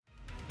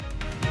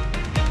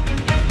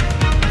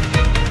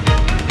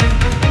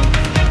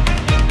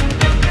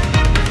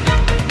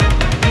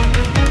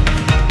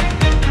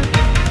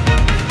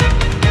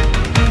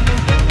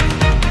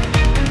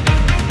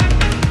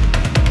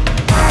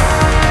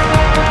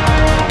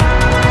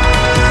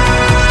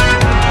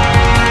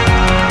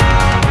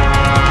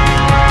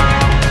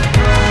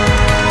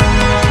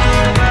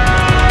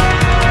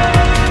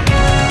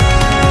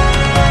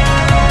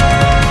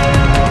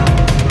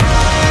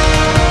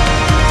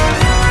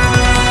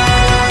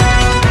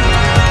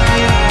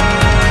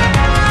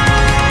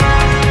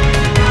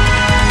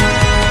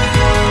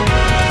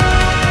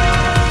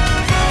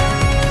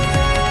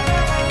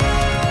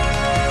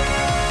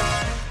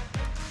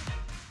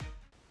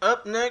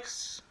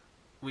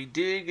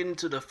dig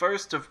into the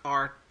first of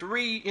our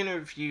 3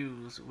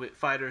 interviews with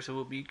fighters who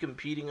will be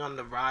competing on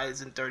the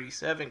Rise in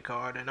 37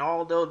 card. And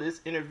although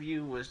this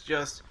interview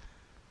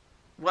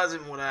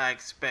wasn't what I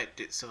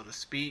expected, so to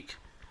speak,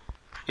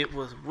 it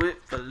was with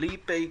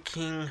Felipe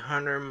King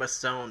Hunter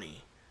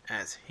Masoni,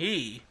 as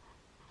he,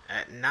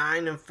 at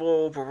 9-4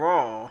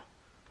 overall,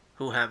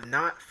 who have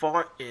not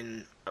fought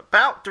in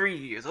about 3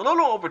 years, a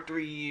little over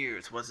 3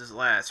 years was his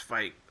last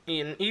fight.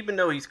 And even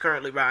though he's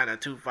currently riding a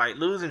 2-fight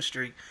losing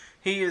streak,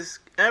 he is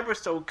ever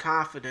so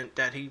confident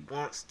that he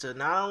wants to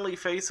not only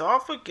face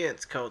off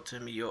against Kota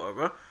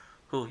Miura,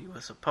 who he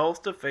was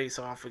supposed to face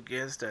off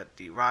against at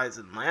the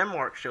Rising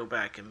Landmark show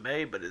back in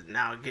May, but is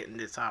now getting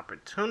this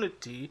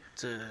opportunity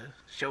to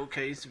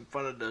showcase in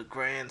front of the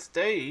grand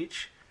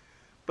stage.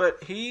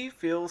 But he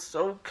feels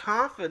so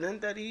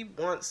confident that he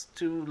wants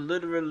to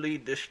literally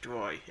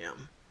destroy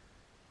him.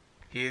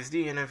 Here's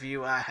the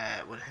interview I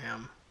had with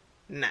him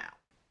now.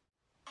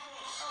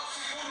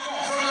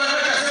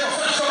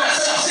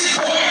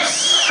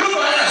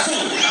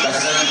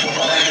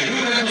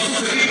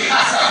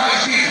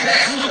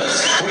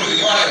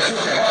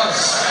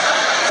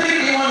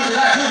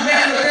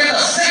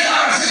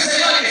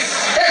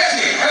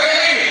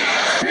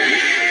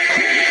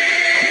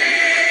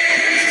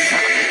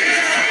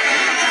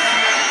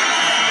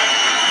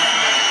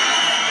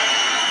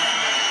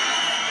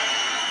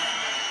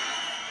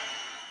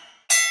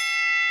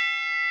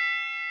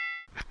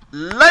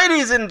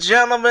 Ladies and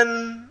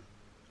gentlemen,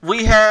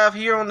 we have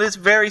here on this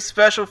very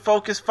special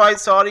Focus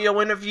Fights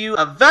audio interview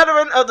a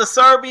veteran of the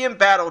Serbian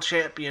Battle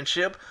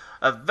Championship,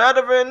 a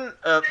veteran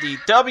of the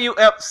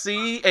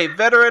WFC, a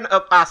veteran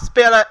of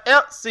Aspera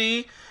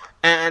FC,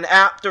 and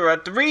after a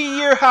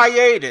 3-year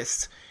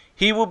hiatus,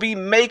 he will be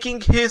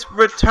making his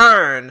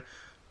return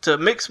to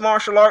mixed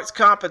martial arts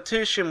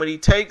competition when he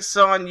takes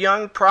on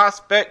young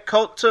prospect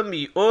Kota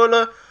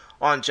Miura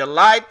on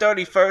July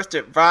 31st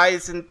at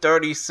Rising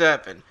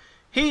 37.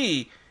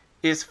 He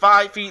is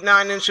 5 feet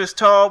 9 inches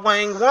tall,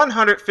 weighing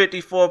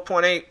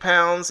 154.8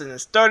 pounds, and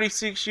is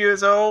 36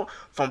 years old,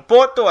 from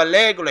Porto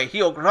Alegre,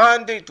 Rio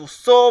Grande do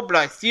Sul,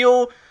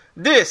 Brazil.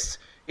 This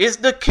is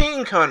the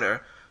King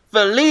Hunter,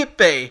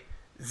 Felipe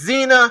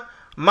Zina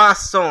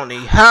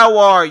Masoni. How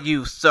are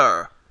you,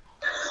 sir?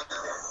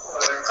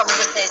 Como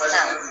você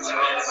está?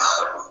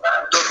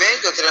 Tô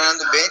bem, tô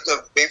treinando bem,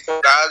 tô bem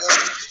focado,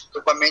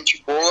 tô com a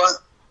mente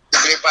boa,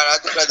 tô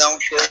preparado para dar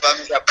show lá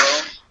no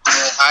Japão, no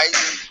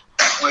Rising.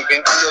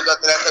 Evento que todo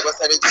atleta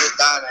gostaria de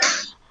lutar, né?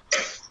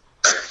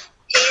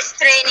 He's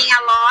training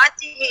a lot.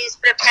 He's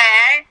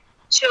prepared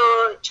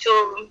to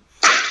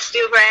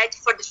be ready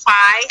for the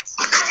fight,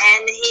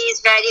 and he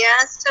is very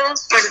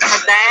anxious for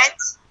that.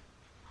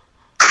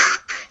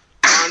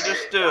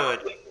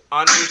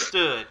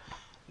 Understood.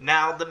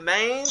 Now, the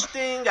main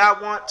thing I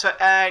want to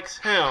ask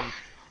him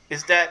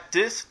is that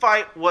this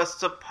fight was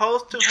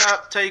supposed to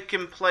have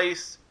taken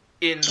place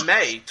in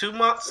May, 2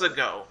 months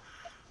ago,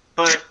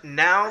 but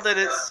now that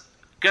it's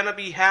gonna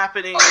be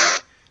happening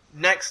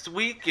next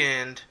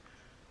weekend,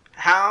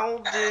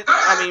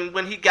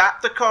 when he got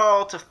the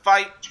call to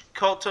fight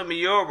Kota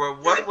Miura,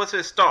 what was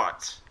his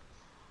thoughts?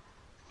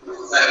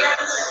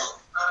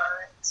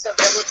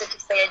 Sobre a luta que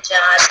foi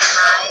adiada em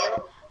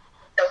maio,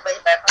 então vai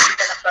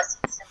acontecer na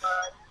próxima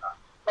semana.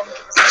 Como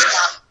que você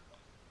está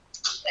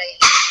pra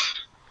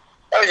isso?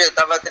 Eu já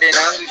estava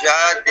treinando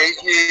já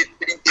desde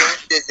 31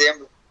 de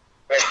dezembro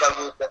para essa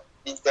luta.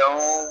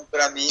 Então,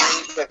 para mim,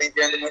 já vem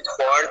treinando muito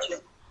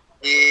forte.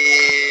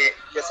 E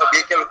já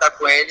sabia que ia lutar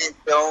com ele,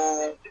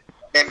 então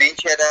minha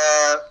mente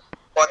era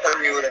Kota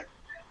Miura.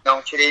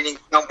 Não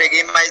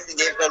peguei mais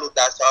ninguém para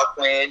lutar, só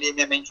com ele,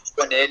 minha mente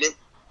ficou nele,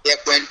 e é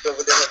com ele que eu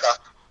vou derrotar.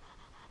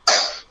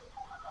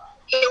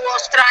 He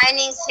was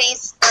training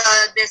since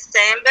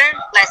December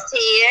last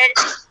year.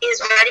 He's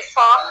very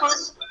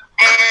focused,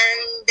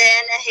 and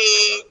then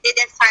he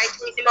didn't fight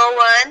with no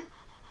one.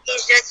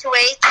 He's just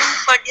waiting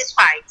for this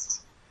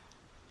fight.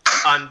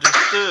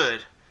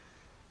 Understood.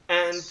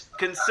 And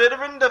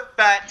considering the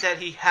fact that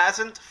he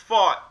hasn't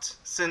fought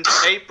since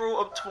April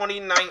of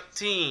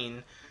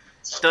 2019,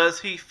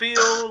 does he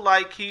feel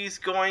like he's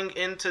going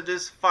into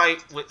this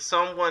fight with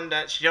someone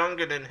that's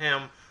younger than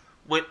him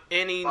with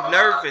any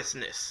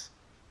nervousness?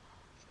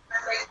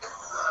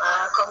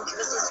 Como que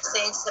você se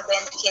sente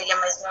sabendo que ele é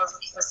mais novo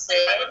que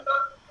você?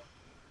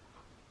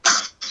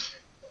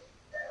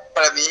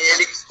 Para mim,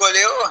 ele que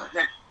escolheu.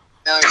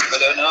 Não,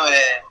 escolheu não,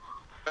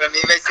 Para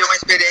mim vai ser uma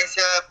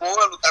experiência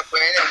boa lutar com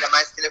ele, ainda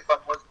mais que ele é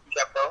famoso no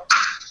Japão.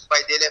 O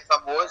pai dele é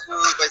famoso,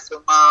 vai ser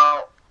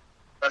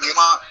para mim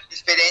uma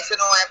experiência,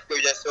 não é, porque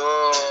eu já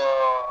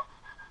sou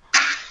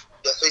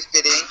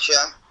experiente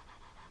já.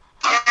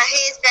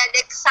 He is very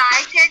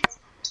excited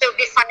to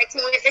be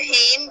fighting with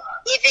him,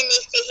 even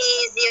if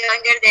he is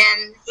younger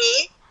than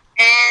he,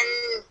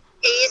 and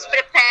he is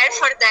prepared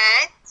for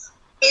that.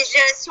 He's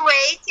just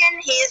waiting,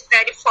 he is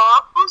very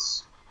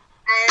focused,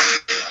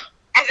 and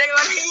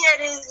everyone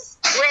here is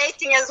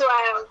waiting as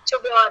well, to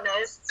be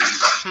honest.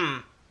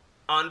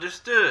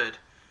 Understood.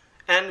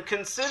 And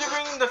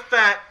considering the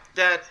fact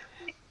that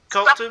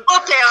Kota...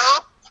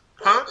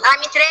 Huh?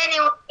 I'm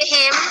training with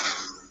him,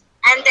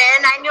 and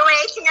then I'm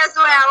waiting as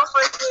well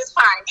for this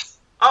fight.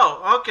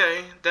 Oh,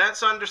 okay.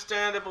 That's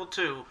understandable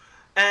too.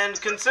 And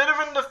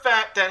considering the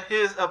fact that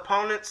his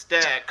opponent's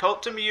dad,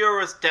 Kota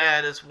Miura's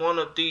dad, is one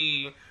of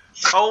the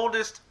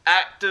oldest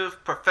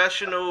active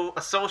professional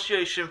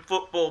association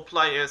football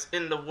players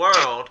in the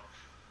world,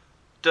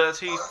 does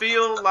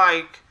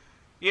Masoni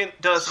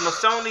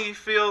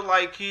feel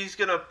like he's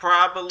gonna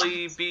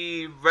probably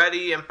be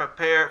ready and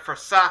prepared for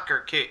soccer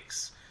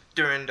kicks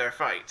during their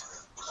fight?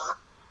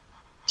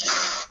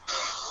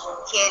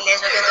 Que ele é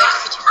jogador de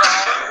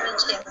futebol,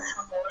 mentira,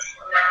 famoso,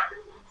 né?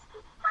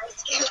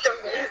 Mas que ele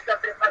também está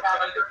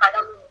preparado para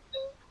a luta.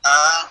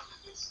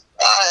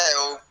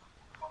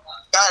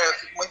 Cara, eu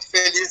fico muito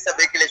feliz de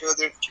saber que ele é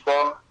jogador de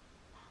futebol.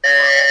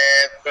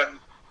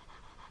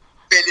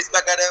 Feliz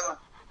pra caramba.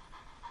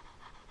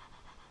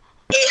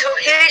 He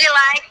really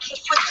like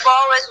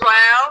football as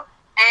well,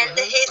 and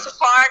he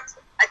supports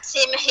a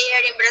team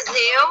here in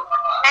Brazil,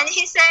 and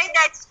he said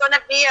that it's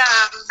gonna be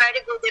a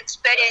very good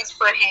experience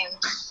for him.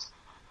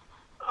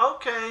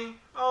 Okay.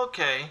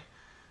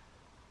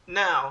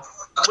 Now,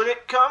 when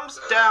it comes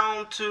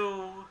down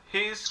to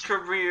his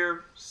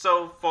career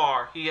so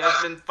far, he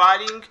has been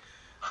fighting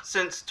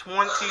since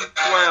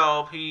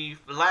 2012. He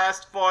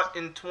last fought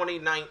in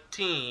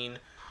 2019,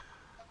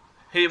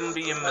 him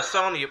being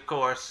Masoni, of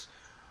course.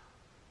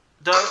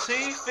 Does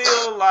he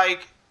feel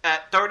like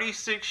at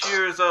 36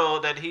 years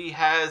old that he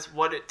has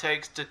what it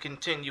takes to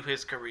continue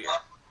his career?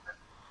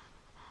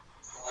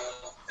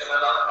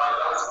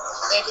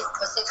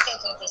 Você que tem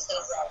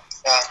 36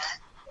 anos.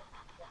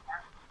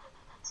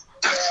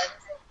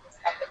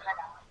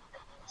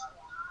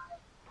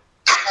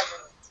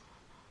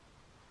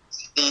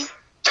 Sim.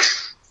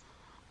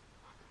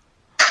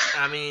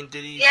 I mean,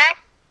 did he... Yeah.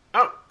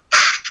 Oh,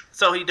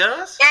 so he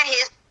does? Yeah,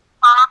 he's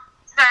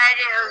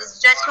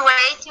just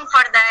waiting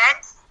for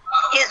that.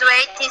 He's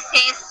waiting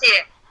since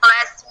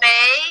last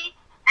May,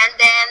 and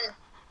then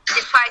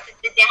the fight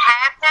didn't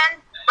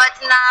happen. But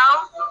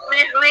now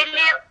we're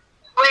really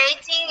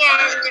waiting,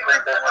 and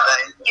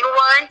he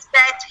wants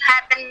that to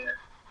happen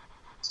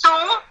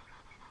soon,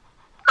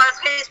 because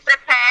he's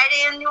prepared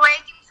and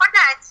waiting for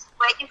that,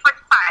 waiting for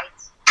the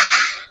fight.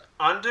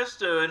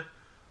 Understood.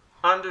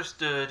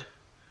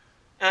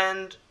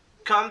 And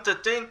come to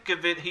think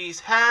of it,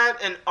 he's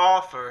had an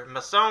offer.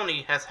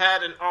 Masoni has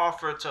had an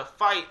offer to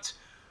fight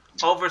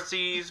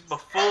overseas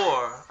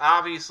before.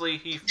 Obviously,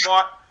 he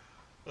fought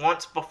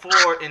once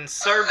before in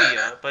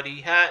Serbia, but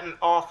he had an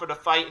offer to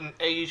fight in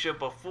Asia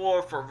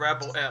before for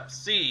Rebel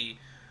FC.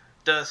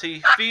 Does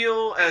he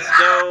feel as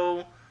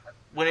though,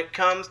 when it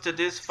comes to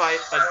this fight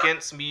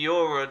against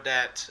Miura,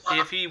 that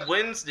if he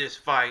wins this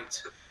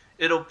fight,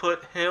 it'll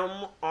put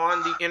him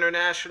on the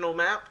international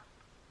map?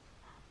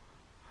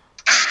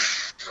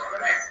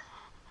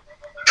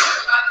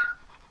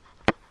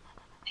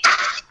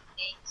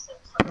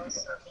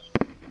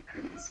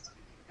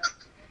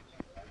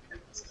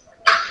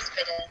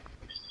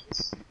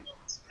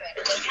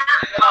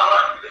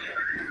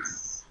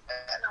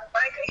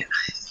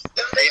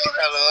 Ele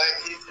falou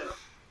isso.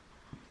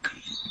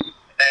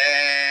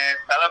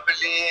 Fala pra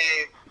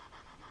ele.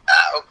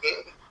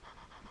 Ok.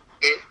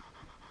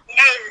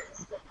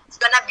 It's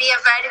gonna be a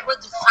very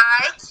good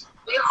fight.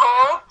 We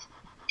hope,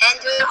 and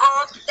we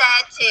hope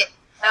that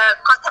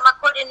Kota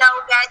Makuri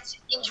now get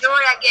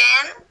injured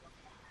again,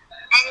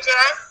 and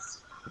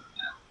just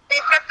be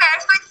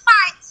prepared for the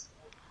fight.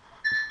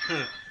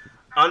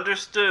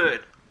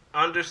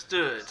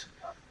 Understood.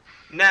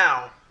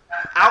 Now,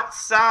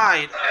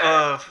 outside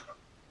of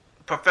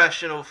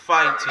professional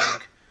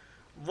fighting,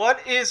 what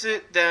is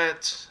it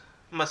that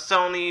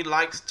Masoni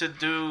likes to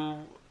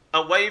do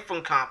away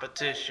from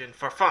competition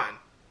for fun?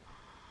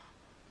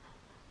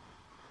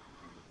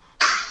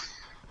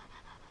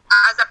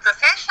 As a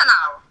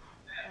professional?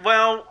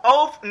 Well,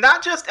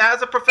 not just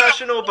as a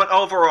professional, but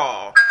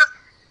overall.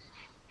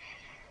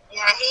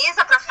 Yeah, he is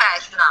a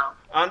professional.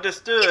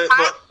 Understood,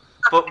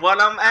 but what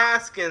I'm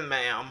asking,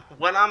 ma'am,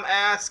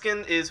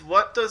 is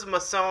what does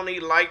Masoni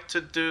like to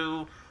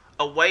do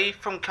away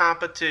from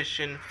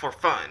competition for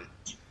fun?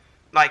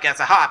 Like as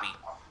a hobby?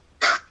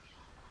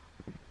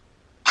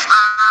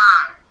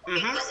 Que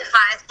você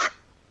faz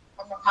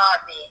como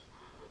hobby?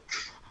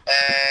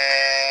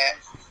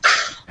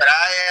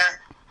 Praia.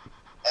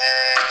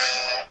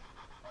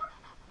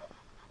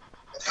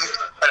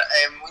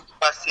 Muito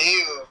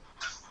passeio.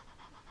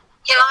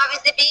 He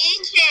loves the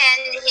beach,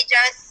 and he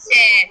just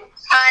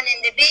fun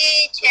in the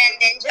beach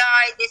and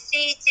enjoy the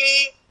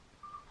city,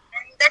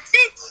 and that's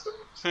it.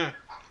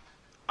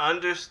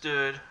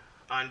 Understood.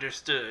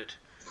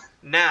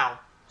 Now,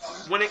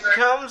 when it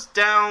comes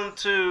down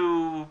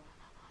to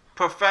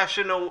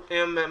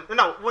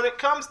when it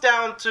comes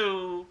down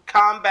to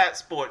combat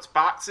sports,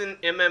 boxing,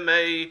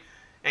 MMA,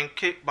 and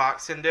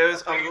kickboxing,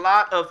 there's a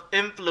lot of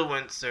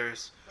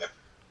influencers.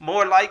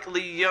 More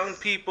likely young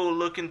people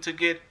looking to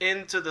get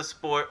into the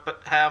sport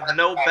but have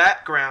no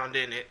background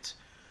in it.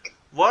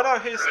 What are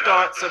his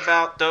thoughts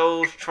about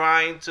those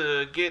trying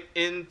to get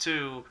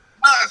into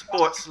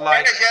sports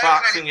like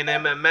boxing and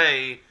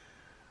MMA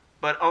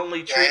but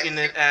only treating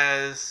it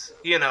as,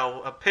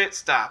 a pit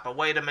stop, a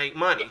way to make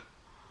money.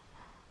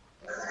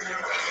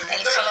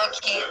 Ele falou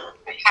que o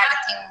cara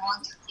tem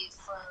monte de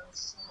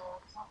fãs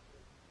novo. O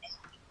que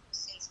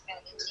você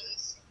espera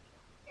disso?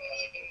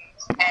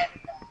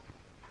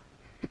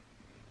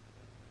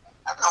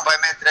 Não vai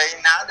me atrair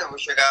em nada, eu vou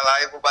chegar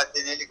lá e vou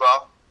bater nele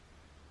igual.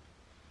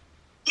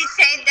 He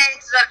said that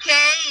it's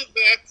okay,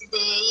 that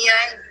the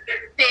young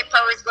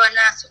people is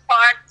gonna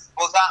support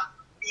Vou usar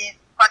ele.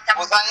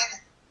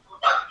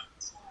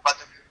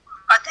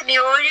 Kota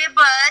Miuri,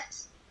 but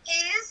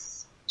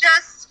he's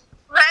just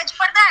ready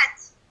for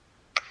that.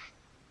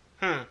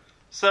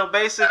 So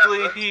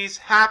basically, he's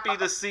happy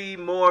to see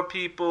more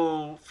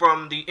people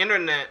from the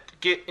internet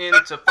get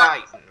into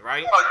fighting,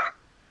 right?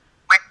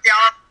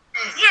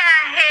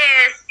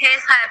 Yeah,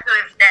 he's happy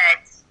with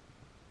that.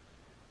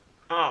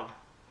 Oh,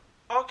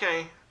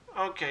 okay.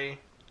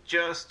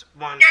 Just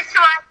one. Just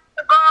want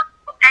to go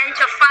and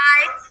to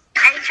fight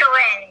and to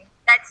win.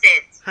 That's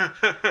it.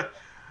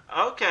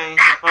 Okay.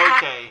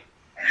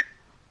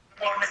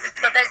 Você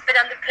só tá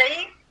esperando pra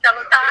ir, pra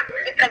lutar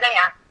e pra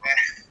ganhar.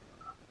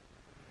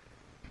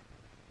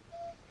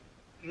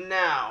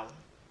 Now,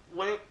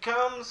 when it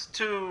comes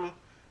to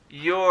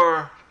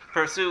your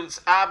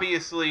pursuits,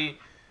 obviously,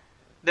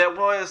 there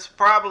was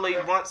probably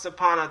once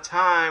upon a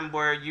time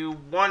where you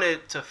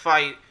wanted to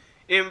fight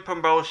in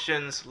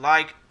promotions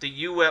like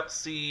the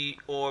UFC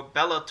or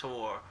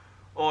Bellator,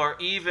 or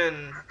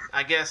even,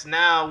 I guess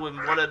now,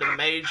 in one of the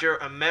major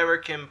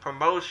American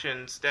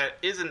promotions that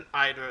isn't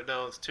either of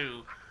those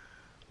two.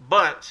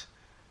 But,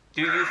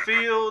 do you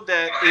feel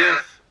that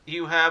if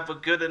you have a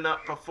good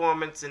enough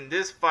performance in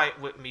this fight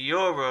with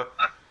Miura,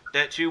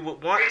 that you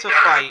would want to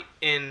fight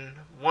in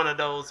one of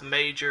those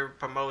major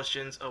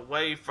promotions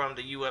away from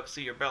the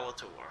UFC or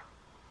Bellator?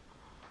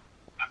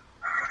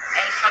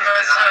 Ele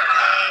falou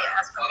sobre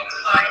as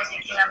competições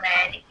aqui na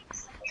América, que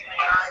são as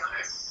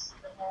maiores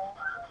do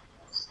mundo.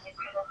 Ele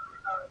falou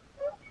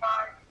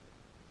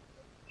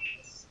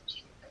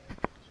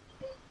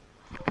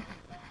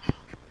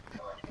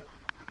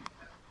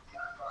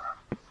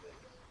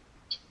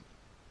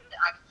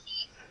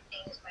aqui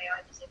tem os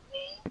maiores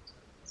eventos,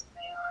 os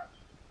maiores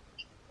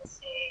que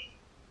você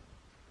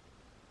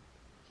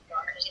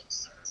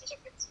já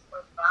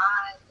participou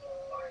vários.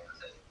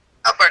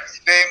 Eu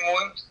participei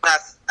muito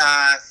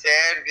na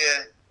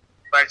Sérvia,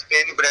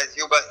 participei no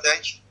Brasil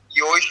bastante,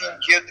 e hoje em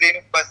dia eu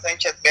treino com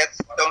bastante atletas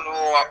que estão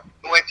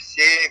no UFC,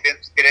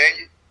 eventos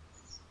grandes,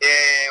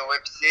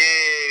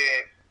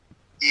 UFC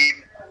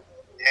e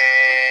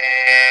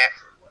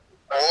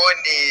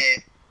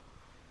ONI,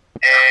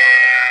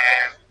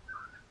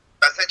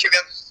 bastante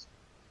eventos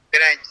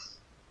grandes.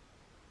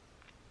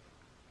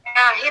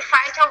 He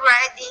fight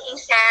already in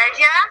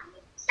Serbia,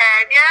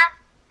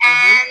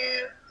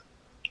 and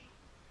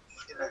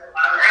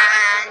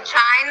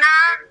China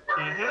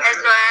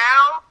as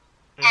well.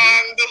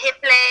 And he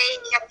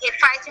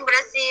fights in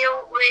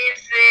Brazil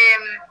with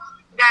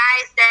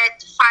guys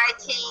that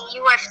fight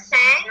in UFC.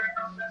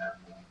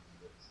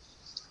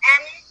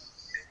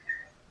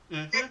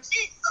 And that's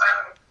it.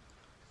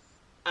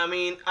 I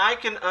mean, I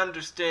can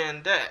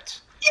understand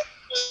that.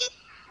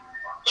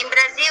 In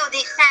Brazil, the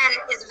scene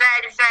is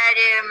very,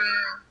 very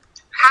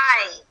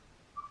high.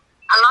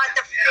 A lot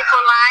of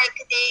people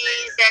like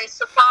this and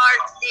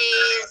support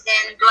this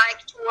and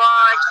like to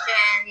watch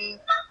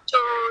and to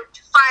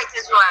fight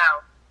as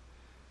well.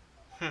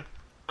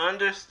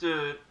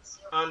 Understood.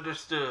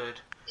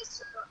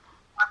 This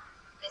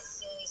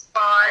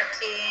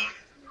sport.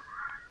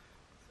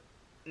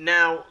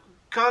 Now,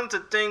 come to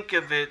think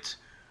of it,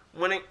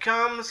 when it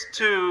comes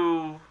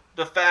to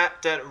the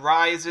fact that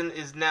Ryzen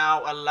is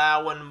now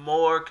allowing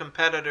more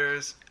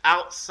competitors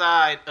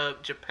outside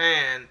of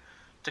Japan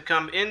to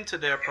come into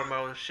their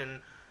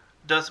promotion,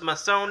 does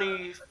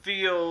Masoni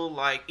feel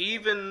like,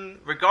 even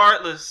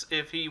regardless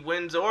if he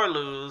wins or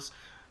lose,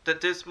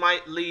 that this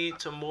might lead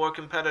to more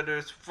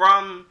competitors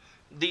from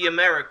the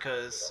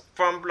Americas,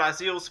 from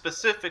Brazil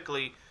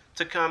specifically,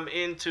 to come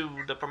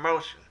into the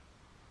promotion?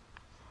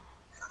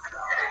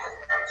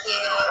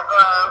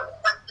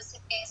 Quando você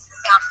pensa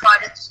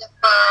fora do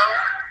Japão,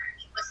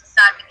 que você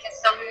sabe que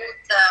essa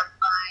luta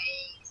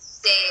vai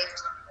ser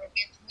um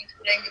evento muito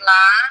grande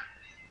lá,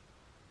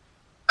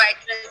 vai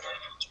trazer,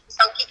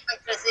 o que vai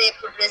trazer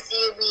para o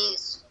Brasil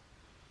isso?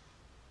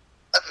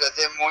 Vai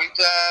trazer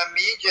muita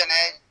mídia,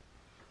 né?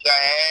 Já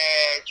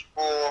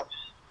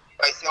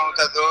vai ser um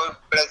lutador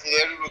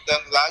brasileiro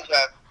lutando lá,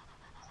 já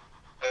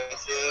vai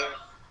ser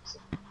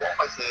bom,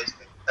 vai ser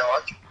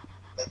ótimo.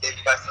 Já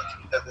teve bastante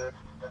lutador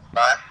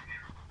lá.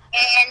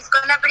 And it's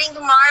gonna bring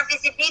more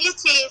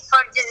visibility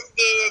for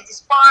the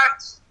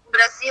sport in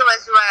Brazil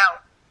as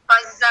well,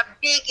 because it's a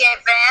big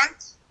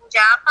event in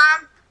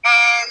Japan,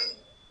 and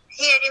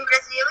here in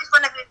Brazil it's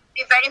gonna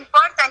be very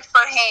important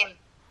for him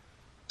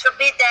to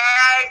be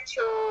there,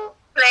 to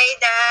play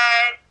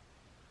there,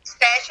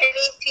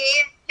 especially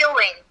if he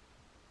win.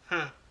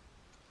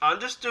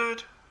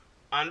 Understood.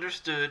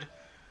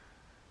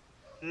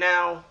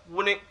 Now,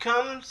 when it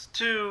comes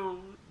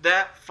to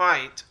that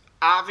fight,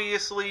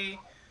 obviously,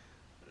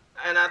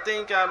 and I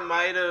think I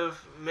might have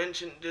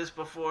mentioned this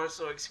before,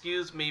 so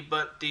excuse me,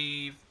 but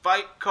the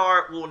fight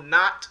card will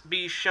not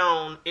be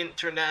shown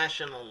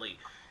internationally.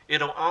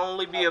 It'll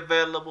only be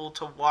available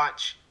to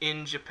watch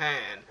in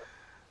Japan.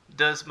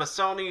 Does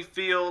Masoni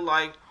feel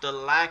like the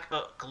lack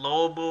of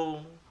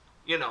global,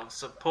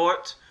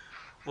 support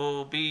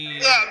will be...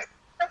 Yes,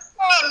 the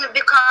same,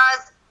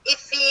 because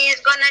if he is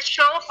gonna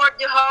show for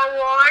the whole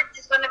world,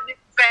 it's gonna be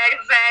very,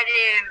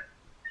 very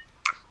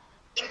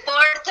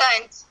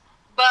important.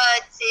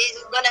 But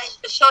it's gonna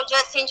show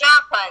just in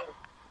Japan,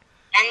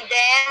 and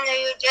then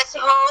you just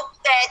hope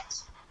that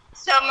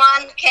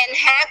someone can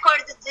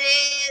record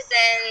this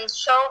and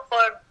show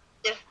for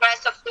the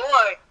rest of the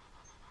world.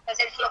 Mas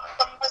ele falou que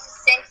como você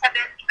sempre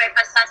sabendo que vai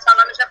passar só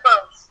lá no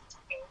Japão.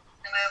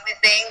 Então é um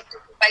evento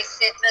que vai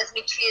ser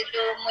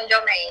transmitido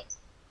mundialmente.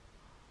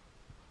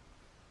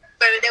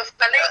 Eu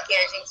falei que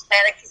a gente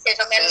espera que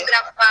seja menos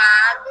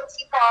gravado,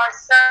 que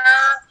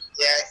possa...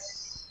 Yes.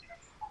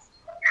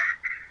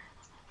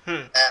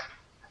 Falei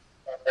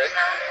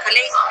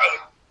isso pra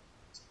ele.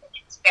 A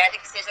gente espera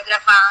que seja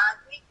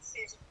gravado e que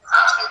seja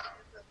transmitido.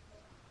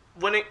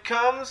 When it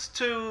comes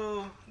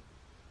to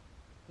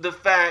the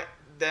fact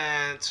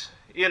that,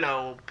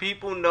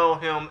 people know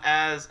him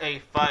as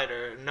a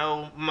fighter,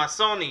 know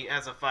Masoni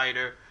as a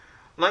fighter,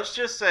 let's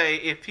just say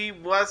if he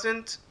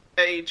wasn't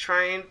a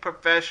trained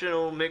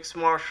professional mixed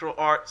martial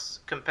arts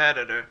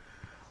competitor,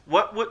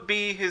 what would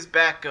be his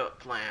backup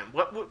plan?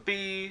 What would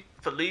be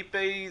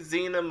Felipe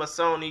Zina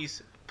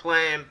Masoni's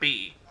plan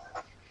B?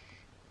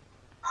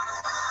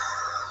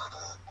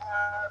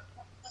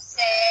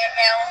 Você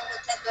é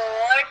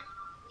lutador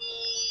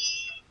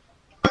e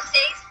você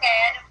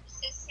espera,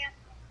 você ser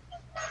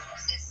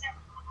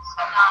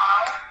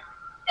profissional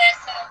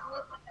dessa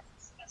luta, dessa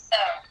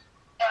situação.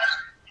 Eu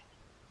acho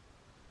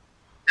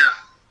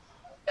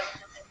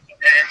que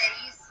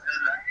é isso.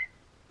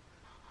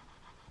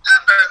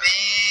 Pra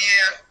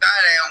mim,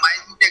 cara, é o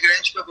mais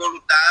integrante que eu vou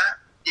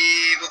lutar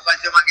e vou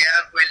fazer uma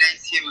guerra com ele lá em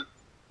cima.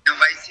 Não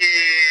vai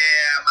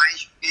ser mais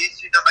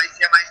difícil e não vai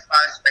ser mais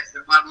fácil. Vai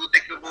ser uma luta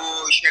que eu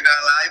vou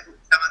chegar lá e vou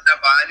precisar meu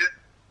trabalho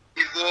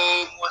e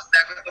vou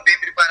mostrar que eu estou bem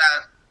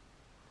preparado.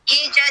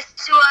 He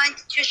just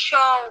wants to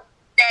show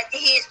that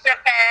he is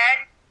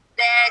prepared,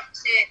 that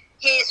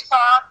he is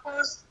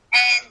focused,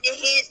 and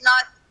he is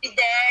not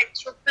there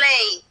to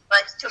play,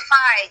 but to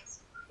fight.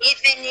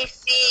 Even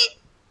if the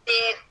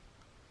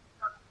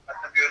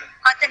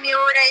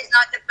Katamiura is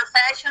not a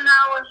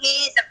professional,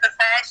 he is a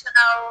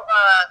professional,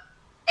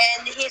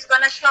 and he's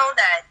gonna show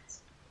that.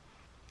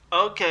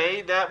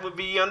 Okay, that would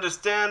be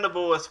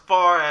understandable as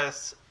far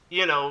as,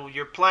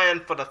 your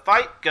plan for the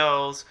fight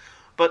goes.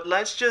 But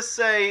let's just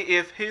say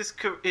if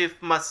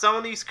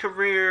Masoni's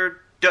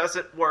career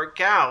doesn't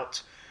work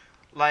out,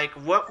 like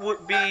what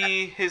would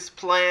be his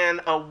plan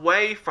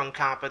away from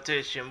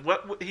competition?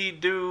 What would he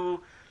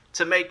do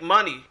to make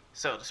money,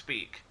 so to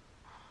speak?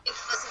 O que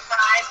você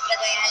faz para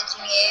ganhar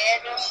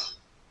dinheiro?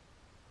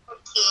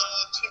 Porque,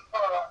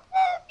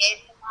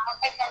 ele mal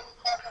vai estar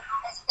lutando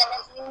mais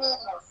pelas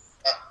meninas.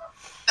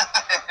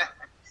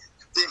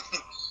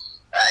 Sim.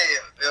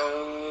 Aí,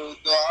 eu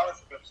dou aula,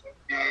 sou professor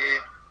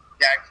de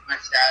artes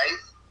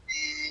marciais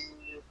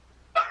e...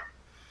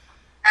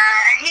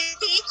 He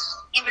teach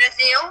in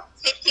Brazil.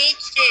 He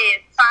teach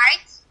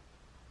fight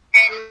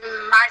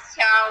and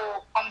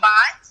martial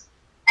combat,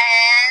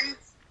 and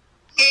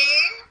he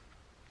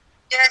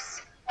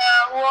just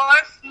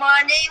worth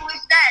money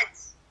with that.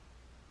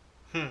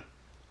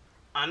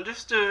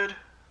 Understood.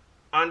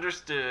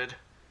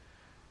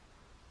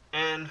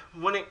 And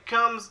when it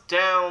comes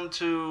down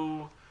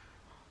to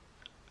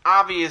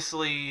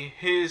obviously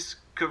his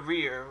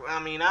career,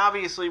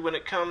 obviously when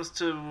it comes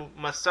to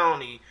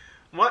Masoni,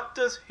 what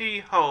does he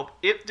hope,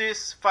 if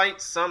this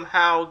fight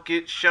somehow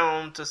gets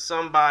shown to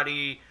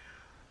somebody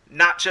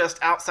not just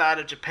outside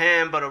of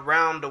Japan but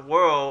around the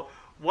world,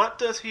 what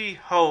does he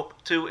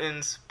hope to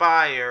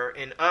inspire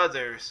in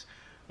others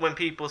when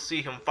people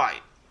see him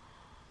fight?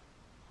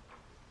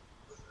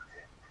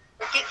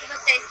 O que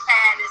você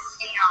espera,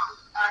 assim,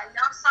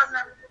 não só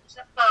na luta do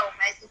Japão,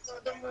 mas em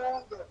todo o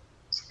mundo,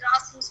 os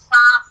próximos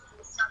passos,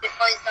 assim,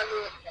 depois da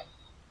luta?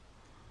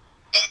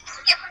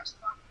 Você quer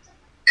continuar?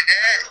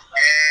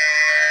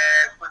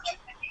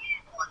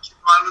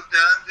 Continuar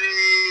lutando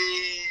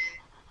e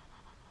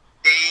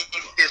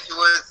tem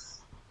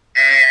pessoas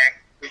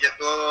que eu já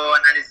estou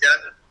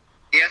analisando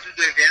dentro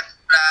do evento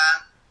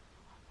para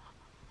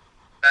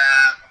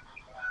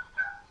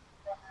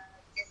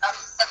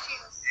novos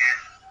desafios.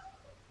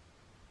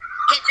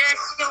 He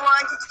just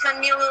wanted to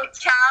new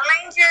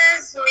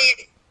challenges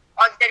with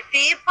other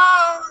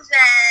people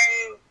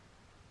and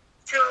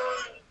to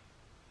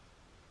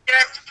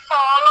just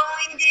follow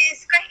in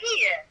this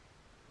career.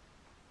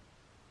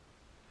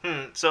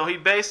 So he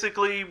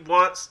basically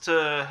wants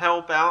to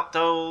help out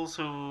those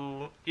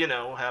who,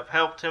 have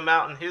helped him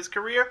out in his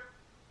career?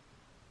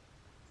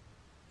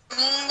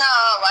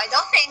 No, I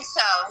don't think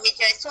so. He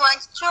just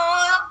wants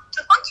to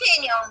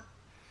continue.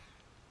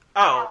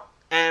 Oh,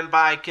 and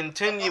by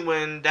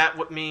continuing, that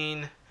would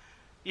mean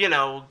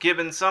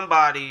giving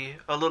somebody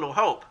a little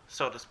hope,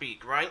 so to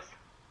speak, right?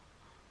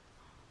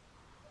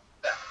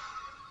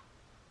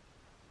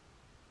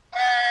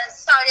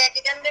 Sorry, I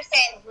didn't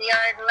understand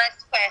your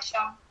last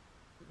question.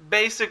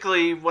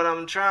 Basically, what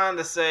I'm trying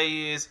to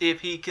say is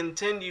if he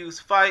continues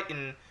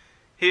fighting,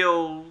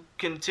 he'll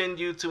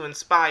continue to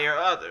inspire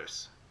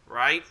others,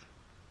 right?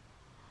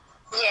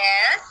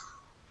 Yes.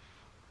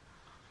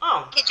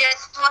 Oh. He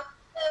just wants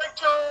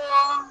to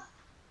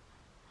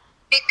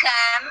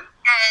become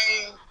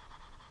and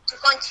to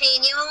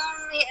continue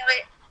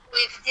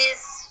with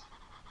this.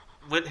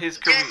 With his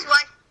career. Just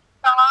want to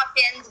stop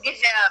and give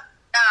up.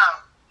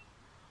 No.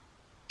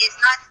 He's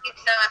not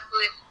giving up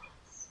with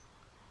this.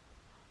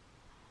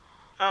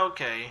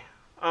 Ok.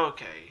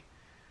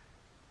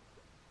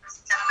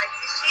 Você não vai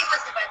desistir,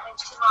 você vai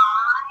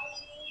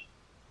continuar.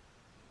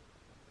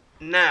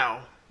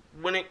 Now,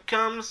 when it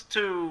comes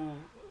to,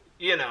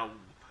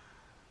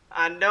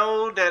 I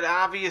know that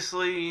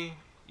obviously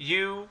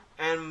you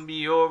and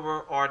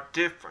Miura are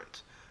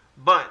different.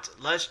 But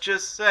let's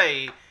just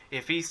say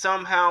if he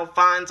somehow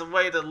finds a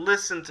way to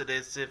listen to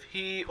this, if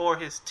he or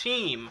his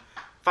team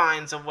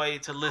finds a way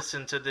to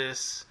listen to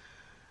this,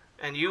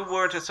 and you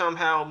were to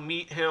somehow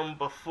meet him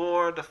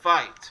before the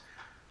fight,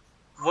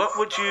 what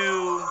would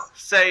you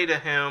say to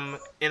him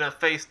in a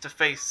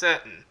face-to-face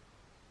setting?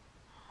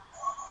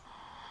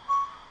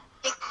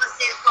 O que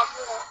você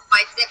como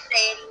vai dizer pra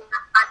ele na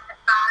face a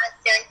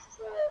face antes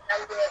da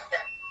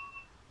luta?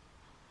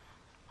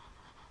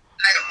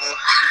 Eu vou.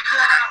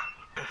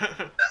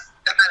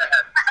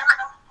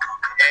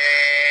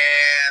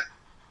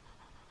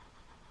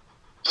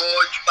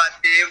 Vou te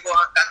bater, vou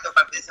arrancar tua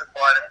cabeça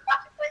fora.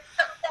 Tá.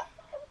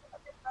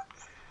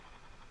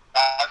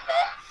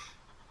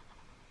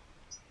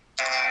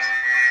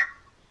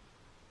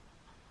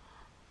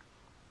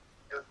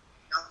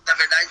 Na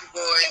verdade,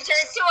 vou. He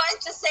just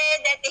wants to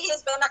say that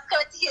he's gonna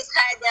cut his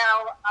head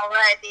out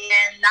already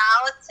and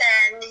out,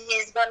 and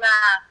he's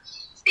gonna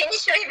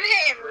finish with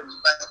him.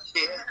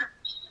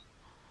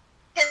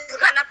 He's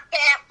gonna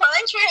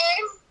punch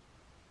him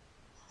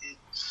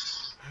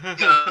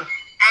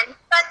and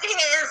cut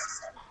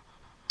his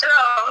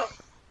throat.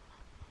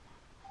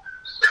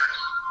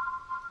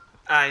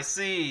 I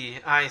see.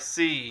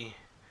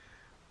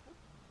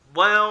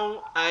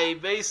 Well, I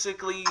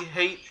basically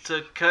hate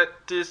to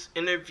cut this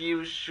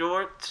interview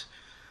short,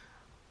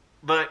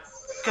 but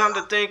come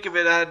to think of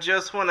it, I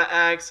just want to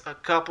ask a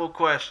couple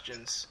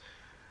questions.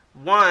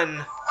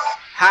 One,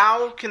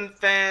 how can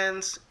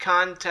fans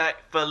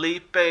contact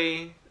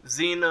Felipe,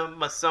 Zina,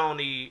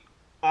 Masoni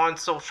on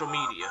social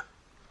media?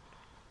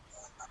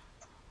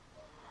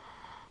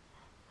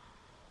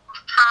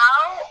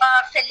 How?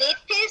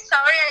 Felipe?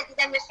 Sorry, I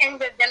didn't understand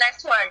the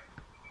last word.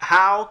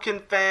 How can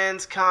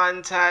fans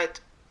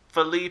contact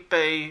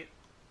Felipe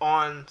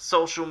on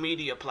social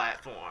media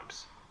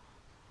platforms?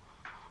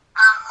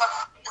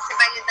 Como você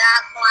vai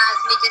lidar com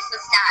as mídias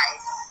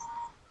sociais?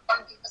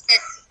 Como que você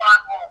se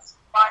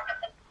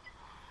suporta?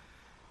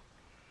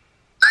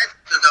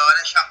 Toda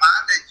hora é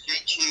chamada,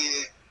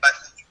 gente,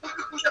 bastante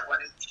público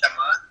japonês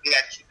chamando,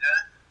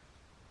 Vietnã,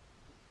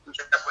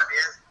 público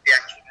japonês,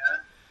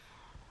 Vietnã,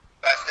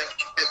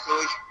 bastante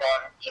pessoas de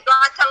fora. He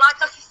got a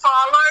lot of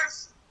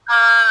followers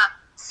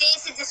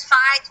since this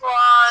fight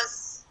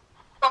was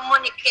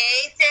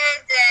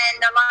communicated,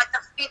 and a lot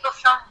of people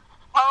from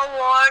whole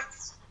world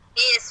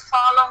is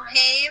following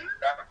him.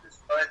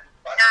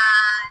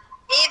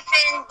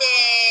 Even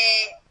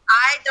the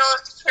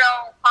idols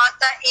from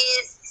Kota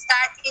is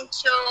starting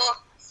to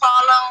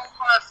follow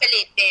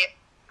Felipe.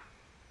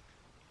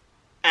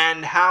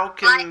 And how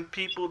can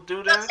people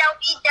do that? Social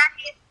media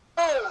is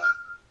cool.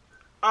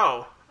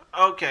 Oh,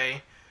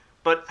 okay.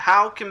 But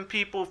how can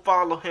people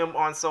follow him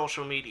on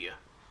social media?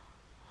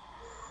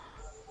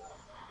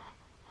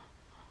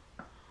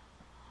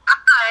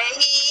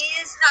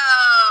 He is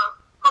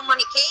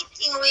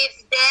communicating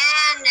with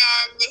them,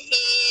 and he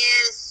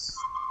is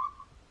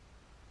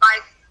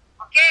like,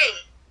 ok,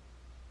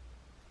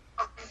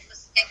 como você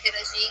está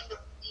interagindo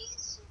com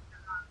isso,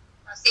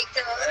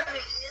 aceitando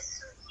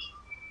isso.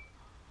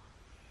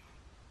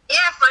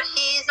 Yeah, for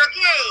he is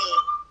okay.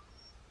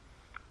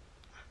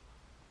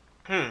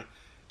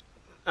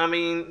 I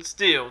mean,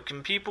 still,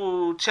 can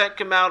people check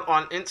him out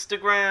on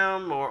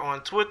Instagram or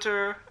on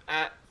Twitter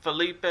at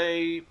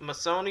Felipe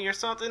Masoni or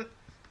something?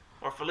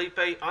 Or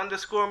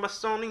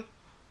Felipe_Masoni?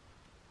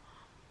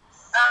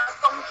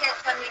 Como que é a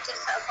sua mídia,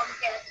 como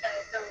que é o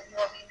seu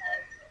nome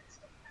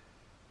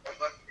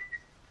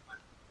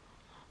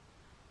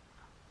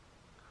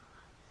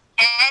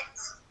at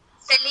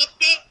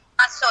Felipe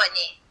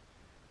Masoni.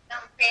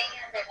 Não tem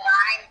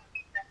underline.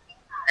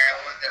 É o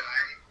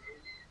underline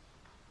dele.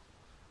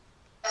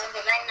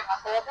 Underline não,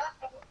 arroba.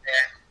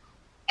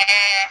 É.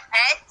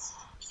 At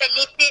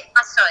Felipe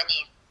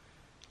Masoni.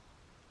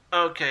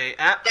 Okay,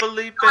 at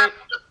Felipe. No,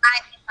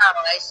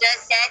 it's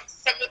just at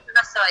Felipe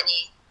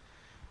Masoni.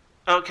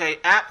 Okay,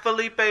 at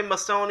Felipe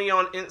Masoni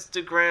on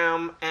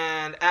Instagram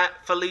and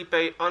at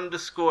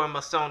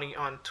Felipe_Masoni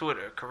on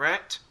Twitter,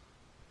 correct?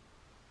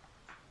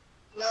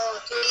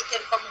 No Twitter,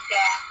 como que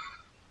é?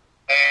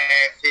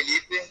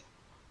 Felipe,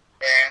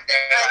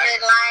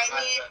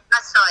 underline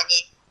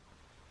Masoni.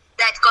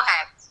 That's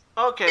correct.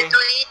 Okay. The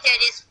Twitter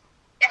is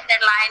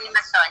underline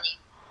Masoni.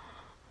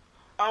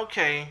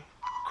 Okay.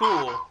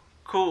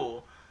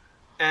 Cool.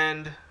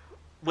 And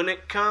when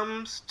it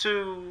comes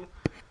to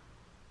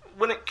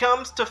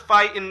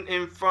fighting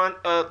in front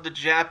of the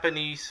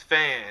Japanese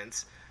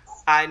fans,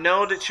 I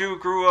know that you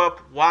grew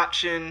up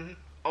watching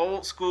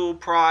old school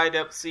Pride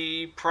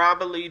FC,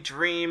 probably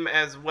Dream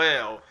as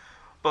well.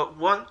 But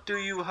what do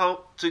you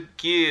hope to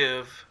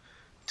give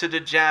to the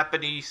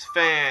Japanese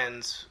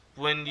fans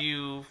when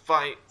you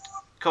fight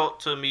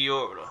Kota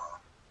Miura?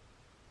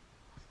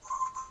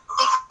 O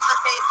que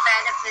você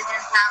espera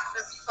apresentar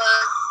para os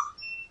fãs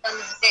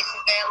quando você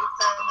estiver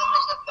lutando no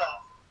Japão?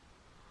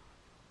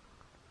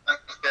 Um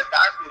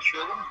espetáculo,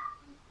 show.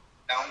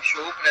 É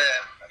show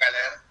pra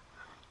galera.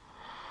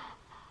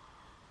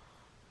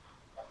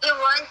 He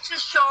wants to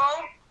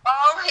show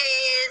all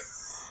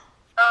his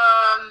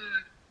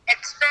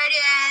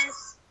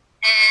experience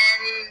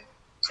and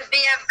to be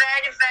a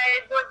very,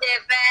 very good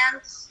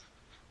event,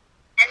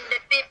 and the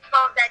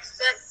people that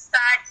just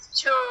start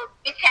to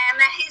become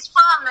his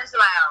fan as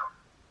well.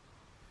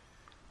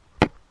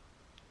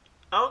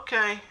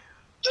 Okay.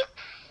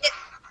 If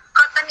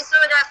Kota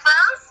Misura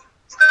fans,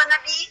 it's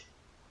gonna be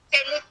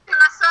Felipe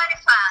Masori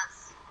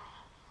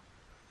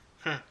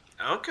fans.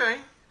 Okay.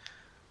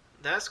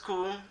 That's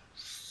cool.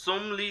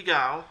 Some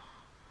legal.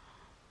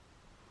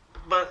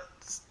 But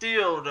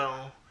still,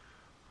 though,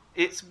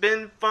 it's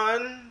been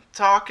fun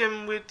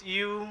talking with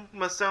you,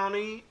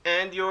 Masoni,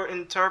 and your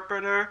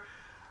interpreter.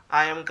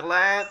 I am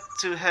glad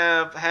to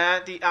have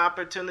had the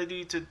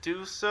opportunity to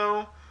do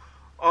so.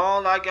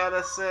 All I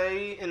gotta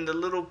say in the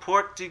little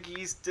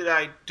Portuguese that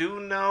I do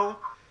know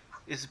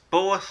is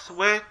boa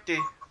suerte,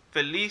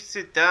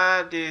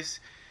 felicidades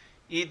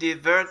e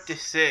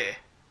divertir-se.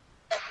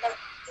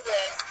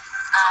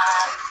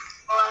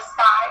 Boa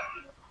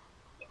sorte,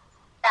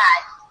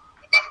 felicidade.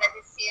 Queria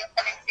agradecer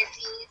pela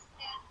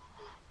entrevista,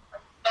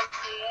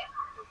 prazer,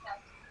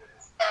 por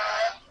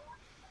estar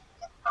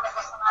para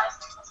relacionar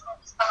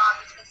as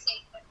palavras que eu sei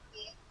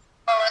porque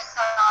boa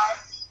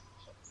sorte,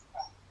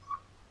 felicidade.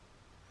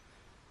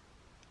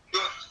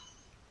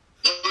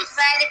 He's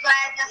very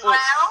glad as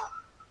well,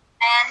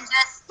 and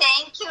just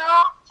thank you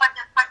for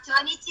the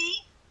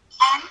opportunity,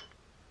 and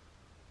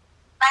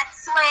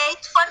let's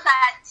wait for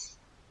that.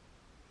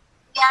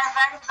 We are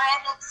very,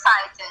 very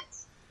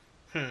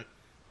excited.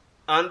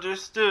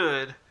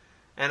 Understood.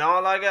 And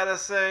all I gotta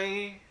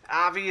say,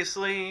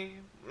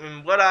 obviously,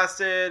 and what I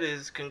said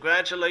is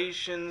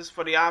congratulations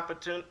for the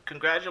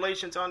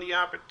congratulations on the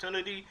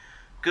opportunity.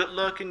 Good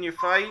luck in your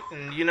fight,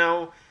 and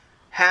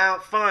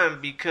have fun,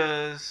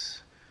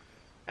 because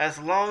as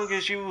long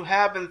as you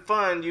having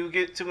fun, you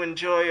get to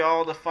enjoy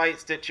all the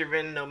fights that you're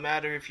in, no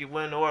matter if you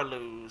win or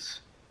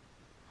lose.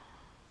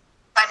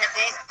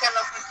 Parabéns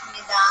pela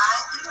oportunidade.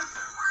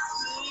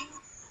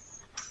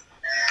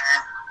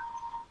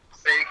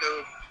 Sei que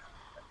eu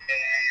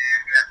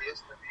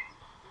agradeço também.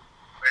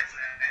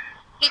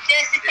 He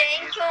just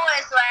thank you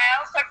as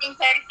well for the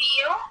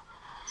interview.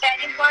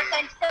 Very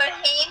important for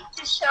him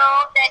to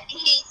show that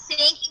he's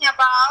thinking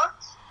about,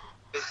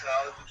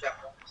 Pessoal do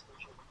Japão que estou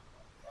jogando.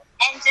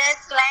 and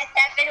just let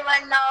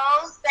everyone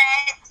know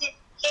that he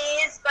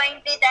is going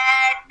to be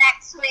there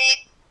next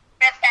week.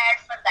 Prepare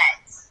for that.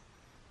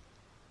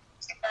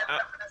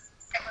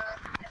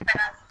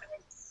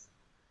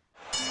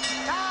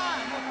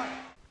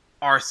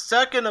 Our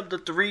second of the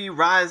 3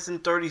 Rising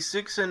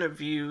 36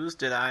 interviews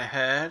that I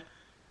had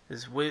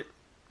is with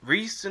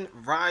recent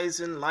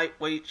Rising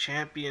Lightweight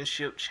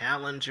Championship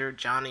challenger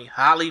Johnny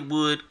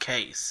Hollywood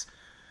Case.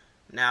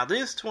 Now,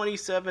 this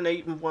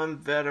 27-8-1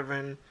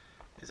 veteran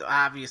is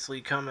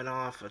obviously coming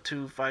off a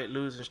 2-fight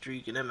losing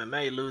streak in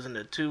MMA, losing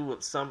to 2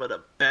 of some of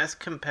the best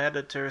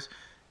competitors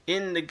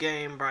in the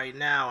game right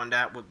now, and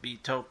that would be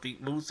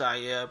Tofik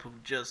Musayev, who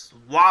just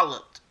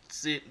walloped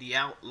Sid the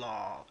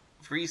Outlaw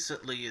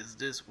recently as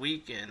this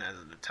weekend, as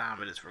of the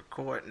time of this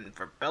recording,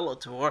 for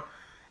Bellator,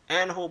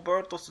 and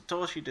Roberto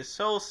Satoshi de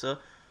Sousa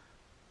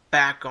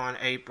back on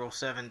April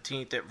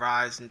 17th at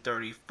Rising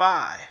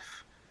 35.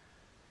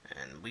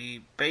 And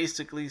we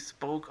basically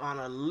spoke on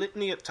a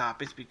litany of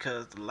topics,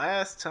 because the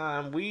last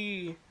time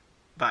we,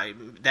 by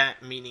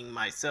that meaning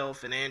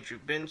myself and Andrew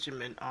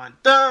Benjamin, on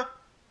the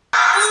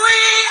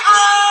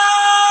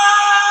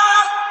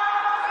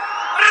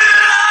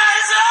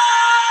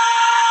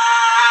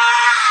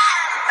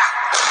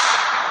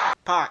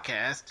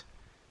podcast,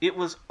 it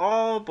was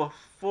all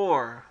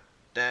before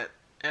that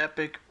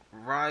epic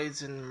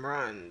Rising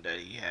run that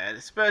he had,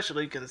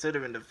 especially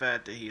considering the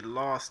fact that he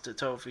lost to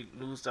Tofik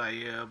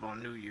Musayev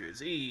on New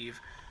Year's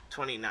Eve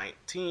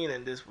 2019,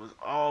 and this was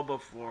all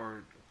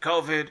before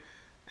COVID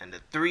and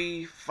the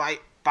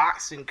 3-fight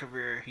boxing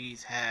career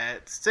he's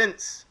had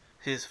since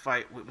his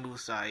fight with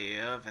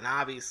Musayev, and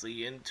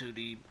obviously into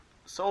the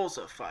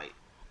Sousa fight.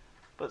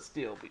 But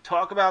still, we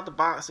talk about the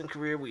boxing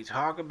career, we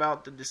talk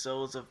about the De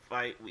Sousa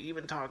fight, we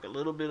even talk a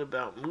little bit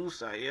about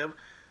Musayev,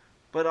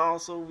 but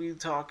also we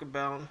talk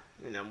about,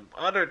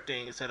 other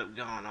things that have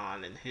gone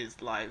on in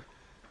his life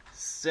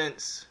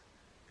since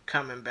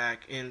coming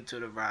back into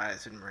the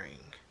rising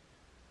ring.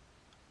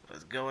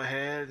 Let's go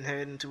ahead and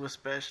head into a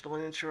special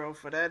intro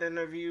for that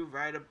interview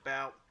right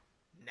about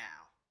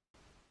now.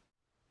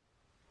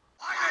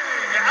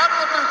 Out of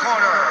the blue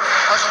corner,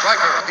 a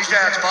striker. He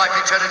stands 5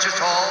 feet 10 inches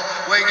tall,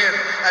 weighing in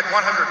at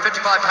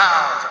 155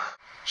 pounds.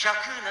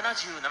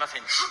 177セ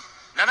ンチ、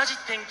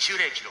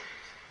70.90キロ。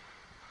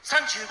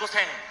35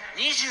戦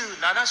27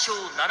勝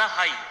7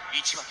敗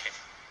1分け。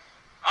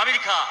アメリ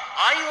カ・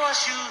アイオワ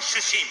州出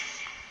身。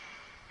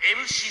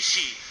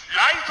MCC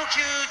ライト級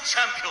チ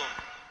ャンピオン。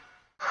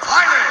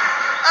Finally,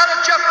 out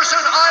of Jefferson,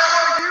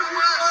 Iowa,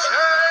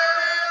 USA.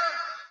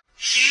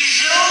 非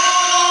常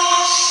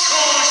少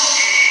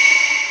子。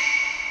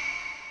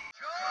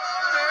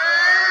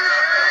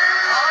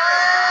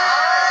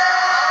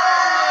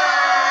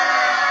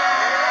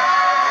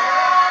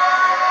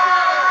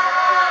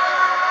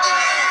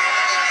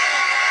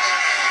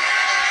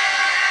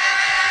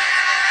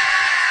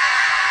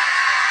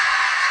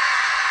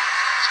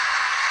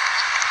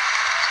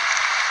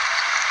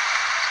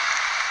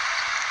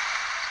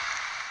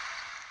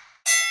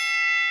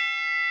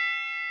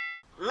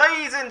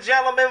Ladies and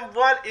gentlemen,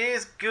 what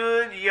is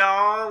good,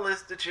 y'all?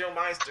 It's the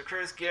Chillmeister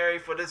Chris Gary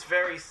for this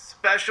very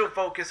special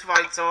Focus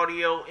Fights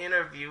audio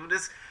interview.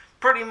 This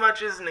pretty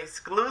much is an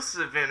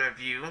exclusive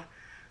interview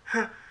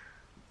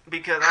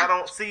because I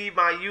don't see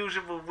my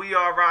usual We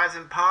Are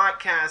Rising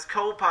podcast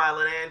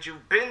co-pilot Andrew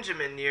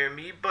Benjamin near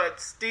me, but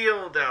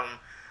still though,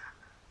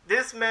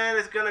 this man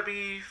is going to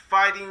be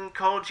fighting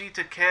Koji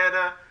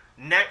Takeda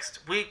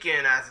next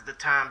weekend as of the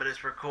time of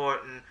this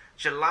recording,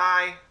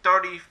 July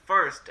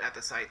 31st at the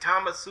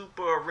Saitama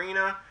Super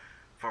Arena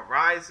for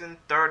Rising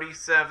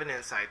 37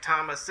 in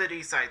Saitama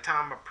City,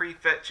 Saitama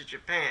Prefecture,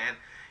 Japan.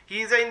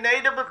 He is a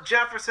native of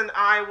Jefferson,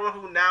 Iowa,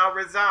 who now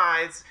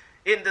resides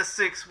in the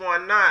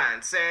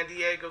 619, San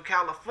Diego,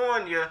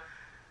 California,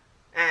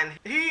 and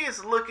he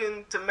is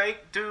looking to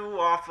make do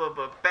off of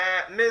a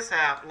bad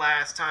mishap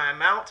last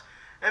time out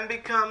and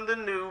become the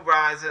new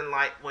Rising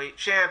Lightweight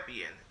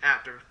Champion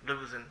after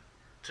losing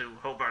to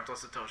Roberto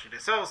Satoshi de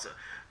Souza.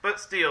 But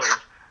still,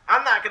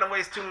 I'm not going to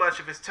waste too much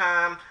of his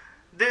time.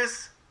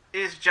 This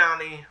is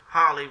Johnny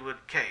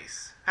Hollywood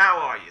Case. How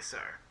are you,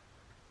 sir?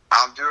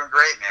 I'm doing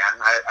great,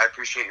 man. I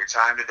appreciate your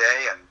time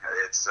today, and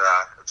it's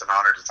an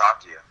honor to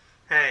talk to you.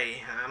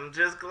 Hey, I'm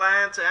just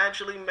glad to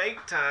actually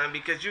make time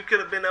because you could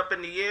have been up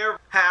in the air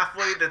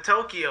halfway to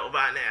Tokyo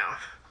by now.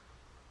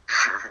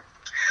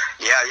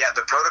 Yeah,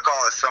 the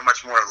protocol is so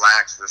much more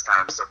relaxed this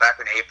time. So back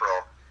in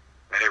April,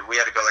 we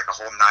had to go like a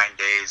whole 9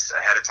 days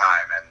ahead of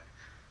time and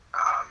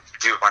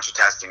do a bunch of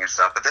testing and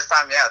stuff. But this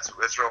time, yeah,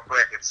 it's real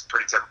quick. It's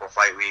pretty typical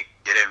fight week.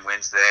 Get in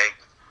Wednesday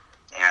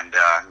and,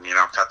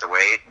 cut the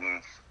weight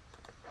and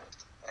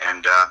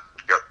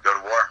go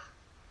to war.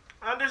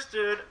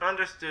 Understood.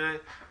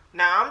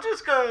 Now, I'm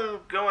just going to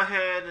go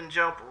ahead and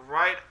jump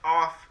right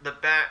off the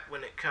bat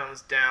when it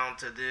comes down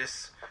to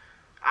this.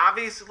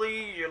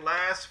 Obviously, your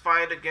last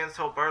fight against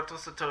Roberto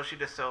Satoshi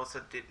de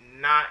Souza did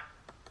not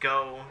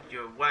go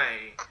your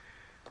way.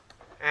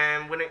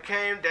 And when it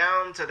came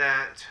down to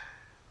that,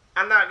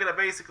 I'm not going to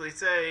basically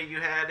say you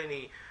had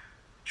any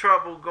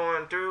trouble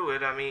going through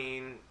it. I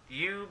mean,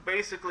 you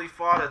basically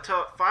fought a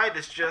tough fight.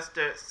 It's just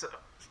that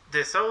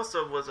de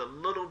Souza was a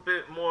little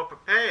bit more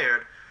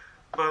prepared.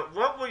 But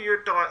what were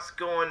your thoughts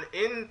going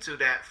into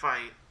that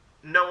fight,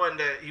 knowing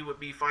that you would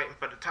be fighting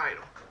for the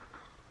title?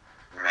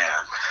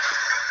 Man,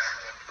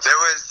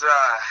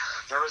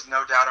 there was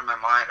no doubt in my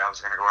mind I was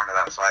going to go into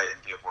that fight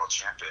and be a world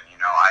champion.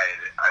 I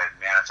had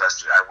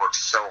manifested. I worked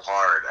so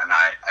hard, and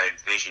I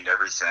envisioned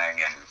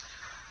everything, and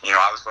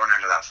I was going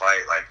into that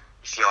fight like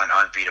feeling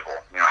unbeatable.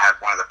 I had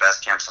one of the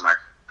best camps of my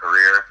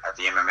career at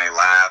the MMA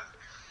lab,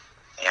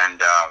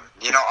 and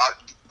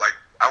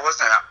I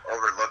wasn't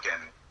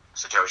overlooking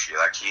Satoshi.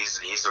 Like he's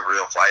a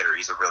real fighter.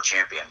 He's a real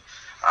champion.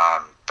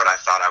 But I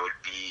thought I would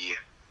be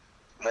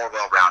more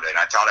well-rounded.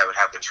 I thought I would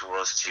have the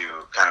tools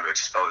to kind of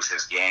expose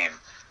his game.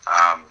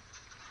 I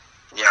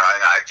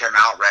came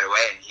out right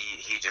away, and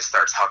he just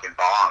starts hucking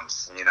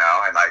bombs, and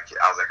I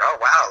was like, oh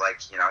wow,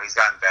 he's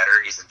gotten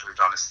better. He's improved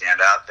on his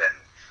stand-up, and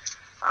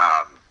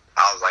I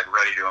was like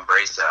ready to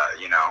embrace a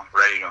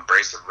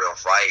real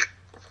fight.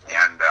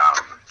 And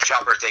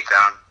shot for a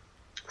takedown,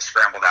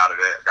 scrambled out of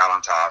it, got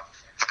on top.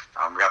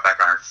 We got back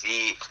on our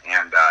feet,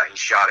 and he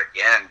shot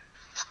again.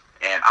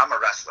 And I'm a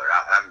wrestler.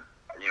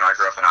 I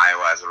grew up in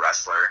Iowa as a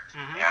wrestler,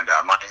 and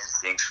my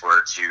instincts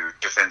were to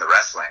defend the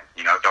wrestling.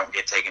 Don't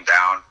get taken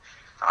down,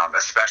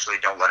 especially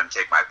don't let him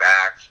take my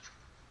back.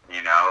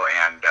 And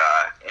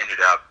ended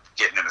up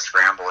getting in a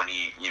scramble, and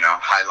he,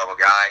 high-level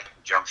guy,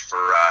 jumped for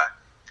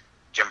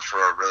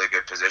a really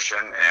good position,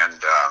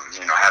 and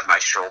had my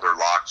shoulder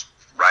locked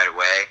right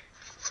away.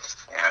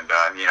 And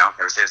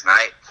it was his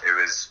night. It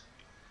was,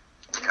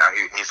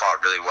 he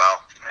fought really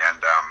well,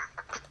 and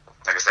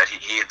like I said,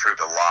 he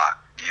improved a lot,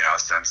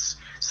 since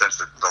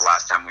the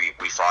last time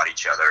we fought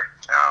each other.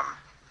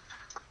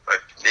 But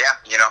yeah,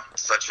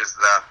 such is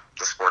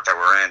the sport that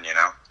we're in,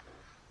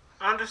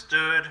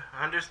 Understood.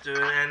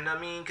 And I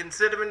mean,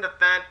 considering the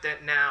fact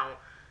that now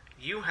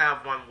you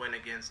have one win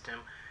against him,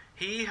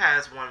 he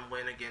has one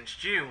win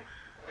against you.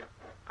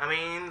 I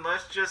mean,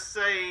 let's just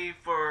say,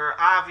 for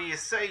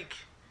obvious sake,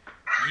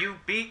 you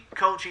beat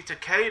Koji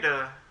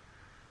Takeda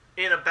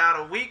in about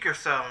a week or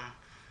so.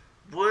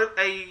 Would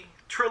a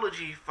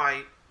trilogy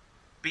fight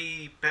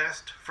be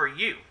best for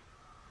you?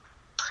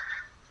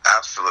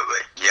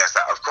 Absolutely. Yes,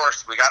 of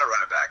course, we got to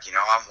run it back. You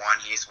know, I'm one,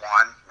 he's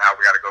one. Now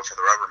we got to go for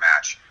the rubber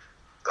match.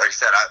 Like I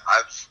said,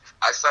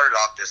 I started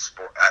off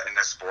in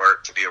this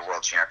sport to be a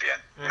world champion.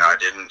 Mm-hmm. You know, I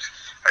didn't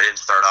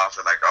start off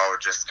with like,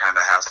 just kind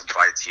of have some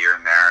fights here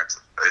and there.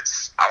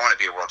 I want to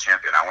be a world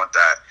champion. I want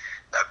that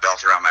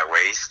belt around my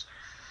waist,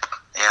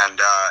 and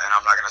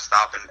I'm not going to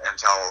stop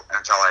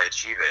until I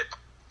achieve it.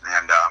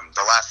 And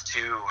the last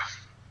two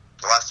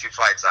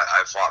fights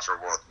I fought for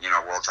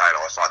world title.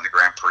 I fought in the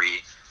Grand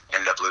Prix,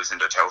 ended up losing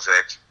to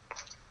Tofik,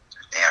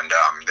 and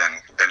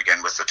then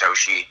again with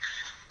Satoshi.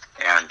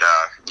 And,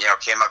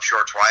 came up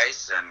short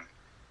twice, and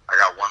I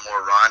got one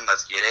more run.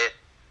 Let's get it.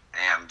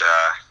 And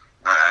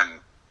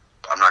I'm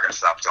not going to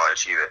stop until I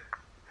achieve it.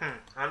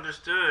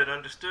 Understood.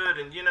 And,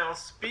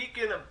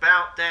 speaking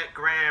about that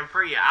Grand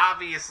Prix,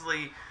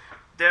 obviously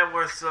there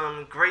were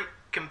some great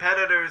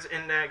competitors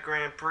in that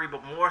Grand Prix,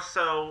 but more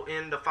so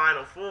in the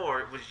Final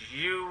Four. It was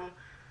you,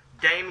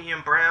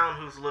 Damian Brown,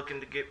 who's looking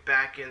to get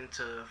back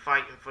into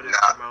fighting for this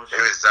promotion.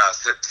 It was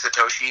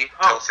Satoshi,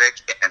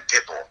 Tofik, and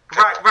Pitbull.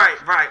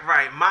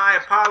 Right. My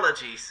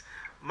apologies.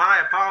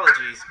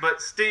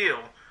 But still,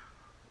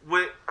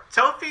 with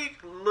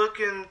Tofik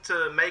looking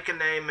to make a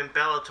name in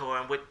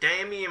Bellator, and with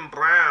Damian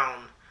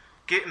Brown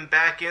getting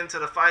back into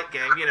the fight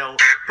game,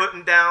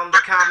 putting down the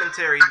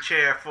commentary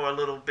chair for a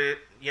little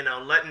bit,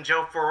 letting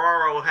Joe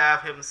Ferraro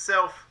have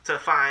himself to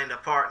find a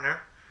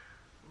partner.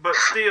 But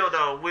still,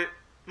 though, with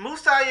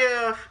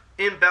Musayev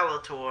in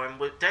Bellator, and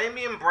with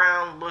Damian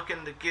Brown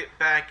looking to get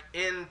back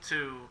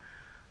into,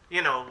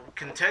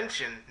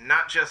 contention,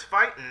 not just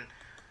fighting,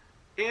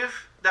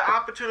 if the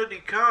opportunity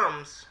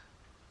comes,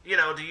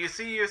 do you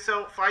see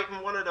yourself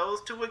fighting one of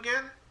those two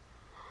again?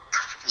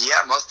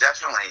 Yeah, most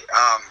definitely.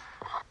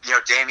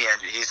 Damian,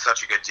 he's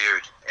such a good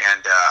dude,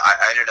 and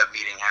I ended up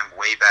meeting him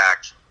way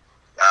back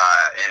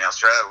in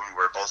Australia when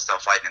we were both still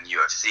fighting in the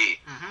UFC.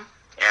 Mm-hmm.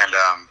 And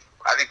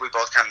I think we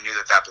both kind of knew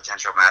that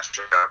potential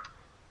matchup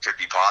could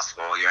be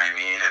possible, you know what I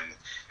mean?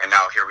 And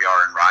now here we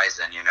are in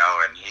Ryzen,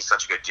 and he's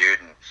such a good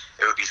dude, and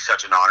it would be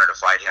such an honor to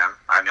fight him.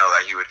 I know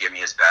that he would give me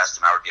his best,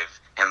 and I would give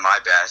him my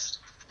best,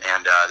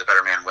 and the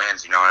better man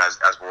wins, and as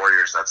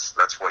warriors,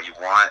 that's what you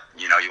want.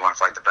 You want to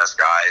fight the best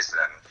guys,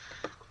 and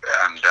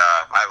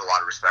I have a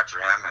lot of respect for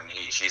him, and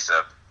he's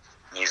a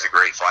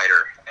great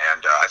fighter,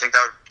 and I think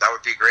that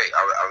would be great.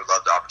 I would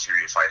love the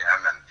opportunity to fight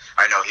him, and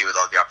I know he would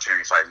love the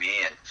opportunity to fight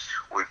me, and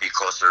we'd be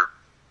closer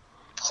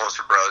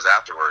bros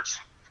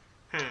afterwards.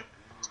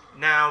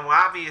 Now,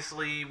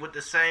 obviously, would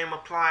the same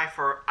apply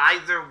for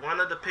either one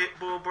of the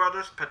Pitbull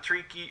brothers,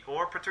 Patricky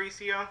or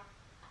Patricio?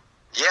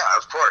 Yeah,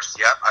 of course.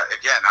 Yep.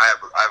 Again, I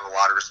have a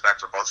lot of respect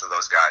for both of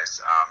those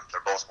guys.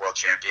 They're both world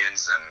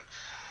champions, and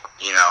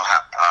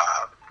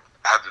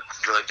have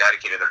really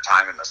dedicated their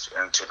time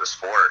into the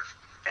sport.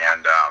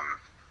 And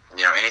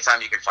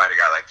anytime you can fight a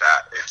guy like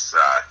that, it's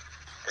a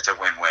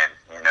win-win.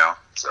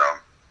 So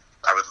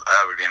I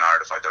would be an honor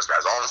to fight those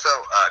guys.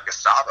 Also,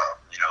 Gustavo.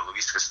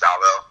 Luis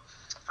Gustavo.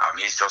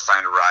 He's still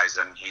signed to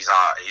Ryzen. He's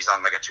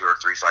on like a 2 or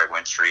 3 fight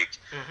win streak.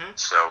 Mm-hmm.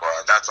 So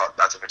that's a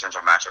potential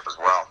matchup as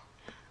well.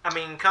 I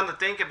mean, come to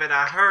think of it,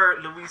 I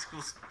heard Luis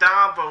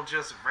Gustavo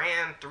just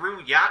ran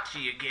through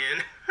Yachi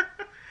again.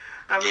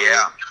 I mean,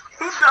 yeah.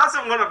 Who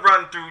doesn't want to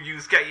run through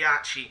Yusuke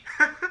Yachi?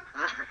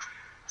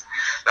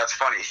 That's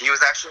funny. He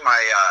was actually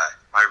my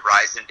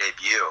Ryzen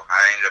debut.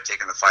 I ended up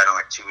taking the fight on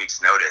like 2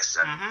 weeks' notice,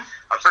 and mm-hmm.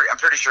 I'm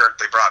pretty sure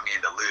they brought me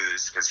in to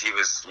lose because he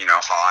was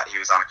hot. He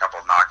was on a couple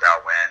of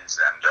knockout wins,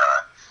 and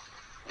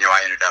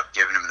I ended up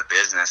giving him the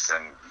business,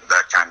 and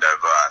that kind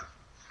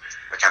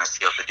of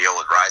sealed the deal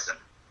with Ryzen.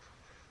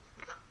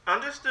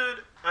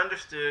 Understood.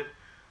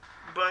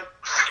 But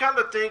come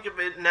to think of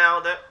it now,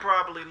 that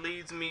probably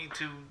leads me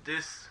to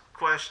this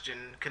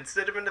question.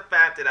 Considering the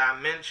fact that I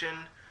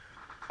mentioned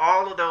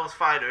all of those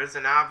fighters,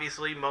 and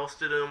obviously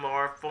most of them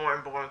are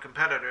foreign-born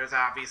competitors.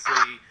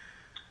 Obviously,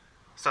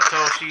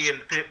 Satoshi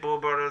and the Pitbull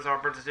brothers are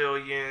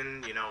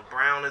Brazilian.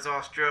 Brown is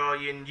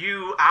Australian.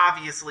 You,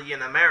 obviously,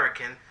 an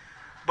American.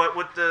 But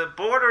with the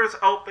borders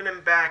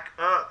opening back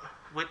up,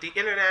 with the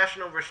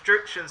international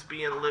restrictions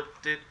being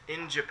lifted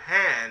in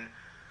Japan,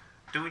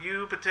 do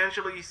you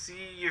potentially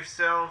see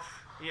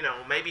yourself,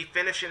 maybe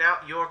finishing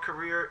out your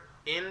career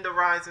in the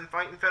Ryzen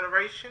Fighting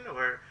Federation,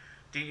 or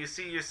do you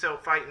see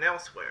yourself fighting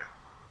elsewhere?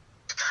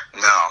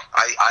 No,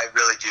 I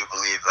really do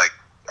believe,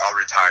 I'll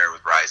retire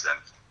with Ryzen.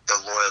 The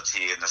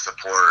loyalty and the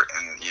support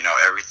and,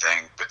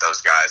 everything with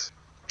those guys,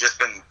 just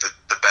been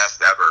the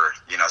best ever,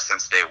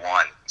 since day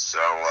one. So,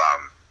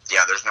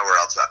 there's nowhere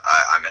else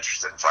I'm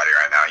interested in fighting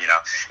right now,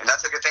 And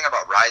that's the good thing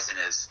about Ryzen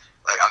is,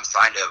 I'm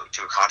signed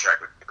to a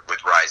contract with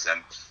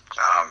Ryzen.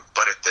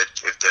 But if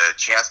the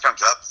chance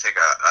comes up to take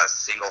a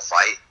single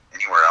fight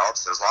anywhere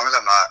else, as long as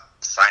I'm not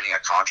signing a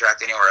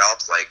contract anywhere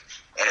else, like,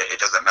 and it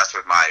doesn't mess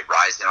with my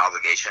Ryzen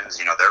obligations,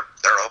 you know,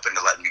 they're open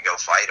to letting me go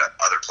fight at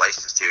other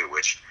places too,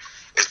 which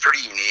is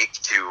pretty unique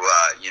to,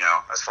 you know,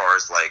 as far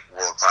as like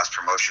world-class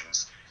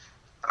promotions,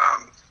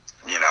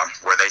 you know,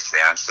 where they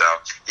stand. So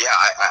yeah,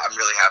 I'm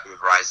really happy with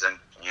Ryzen.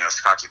 You know,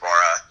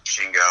 Sakakibara,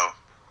 Shingo,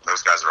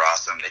 those guys are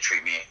awesome. They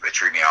treat me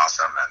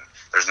awesome, and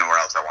there's nowhere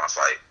else I want to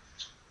fight.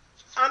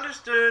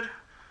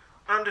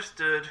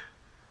 Understood.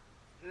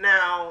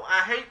 Now,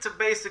 I hate to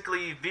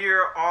basically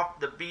veer off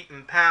the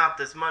beaten path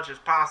as much as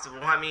possible.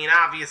 I mean,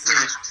 obviously,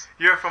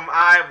 you're from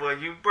Iowa.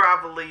 You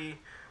probably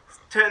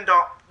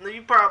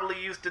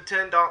used to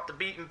tend off the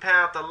beaten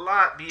path a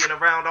lot, being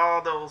around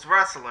all those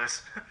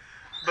wrestlers.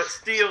 But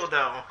still,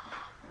 though,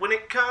 when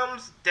it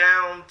comes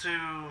down to,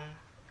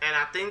 and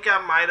I think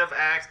I might have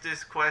asked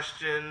this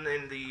question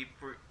in the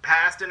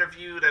past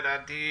interview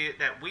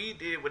that we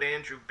did with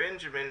Andrew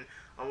Benjamin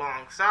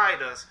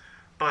alongside us,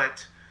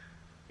 but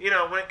you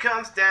know, when it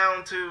comes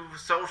down to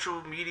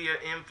social media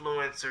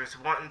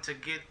influencers wanting to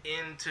get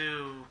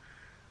into,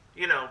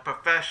 you know,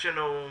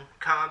 professional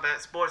combat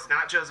sports,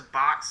 not just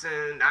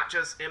boxing, not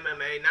just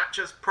MMA, not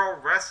just pro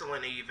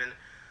wrestling even,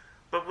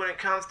 but when it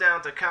comes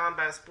down to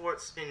combat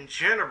sports in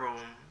general,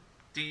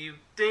 do you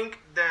think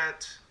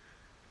that,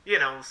 you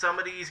know, some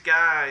of these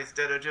guys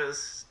that are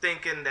just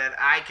thinking that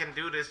I can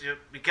do this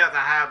because I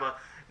have a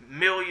 1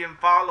 million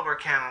follower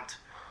count,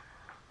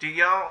 do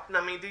you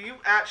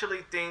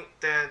actually think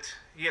that,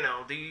 you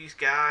know, these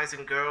guys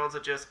and girls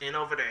are just in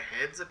over their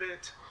heads a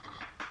bit?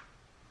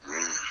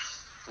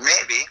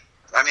 Maybe.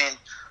 I mean,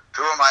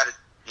 who am I to,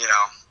 you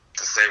know,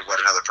 to say what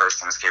another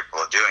person is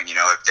capable of doing? You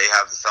know, if they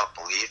have the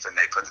self-belief and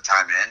they put the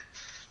time in,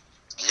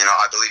 you know,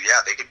 I believe, yeah,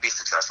 they could be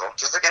successful.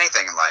 Just like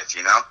anything in life,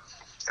 you know?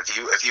 If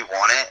you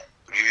want it,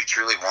 you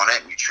truly want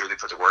it, and you truly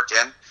put the work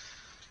in,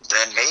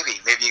 then maybe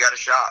you got a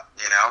shot,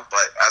 you know?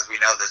 But as we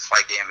know, this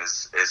fight game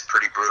is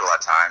pretty brutal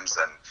at times,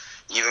 and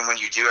even when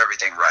you do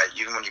everything right,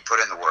 even when you put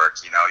in the work,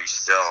 you know, you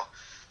still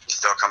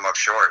come up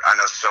short. I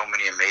know so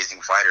many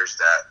amazing fighters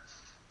that,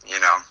 you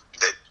know,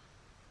 that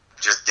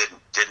just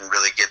didn't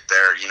really get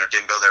their, you know,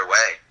 didn't go their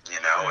way, you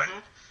know, and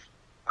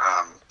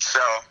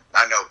so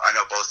I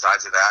know both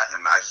sides of that,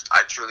 and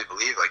I truly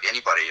believe, like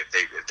anybody, if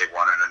they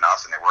want it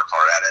enough and they work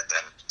hard at it,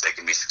 then they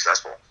can be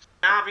successful.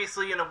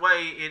 Obviously, in a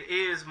way, it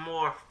is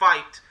more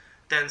fight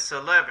than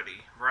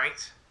celebrity, right?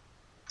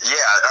 Yeah,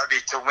 I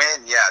mean, to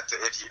win, yeah.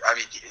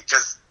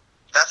 Because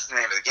that's the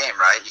name of the game,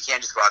 right? You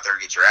can't just go out there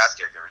and get your ass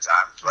kicked every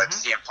time. Like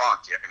CM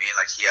Punk, you know what I mean?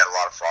 Like, he had a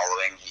lot of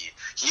following. He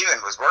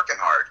even was working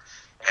hard.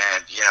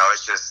 And, you know,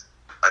 it's just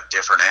a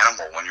different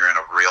animal when you're in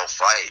a real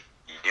fight.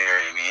 You know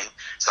what I mean?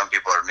 Some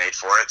people are made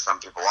for it, some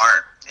people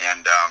aren't.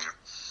 And,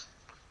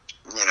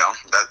 you know,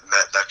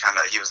 that kind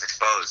of, he was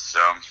exposed,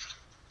 so.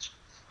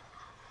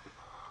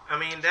 I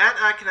mean, that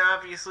I can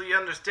obviously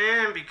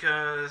understand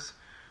because,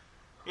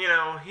 you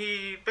know,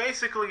 he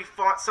basically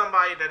fought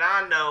somebody that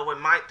I know in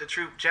Mike the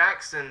Troop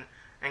Jackson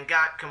and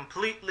got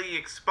completely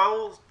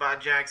exposed by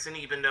Jackson,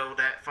 even though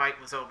that fight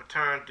was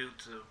overturned due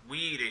to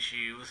weed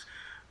issues.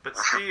 But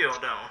still,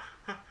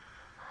 though,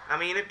 I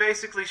mean, it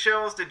basically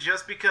shows that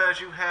just because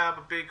you have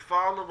a big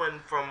following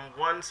from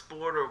one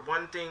sport or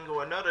one thing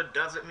or another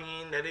doesn't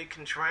mean that it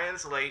can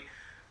translate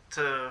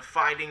to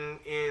fighting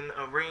in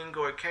a ring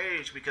or a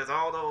cage, because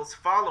all those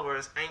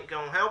followers ain't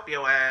gonna help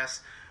your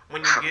ass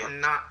when you're getting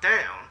knocked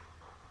down.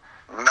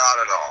 Not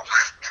at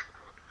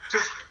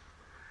all.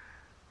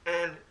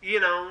 And, you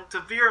know,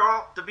 to veer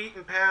off the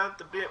beaten path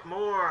a bit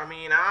more, I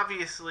mean,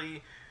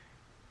 obviously,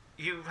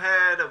 you've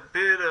had a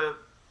bit of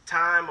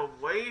time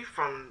away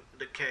from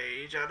the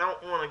cage. I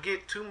don't want to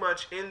get too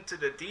much into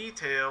the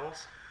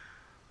details,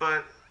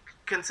 but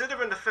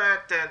considering the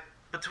fact that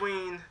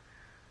between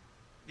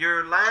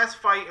your last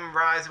fight in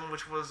Ryzen,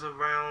 which was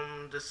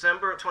around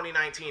December of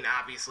 2019,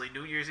 obviously,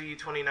 New Year's Eve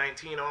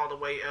 2019, all the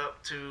way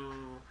up to,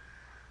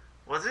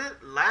 was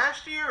it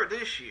last year or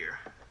this year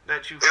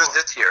that you fought? It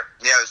was this year.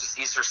 Yeah, it was just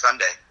Easter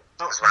Sunday.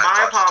 Oh,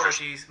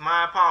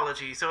 my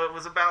apologies. So it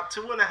was about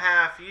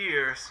 2.5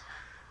 years.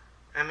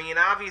 I mean,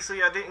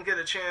 obviously, I didn't get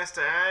a chance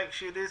to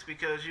ask you this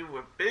because you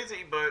were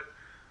busy, but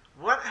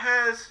what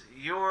has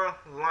your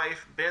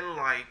life been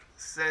like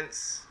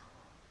since,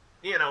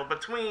 you know,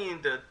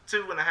 between the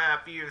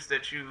 2.5 years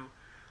that you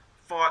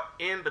fought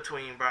in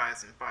between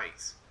Ryzen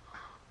fights?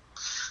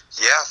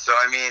 Yeah, so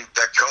I mean,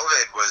 the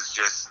COVID was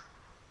just,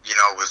 you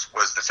know, was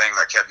the thing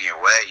that kept me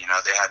away. You know,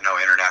 they had no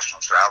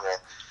international travel,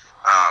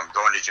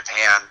 going to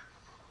Japan.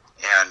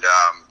 And,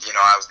 you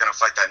know, I was going to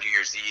fight that New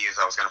Year's Eve.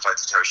 I was going to fight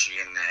Satoshi,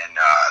 and then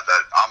the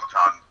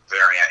Omicron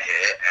variant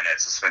hit, and it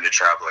suspended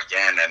travel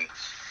again. And,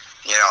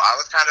 you know, I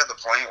was kind of at the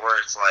point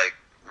where it's like,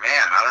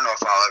 man, I don't know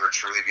if I'll ever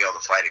truly be able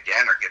to fight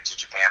again or get to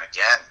Japan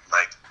again.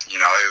 Like, you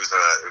know, it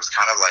was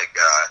kind of like,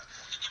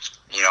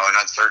 you know,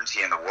 an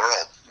uncertainty in the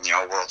world, you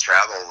know, world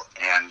travel.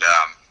 And,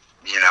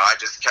 you know, I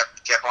just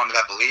kept on to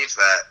that belief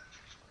that,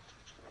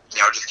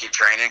 you know, just keep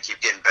training,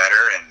 keep getting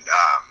better. And,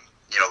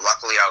 you know,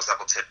 luckily I was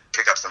able to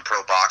pick up some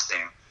pro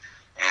boxing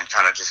and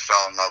kind of just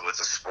fell in love with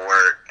the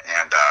sport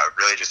and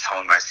really just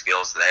honed my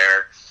skills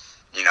there.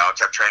 You know,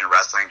 kept training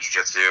wrestling,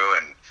 jiu-jitsu,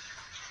 and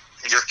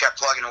he just kept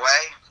plugging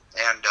away.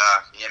 And,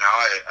 you know,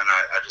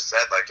 I just said,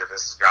 like, if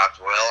this is God's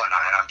will and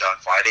I'm done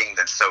fighting,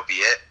 then so be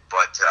it.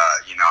 But,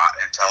 you know,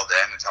 until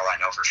then, until I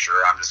know for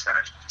sure, I'm just going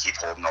to keep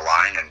holding the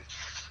line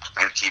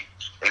and keep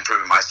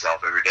improving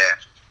myself every day.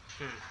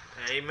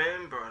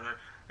 Amen, brother.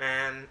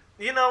 And,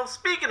 you know,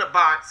 speaking of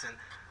boxing,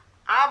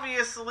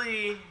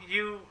 obviously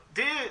you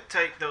did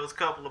take those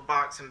couple of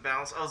boxing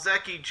bouts.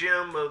 Ozeki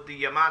Jim of the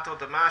Yamato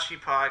Damashi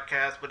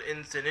podcast with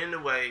Instant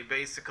Inoue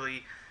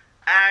basically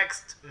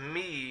asked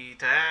me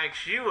to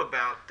ask you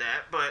about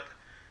that, but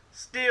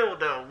still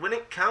though, when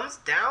it comes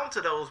down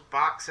to those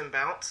boxing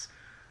bouts,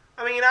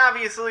 I mean,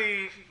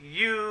 obviously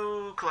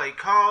you, Clay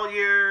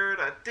Collier,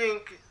 I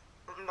think,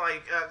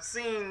 like, I've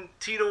seen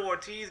Tito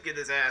Ortiz get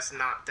his ass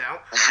knocked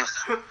out,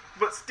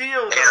 but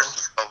still though,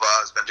 Anderson Silva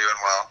has been doing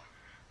well.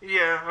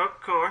 Yeah, of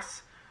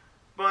course,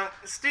 but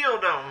still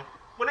though,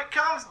 when it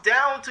comes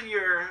down to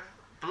your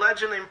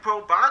bludgeoning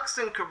pro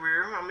boxing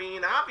career, I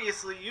mean,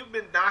 obviously you've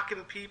been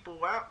knocking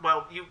people out.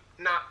 Well, you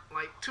knocked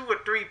like 2 or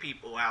 3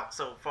 people out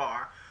so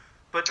far.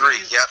 But 3,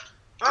 yep.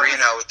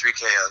 3-0 with 3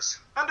 KOs.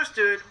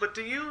 Understood, but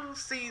do you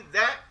see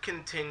that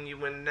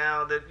continuing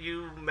now that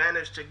you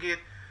managed to get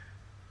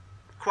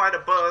quite a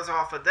buzz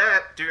off of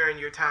that during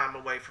your time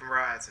away from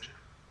Rising?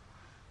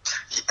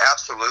 Yeah,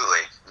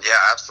 absolutely. Yeah,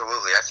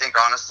 absolutely. I think,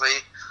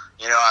 honestly,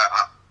 you know,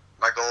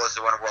 my goal is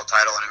to win a world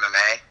title in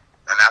MMA.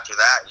 And after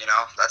that, you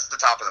know, that's the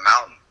top of the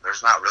mountain.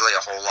 There's not really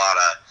a whole lot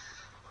of,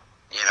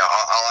 you know,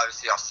 I'll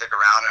stick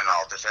around and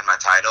I'll defend my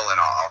title and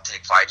I'll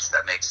take fights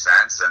that make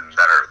sense and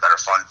that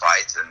are fun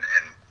fights and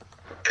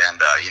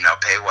you know,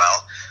 pay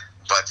well.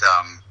 But,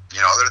 you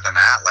know, other than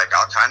that, like,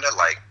 I'll kind of,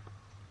 like,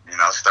 you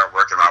know, start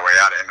working my way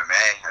out of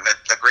MMA. And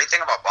the great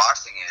thing about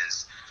boxing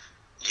is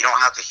you don't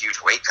have the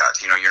huge weight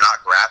cuts. You know, you're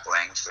not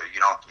grappling, so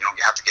you don't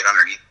have to get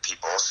underneath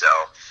people. So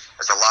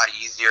it's a lot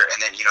easier. And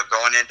then, you know,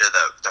 going into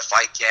the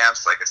fight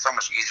camps, like, it's so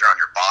much easier on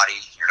your body.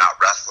 You're not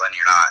wrestling.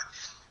 You're not,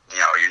 you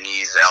know, your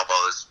knees,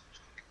 elbows,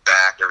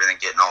 back, everything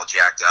getting all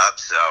jacked up.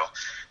 So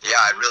yeah,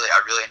 I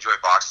really enjoy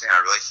boxing. I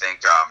really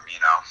think,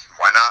 you know,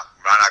 why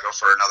not go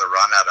for another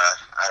run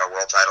at a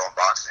world title in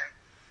boxing?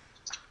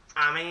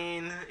 I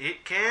mean,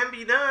 it can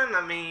be done.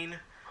 I mean,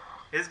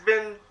 it's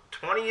been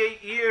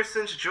 28 years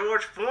since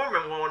George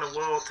Foreman won a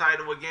world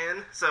title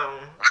again, so,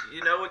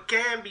 you know, it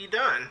can be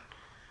done.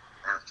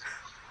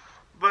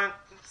 But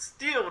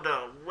still,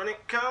 though, when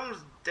it comes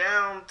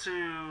down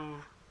to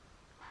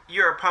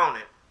your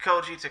opponent,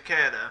 Koji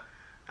Takeda,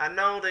 I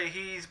know that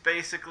he's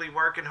basically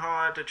working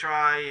hard to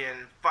try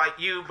and fight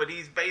you, but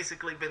he's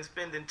basically been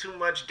spending too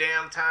much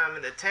damn time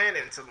in the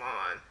tanning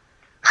salon.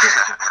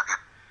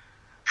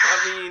 I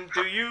mean,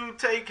 do you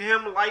take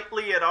him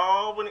lightly at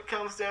all when it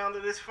comes down to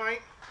this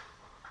fight?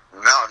 No,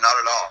 not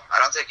at all. I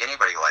don't take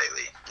anybody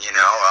lightly. You know,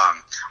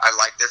 I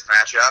like this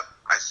matchup.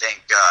 I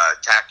think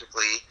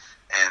tactically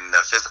and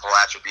the physical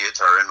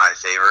attributes are in my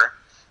favor.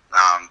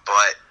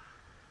 But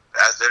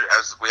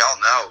as we all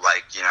know,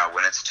 like, you know,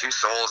 when it's 2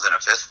 souls in a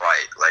fist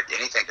fight, like,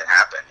 anything can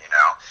happen, you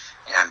know.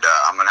 And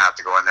I'm going to have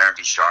to go in there and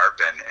be sharp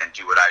and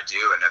do what I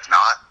do. And if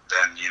not,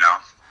 then, you know,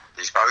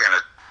 he's probably going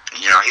to,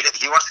 you know,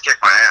 he wants to kick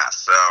my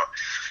ass. So,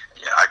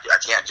 you know, I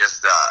can't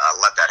just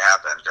let that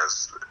happen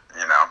because,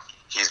 you know,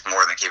 he's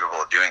more than capable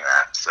of doing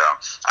that. So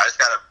I just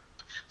got to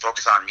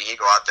focus on me,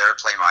 go out there,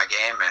 play my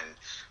game, and,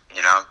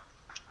 you know,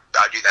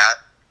 I do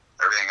that.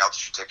 Everything else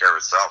should take care of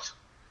itself.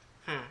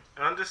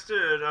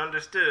 Understood.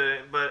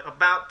 But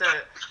about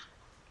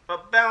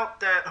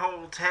that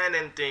whole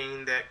tanning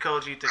thing that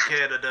Koji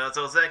Takeda does,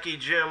 Ozeki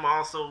Jim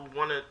also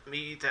wanted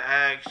me to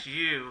ask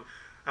you,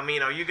 I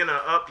mean, are you going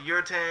to up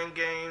your tan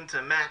game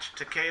to match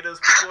Takeda's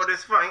before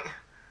this fight?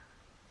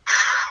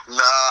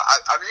 No,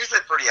 I'm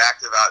usually pretty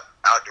active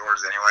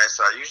outdoors anyway,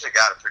 so I usually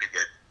got a pretty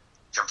good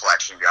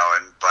complexion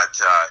going, but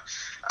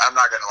I'm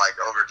not going to, like,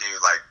 overdo,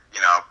 like,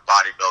 you know,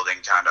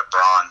 bodybuilding kind of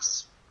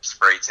bronze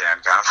spray tan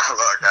kind of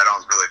look. I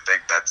don't really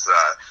think that's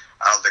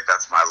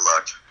my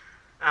look.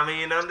 I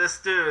mean,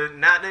 understood.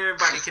 Not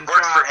everybody can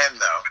Works try. for him,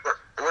 though.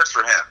 It works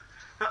for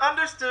him.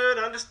 Understood.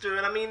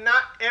 I mean,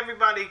 not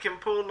everybody can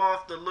pull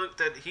off the look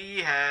that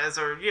he has,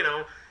 or, you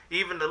know,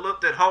 even the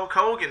look that Hulk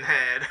Hogan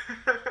had.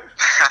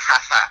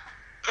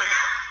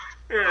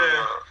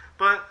 Yeah,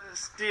 but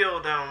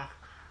still, though,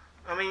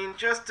 I mean,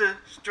 just to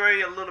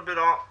stray a little bit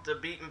off the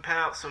beaten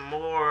path some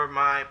more,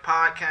 my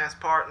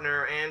podcast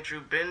partner, Andrew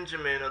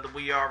Benjamin of the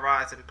We Are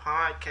Rising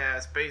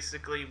podcast,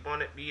 basically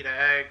wanted me to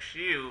ask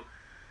you,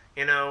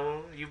 you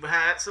know, you've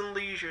had some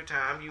leisure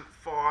time, you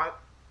fought,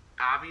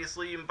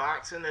 obviously, in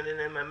boxing and in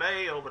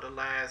MMA over the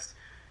last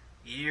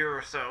year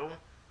or so,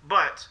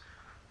 but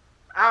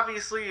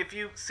obviously, if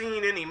you've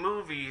seen any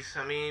movies,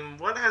 I mean,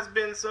 what has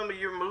been some of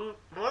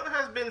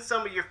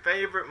your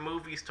favorite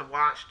movies to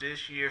watch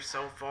this year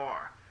so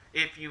far?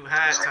 If you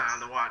had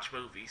time to watch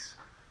movies.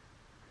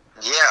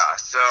 Yeah,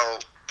 so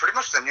pretty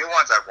much the new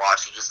ones I've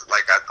watched are just,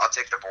 like, I'll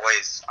take the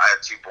boys. I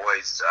have 2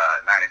 boys,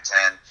 9 and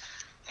 10,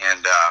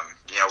 And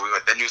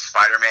the new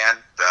Spider-Man,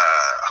 the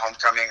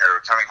Homecoming or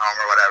Coming Home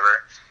or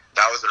whatever,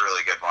 that was a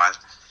really good one.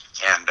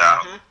 And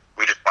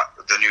we just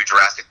the new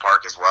Jurassic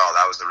Park as well.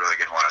 That was a really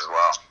good one as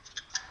well.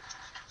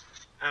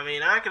 I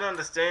mean, I can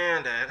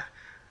understand that.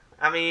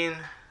 I mean,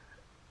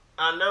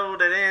 I know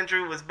that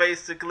Andrew was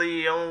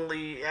basically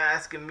only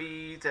asking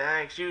me to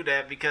ask you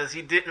that because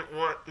he didn't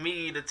want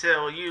me to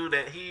tell you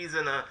that he's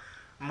in a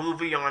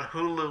movie on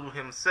Hulu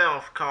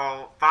himself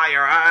called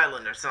Fire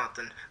Island or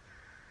something.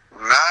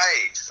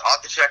 Nice. I'll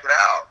have to check it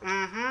out.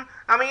 Mm-hmm.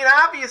 I mean,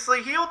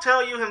 obviously, he'll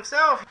tell you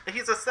himself.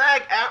 He's a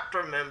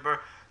SAG-AFTRA member,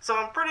 so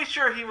I'm pretty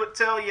sure he would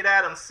tell you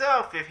that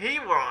himself if he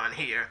were on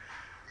here.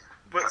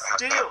 But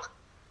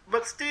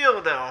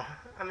still, though,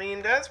 I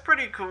mean, that's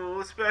pretty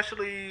cool,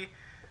 especially,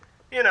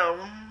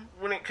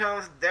 when it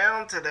comes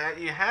down to that,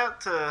 you have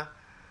to,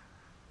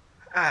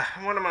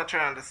 what am I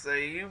trying to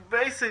say? You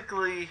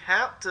basically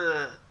have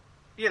to,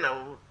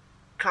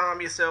 calm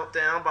yourself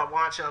down by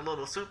watching a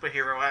little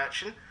superhero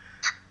action.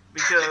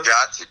 Because, you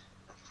got to.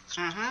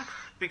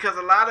 Because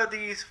a lot of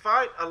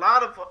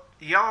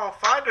y'all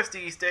fighters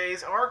these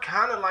days are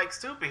kind of like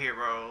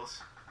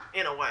superheroes,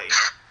 in a way.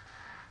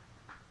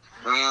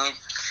 I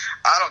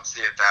don't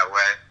see it that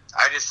way.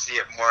 I just see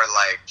it more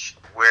like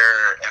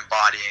we're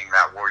embodying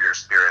that warrior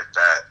spirit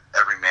that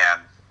every man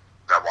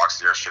that walks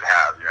the earth should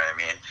have. You know what I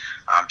mean?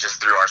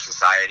 Just through our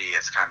society,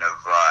 it's kind of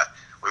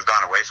we've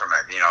gone away from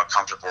it.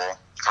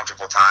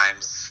 Comfortable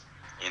times.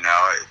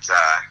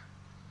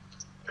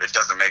 It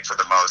doesn't make for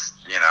the most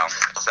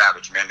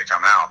savage men to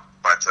come out.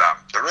 But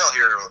the real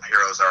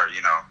heroes are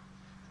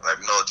like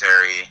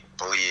military,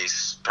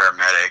 police,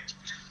 paramedic,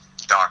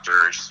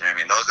 doctors. You know what I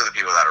mean? Those are the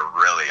people that are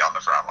really on the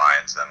front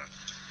lines. And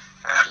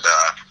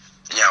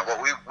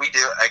what we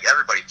do, like,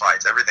 everybody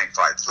fights. Everything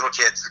fights. Little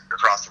kids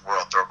across the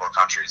world, third world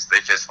countries, they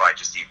fist fight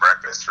just to eat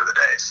breakfast for the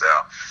day. So,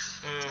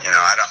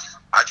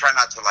 I try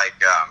not to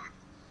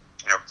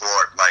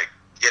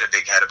get a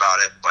big head about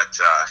it. But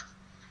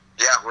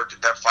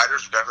the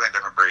fighters are definitely a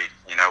different breed.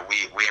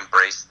 We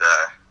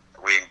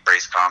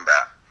embrace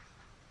combat.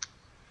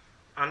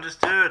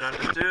 Understood.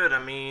 I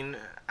mean,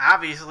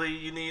 obviously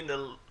you need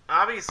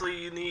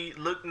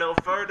look no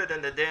further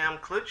than the damn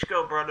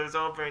Klitschko brothers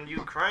over in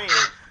Ukraine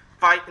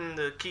fighting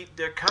to keep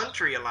their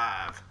country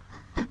alive.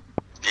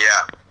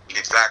 Yeah,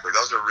 exactly.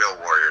 Those are real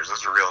warriors.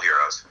 Those are real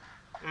heroes.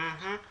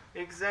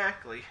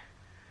 Exactly.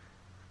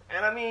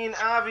 And I mean,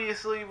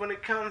 obviously, when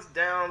it comes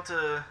down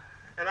to,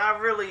 and I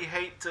really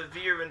hate to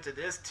veer into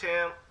this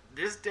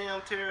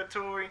damn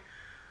territory,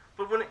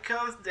 but when it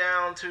comes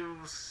down to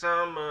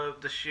some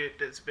of the shit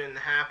that's been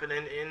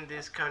happening in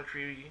this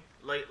country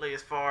lately,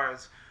 as far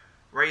as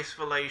race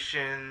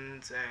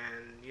relations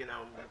and,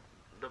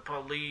 the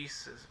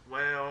police as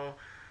well,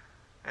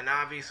 and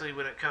obviously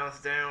when it comes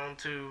down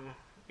to,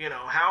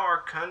 how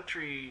our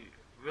country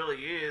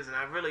really is, and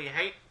I really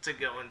hate to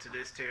go into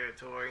this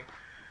territory,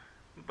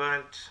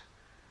 but,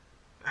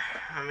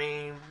 I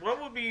mean, what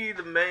would be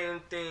the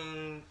main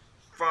thing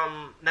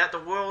from that the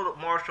world of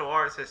martial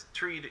arts has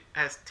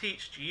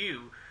taught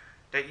you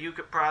that you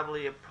could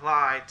probably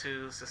apply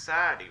to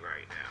society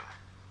right now?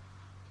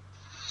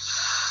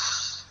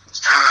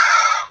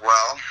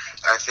 Well,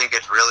 I think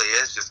it really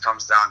just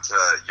comes down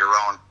to your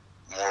own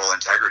moral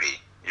integrity.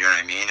 You know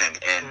what I mean?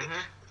 And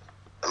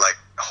like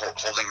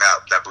holding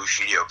that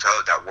Bushido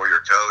code, that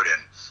warrior code,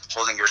 and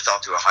holding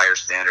yourself to a higher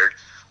standard,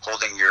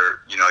 holding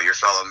your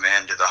fellow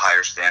men to the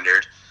higher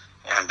standard.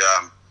 And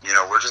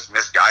we're just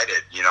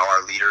misguided.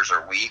 Our leaders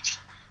are weak.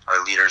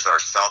 Our leaders are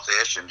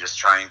selfish and just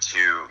trying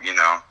to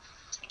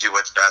do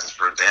what's best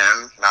for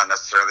them, not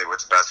necessarily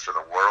what's best for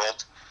the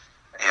world.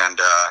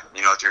 And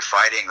through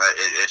fighting,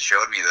 it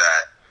showed me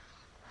that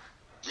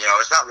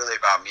it's not really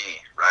about me,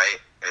 right?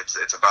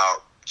 It's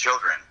about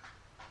children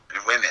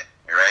and women,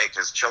 right?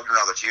 Because children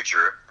are the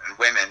future, and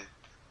women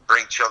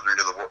bring children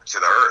to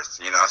the earth.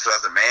 So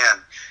as a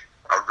man,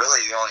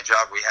 really the only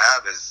job we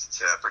have is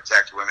to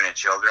protect women and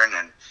children,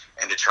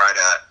 and to try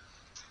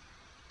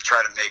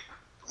to make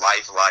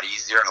life a lot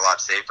easier and a lot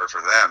safer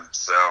for them.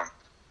 So,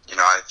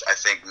 I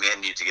think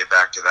men need to get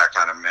back to that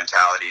kind of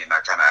mentality and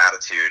that kind of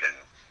attitude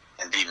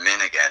and be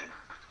men again.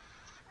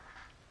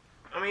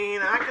 I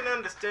mean, I can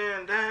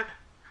understand that,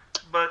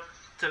 but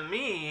to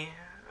me,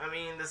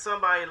 to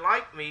somebody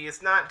like me,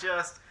 it's not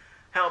just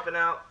helping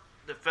out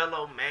the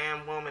fellow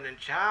man, woman, and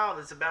child.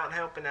 It's about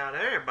helping out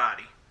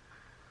everybody.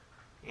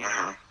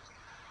 Yeah,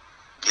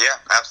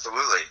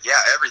 absolutely. Yeah,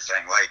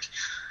 everything. Like,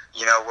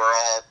 we're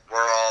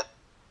all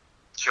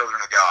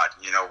children of God.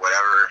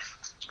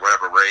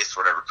 Whatever race,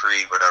 whatever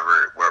creed,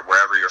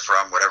 wherever you're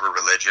from, whatever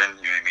religion.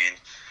 You know what I mean?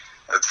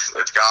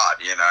 It's God.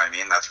 You know what I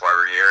mean? That's why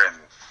we're here,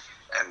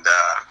 and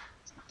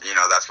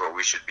that's what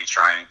we should be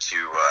trying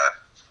to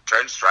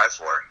strive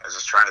for. Is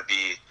just trying to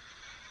be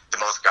the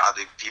most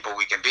godly people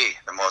we can be,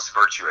 the most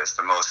virtuous,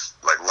 the most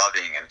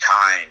loving and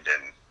kind,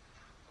 and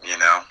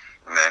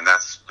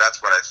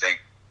that's what I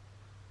think.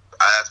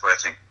 That's what I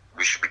think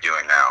we should be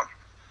doing now.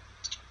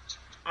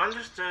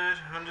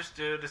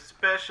 Understood.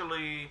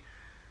 Especially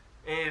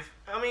if,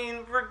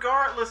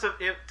 regardless of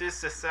if this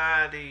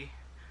society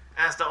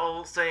as the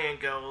old saying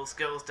goes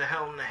to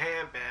hell in the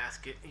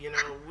handbasket. You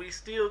know, we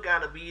still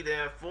gotta be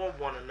there for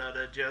one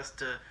another just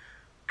to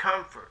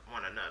comfort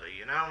one another,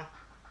 you know?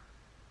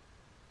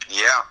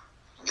 Yeah.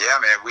 Yeah,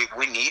 man,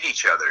 we need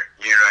each other.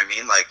 You know what I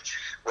mean? Like,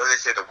 what do they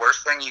say? The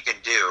worst thing you can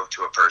do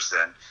to a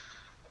person,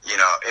 you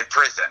know, in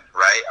prison,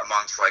 right?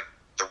 Amongst, like,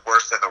 the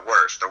worst of the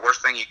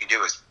worst thing you can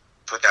do is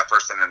put that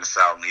person in a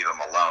cell and leave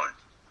them alone.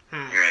 You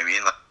know what I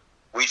mean? Like,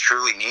 we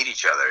truly need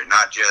each other,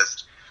 not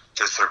just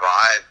to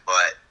survive,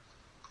 but,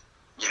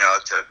 you know,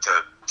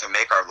 to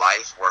make our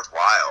life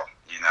worthwhile,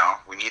 you know?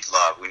 We need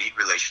love. We need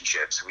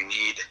relationships. We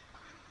need,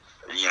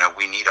 you know,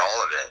 we need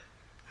all of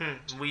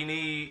it. We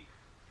need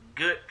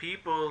good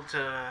people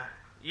to,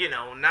 you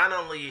know, not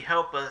only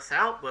help us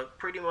out, but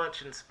pretty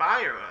much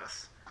inspire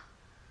us.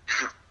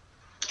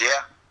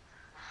 Yeah.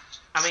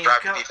 I mean,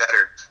 strive to be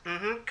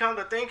better. Come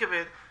to think of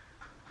it,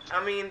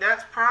 I mean,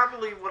 that's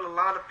probably what a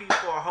lot of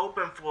people are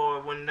hoping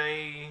for when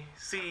they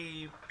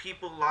see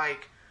people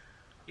like,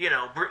 you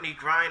know, Brittany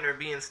Griner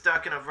being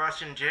stuck in a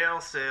Russian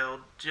jail cell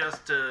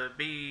just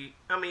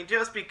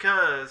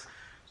because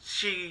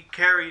she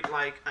carried,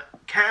 like,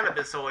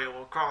 cannabis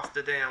oil across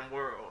the damn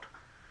world,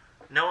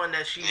 knowing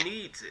that she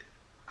needs it.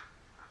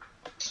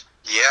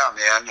 Yeah,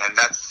 man, and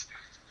that's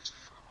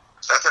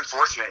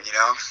unfortunate, you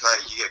know.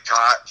 Like, you get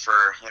caught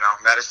for, you know,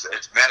 medicine.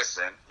 It's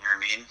medicine, you know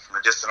what I mean?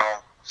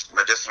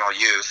 Medicinal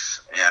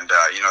use, and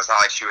you know, it's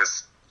not like she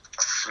was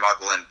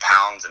smuggling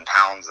pounds and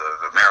pounds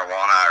of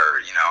marijuana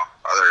or, you know,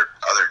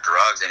 other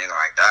drugs, anything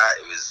like that.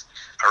 It was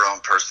her own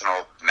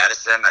personal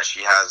medicine that she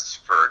has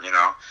for, you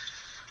know,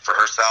 for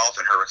herself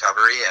and her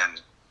recovery.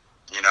 And,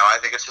 you know, I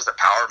think it's just a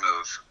power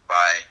move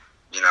by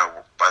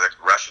the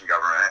Russian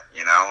government,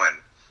 you know, and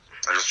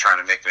they're just trying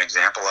to make an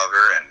example of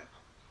her, and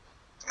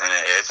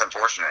it's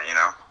unfortunate, you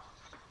know.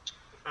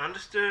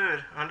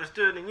 Understood.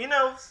 And, you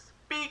know,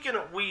 speaking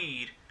of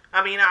weed,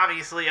 I mean,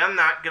 obviously, I'm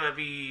not going to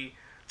be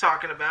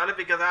talking about it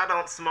because I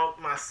don't smoke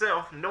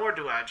myself, nor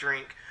do I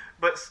drink.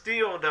 But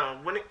still, though,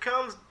 when it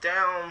comes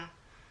down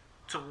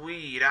to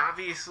weed,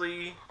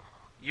 obviously,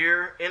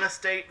 you're in a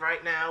state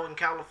right now in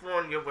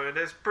California where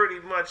they pretty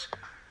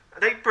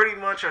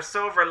much are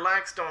so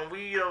relaxed on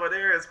weed over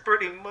there. It's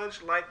pretty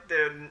much like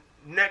their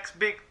next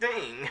big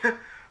thing.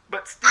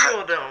 But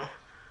still, though,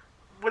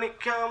 when it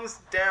comes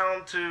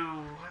down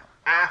to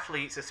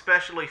athletes,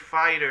 especially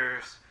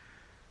fighters,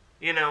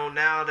 you know,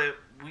 now that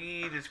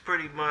weed is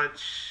pretty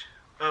much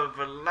a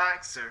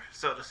relaxer,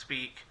 so to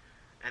speak,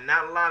 and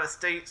not a lot of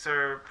states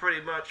are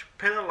pretty much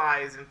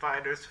penalizing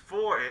fighters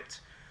for it.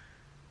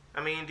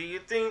 I mean, do you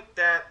think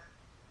that,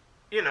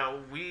 you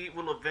know, weed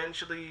will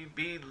eventually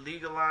be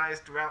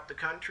legalized throughout the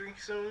country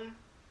soon?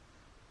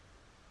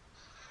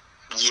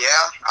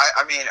 Yeah,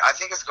 I mean, I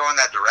think it's going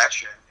that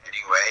direction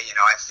anyway. You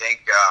know, I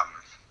think,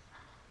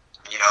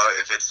 you know,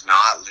 if it's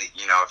not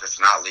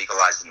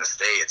legalized in the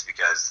states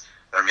because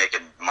they're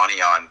making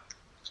money on,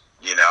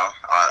 you know,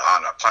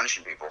 on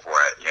punishing people for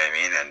it. You know what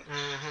I mean?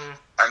 And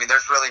I mean,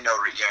 there's really no,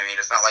 you know what I mean?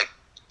 It's not like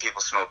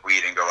people smoke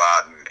weed and go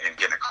out and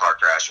get in a car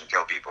crash and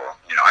kill people.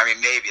 You know, I mean,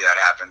 maybe that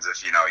happens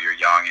if, you know, you're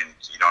young and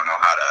you don't know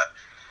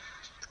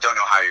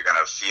how you're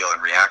gonna feel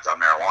and react on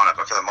marijuana.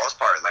 But for the most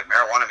part, like,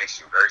 marijuana makes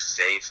you very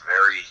safe,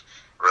 very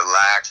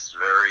relaxed,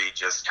 very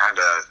just kind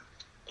of,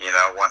 you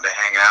know, wanting to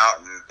hang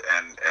out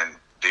and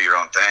do your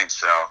own thing.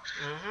 So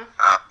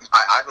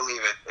I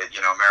believe it, you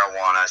know,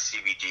 marijuana,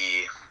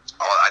 CBD,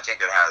 I think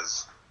it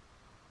has,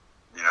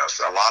 you know,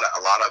 a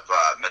lot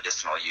of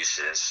medicinal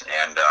uses,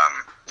 and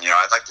you know,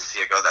 I'd like to see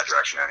it go that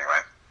direction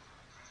anyway.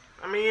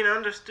 I mean,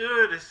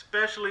 understood,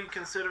 especially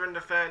considering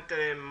the fact that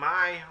in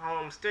my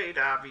home state,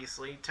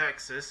 obviously,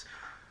 Texas,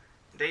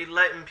 they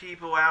letting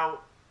people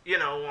out, you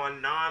know,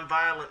 on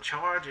non-violent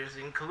charges,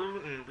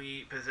 including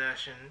weed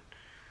possession.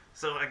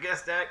 So I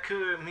guess that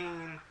could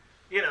mean,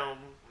 you know,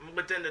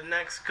 within the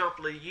next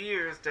couple of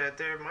years that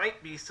there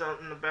might be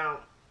something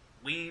about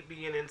weed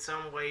being in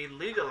some way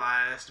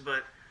legalized,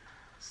 but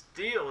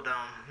still,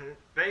 though, it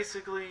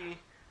basically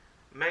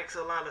makes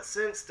a lot of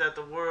sense that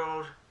the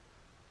world,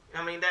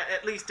 I mean, that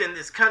at least in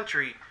this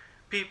country,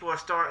 people are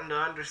starting to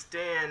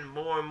understand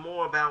more and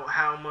more about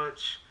how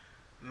much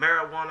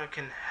marijuana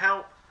can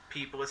help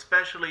people,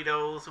 especially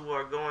those who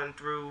are going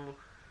through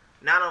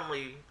not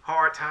only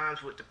hard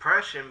times with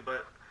depression,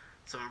 but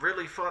some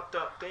really fucked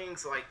up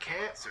things like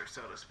cancer,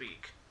 so to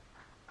speak.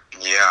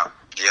 Yeah,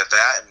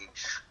 that and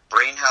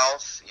brain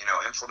health, you know,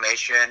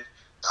 inflammation,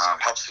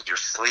 helps with your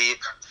sleep,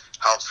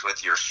 helps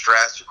with your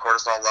stress, your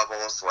cortisol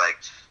levels. Like,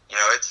 you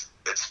know,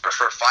 it's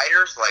for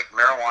fighters. Like,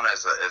 marijuana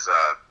is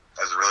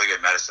a really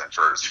good medicine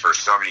for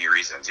so many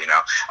reasons. You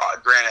know,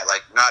 granted,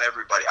 like, not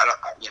everybody. I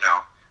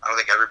don't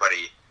think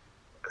everybody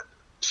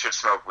should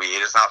smoke weed.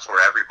 It's not for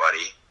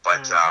everybody,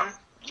 but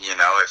you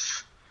know,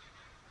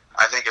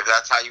 I think if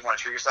that's how you want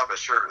to treat yourself, it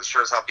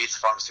sure as hell beats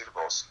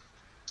pharmaceuticals.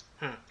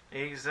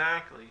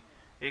 Exactly.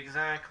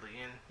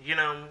 And, you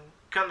know,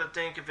 come to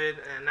think of it,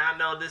 and I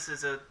know this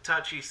is a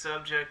touchy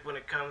subject when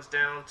it comes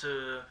down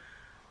to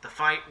the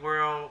fight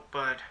world,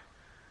 but,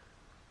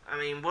 I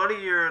mean, what are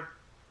your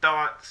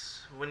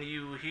thoughts when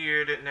you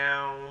hear that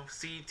now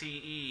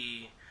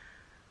CTE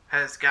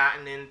has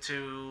gotten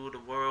into the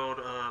world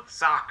of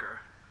soccer,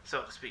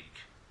 so to speak?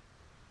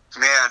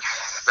 Man,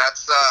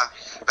 that's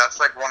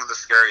like one of the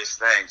scariest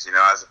things, you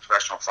know, as a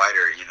professional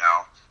fighter, you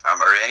know,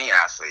 or any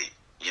athlete,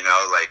 you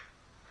know, like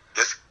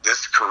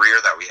this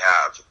career that we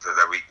have,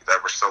 that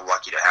we're so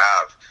lucky to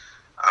have,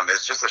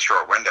 it's just a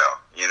short window,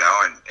 you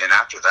know, and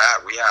after that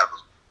we have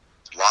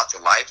lots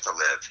of life to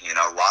live, you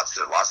know, lots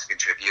to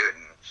contribute,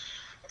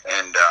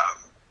 and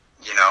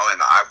you know,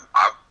 and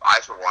I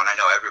for one, I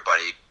know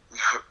everybody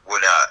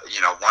would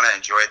you know, want to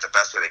enjoy it the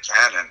best way they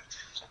can, and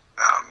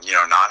you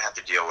know, not have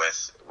to deal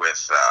with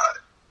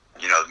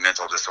you know,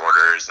 mental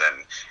disorders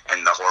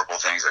and the horrible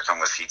things that come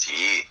with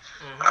CTE.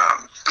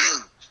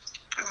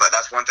 But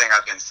that's one thing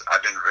I've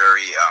been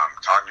very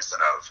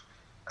cognizant of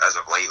as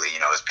of lately, you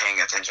know, is paying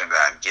attention to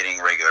that and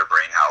getting regular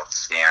brain health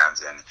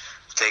scans and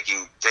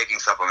taking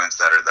supplements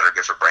that are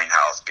good for brain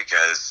health,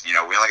 because, you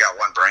know, we only got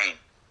one brain,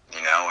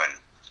 you know, and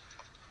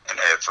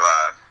if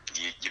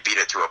you beat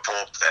it to a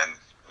pulp, then,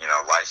 you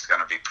know, life's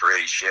gonna be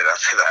pretty shit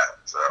after that.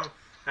 So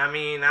I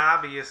mean,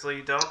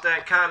 obviously, don't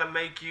that kind of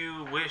make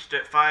you wish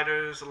that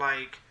fighters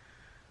like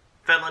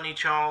Felony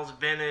Charles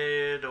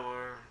Bennett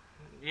or,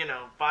 you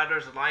know,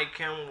 fighters like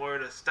him were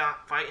to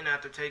stop fighting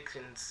after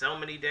taking so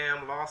many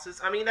damn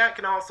losses? I mean, that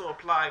can also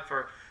apply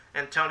for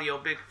Antonio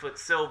Bigfoot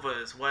Silva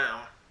as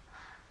well.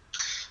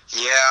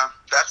 Yeah,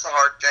 that's a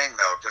hard thing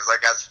though, because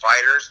like as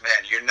fighters,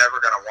 man, you're never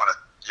gonna want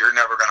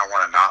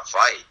to not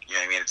fight. You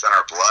know what I mean? It's in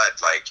our blood,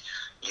 like,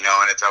 you know,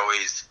 and it's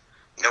always.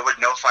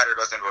 No fighter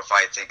goes into a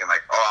fight thinking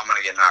like, oh, I'm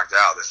gonna get knocked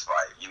out this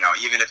fight. You know,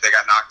 even if they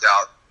got knocked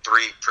out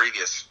 3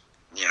 previous,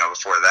 you know,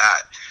 before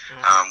that.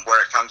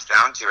 Where it comes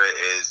down to it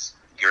is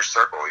your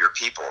circle, your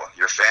people,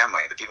 your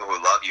family, the people who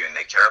love you and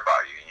they care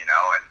about you. You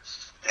know,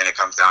 and it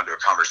comes down to a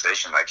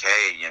conversation like,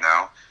 hey, you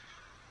know,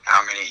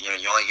 how many? You know,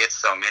 you only get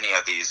so many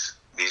of these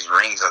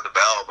rings of the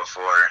bell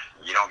before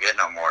you don't get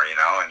no more. You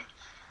know, and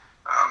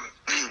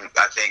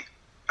I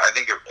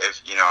think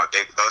if you know,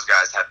 those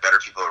guys had better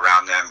people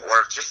around them,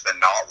 or just the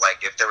knowledge,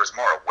 like if there was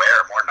more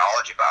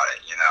knowledge about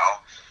it, you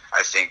know,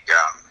 I think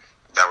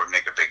that would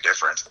make a big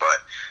difference. But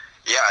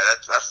yeah,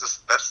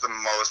 that's the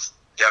most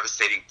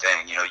devastating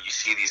thing. You know, you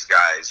see these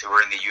guys who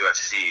are in the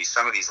UFC,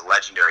 some of these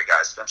legendary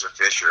guys, Spencer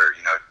Fisher,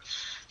 you know,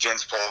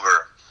 Jens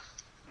Pulver,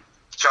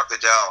 Chuck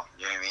Liddell,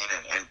 you know what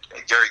I mean,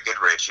 and Gary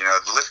Goodrich, you know,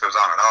 the list goes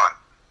on and on.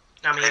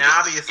 I mean,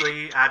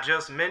 obviously, I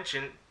just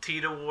mentioned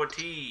Tito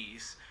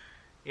Ortiz.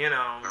 You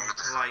know,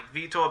 like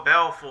Vitor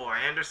Belfort,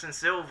 Anderson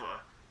Silva.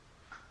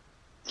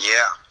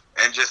 Yeah,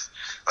 and just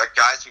like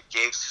guys who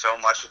gave so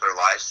much of their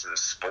lives to the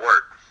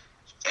sport,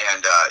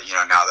 and you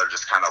know, now they're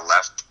just kind of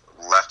left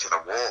to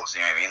the wolves.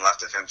 You know what I mean? Left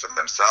to fend for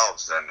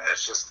themselves, and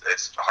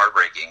it's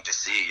heartbreaking to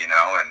see. You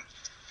know, and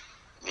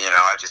you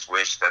know, I just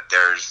wish that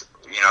there's,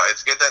 you know,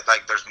 it's good that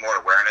like there's more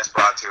awareness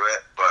brought to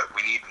it, but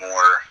we need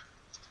more.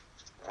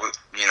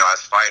 You know, as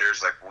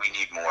fighters, like we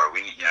need more.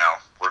 We need, you know,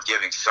 we're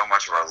giving so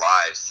much of our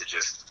lives to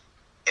just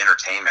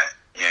entertainment,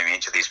 you know what I mean,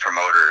 to these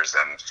promoters,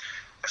 and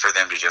for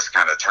them to just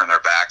kind of turn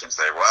their back and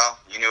say, well,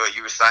 you knew what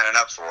you were signing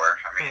up for.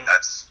 I mean,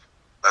 that's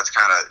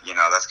kind of, you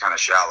know, that's kind of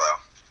shallow.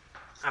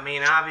 I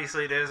mean,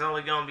 obviously, there's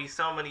only going to be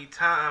so many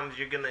times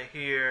you're going to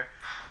hear,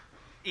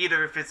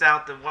 either if it's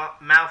out the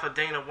mouth of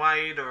Dana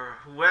White or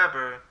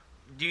whoever,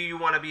 do you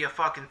want to be a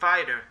fucking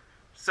fighter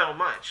so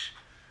much?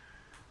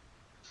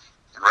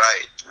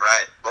 Right.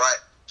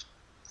 But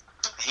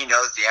he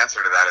knows the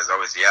answer to that is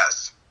always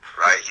yes,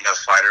 right? He knows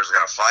fighters are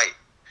going to fight.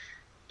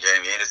 You know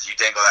what I mean? It's you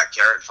dangle that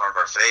carrot in front of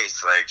our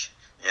face, like,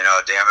 you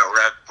know, damn it,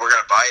 we're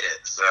gonna bite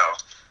it. So,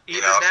 you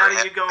either know, that for or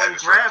him, you go and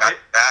grab it.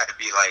 That would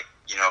be like,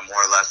 you know,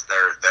 more or less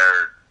they're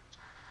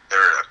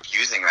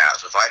abusing that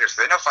for fighters.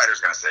 They know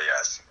fighters gonna say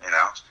yes. You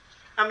know.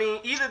 I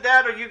mean, either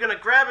that or you're gonna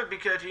grab it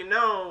because you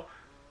know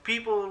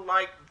people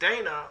like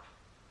Dana,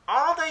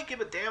 all they give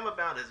a damn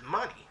about is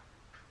money.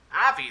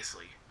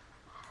 Obviously.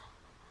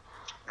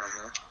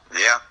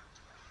 Yeah.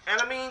 And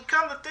I mean,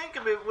 come to think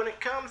of it, when it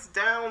comes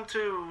down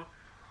to,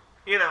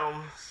 you know,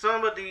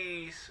 some of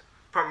these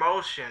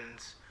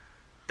promotions,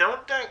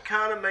 don't that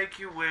kind of make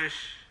you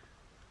wish?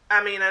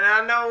 I mean, and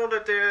I know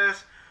that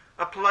there's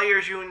a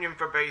players' union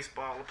for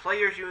baseball, a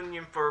players'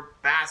 union for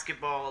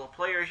basketball, a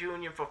players'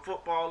 union for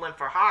football and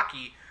for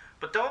hockey,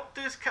 but don't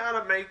this kind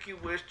of make you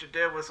wish that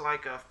there was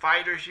like a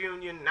fighters'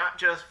 union, not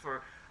just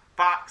for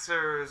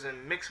boxers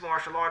and mixed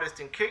martial artists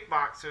and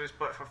kickboxers,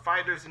 but for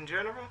fighters in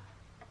general?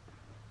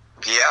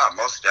 Yeah,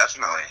 most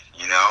definitely.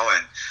 You know,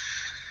 and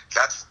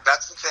that's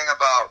the thing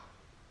about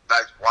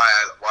why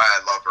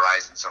I love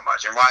Verizon so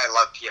much, and why I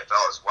love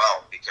PFL as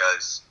well,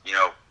 because, you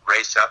know,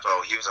 Ray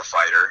Seppo, he was a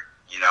fighter.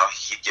 You know,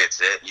 he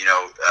gets it. You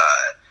know,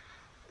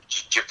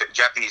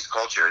 Japanese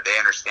culture, they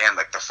understand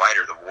like the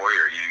fighter, the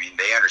warrior. You know what I mean?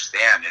 They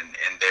understand,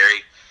 and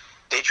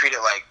they treat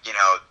it like, you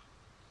know,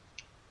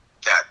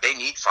 that they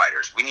need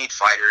fighters. We need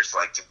fighters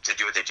like to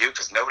do what they do,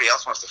 because nobody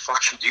else wants to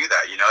fucking do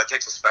that. You know, it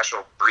takes a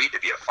special breed to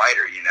be a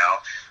fighter. You know,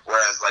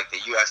 whereas like the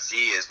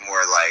UFC is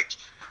more like,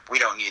 we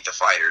don't need the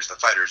fighters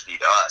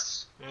need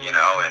us. You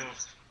know, and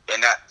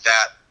and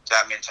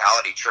that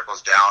mentality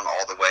trickles down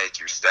all the way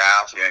through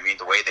staff. You know what I mean?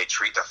 The way they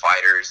treat the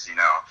fighters, you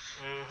know,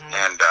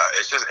 and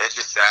it's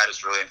just sad.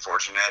 It's really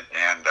unfortunate,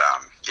 and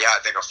I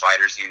think a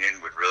fighters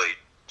union would really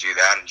do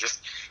that, and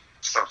just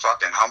some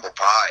fucking humble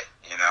pie,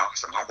 you know,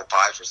 some humble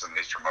pie for some of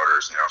these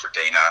promoters, you know, for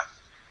Dana.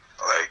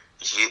 Like,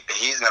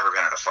 he's never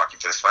been in a fucking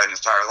fist fight in his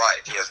entire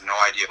life. He has no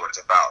idea what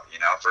it's about, you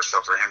know. For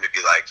him to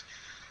be like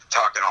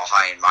talking all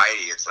high and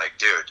mighty, it's like,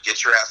 dude,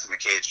 get your ass in the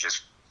cage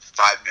just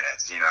 5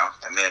 minutes, you know,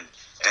 and then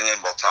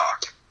we'll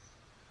talk.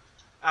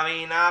 I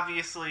mean,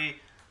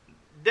 obviously,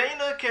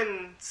 Dana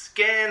can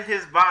scan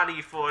his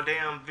body for a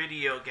damn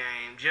video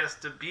game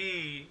just to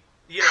be,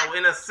 you know,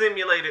 in a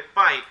simulated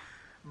fight.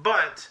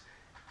 But,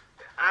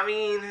 I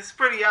mean, it's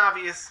pretty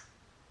obvious.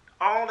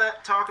 All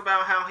that talk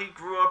about how he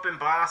grew up in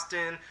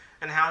Boston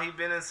and how he'd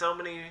been in so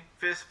many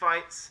fist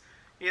fights,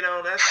 you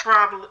know, that's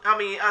probably, I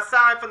mean,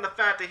 aside from the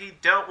fact that he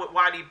dealt with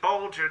Whitey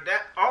Bulger,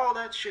 all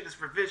that shit is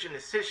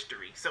revisionist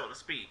history, so to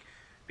speak.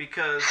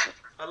 Because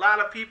a lot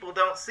of people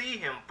don't see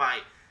him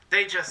fight.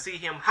 They just see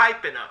him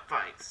hyping up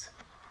fights.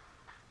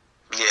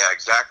 Yeah,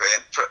 exactly.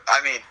 And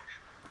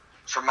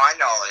from my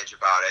knowledge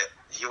about it,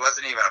 he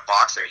wasn't even a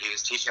boxer. He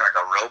was teaching like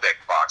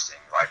aerobic boxing,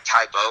 like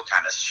Taebo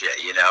kind of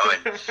shit, you know.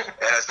 And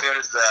as soon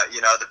as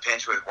the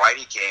pinch with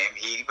Whitey came,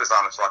 he was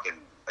on an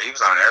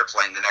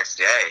airplane the next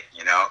day,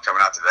 you know,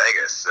 coming out to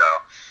Vegas.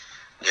 So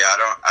yeah,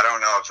 I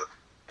don't know if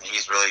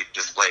he's really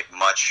displayed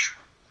much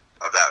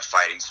of that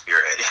fighting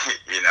spirit,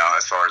 you know,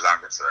 as far as I'm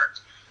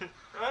concerned.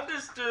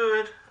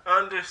 Understood.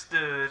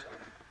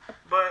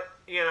 But,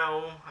 you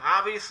know,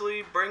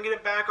 obviously bringing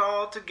it back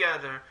all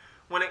together,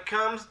 when it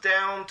comes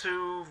down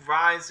to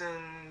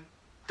Ryzen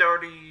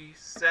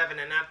 37,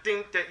 and I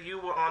think that you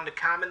were on the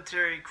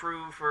commentary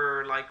crew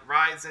for, like,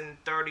 Ryzen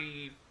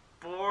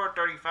 34,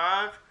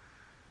 35?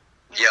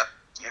 Yep.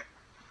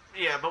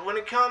 Yeah, but when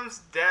it comes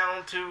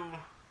down to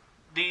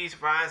these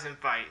Ryzen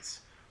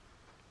fights,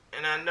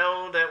 and I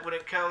know that when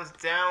it comes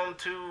down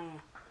to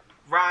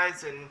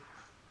Ryzen,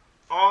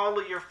 all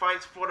of your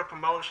fights for the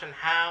promotion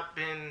have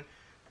been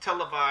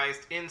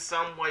televised in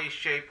some way,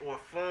 shape, or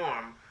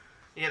form.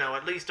 You know,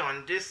 at least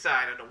on this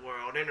side of the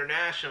world,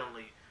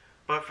 internationally.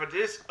 But for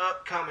this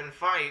upcoming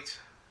fight,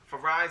 for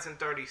Ryzen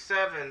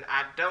 37,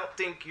 I don't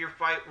think your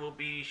fight will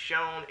be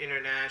shown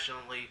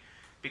internationally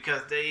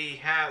because they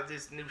have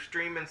this new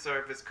streaming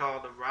service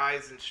called the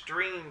Ryzen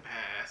Stream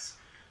Pass.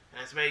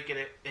 And it's making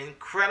it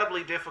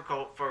incredibly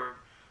difficult for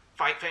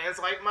fight fans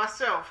like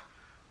myself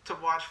to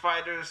watch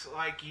fighters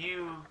like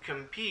you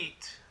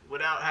compete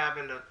without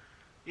having to,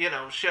 you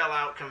know, shell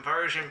out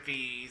conversion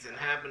fees and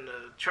having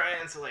to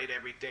translate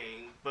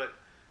everything. But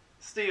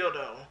still,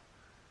 though,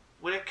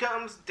 when it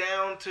comes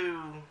down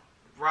to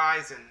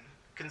Ryzen,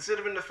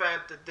 considering the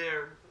fact that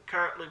they're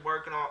currently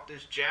working off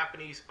this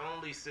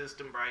Japanese-only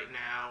system right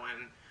now,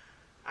 and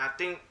I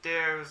think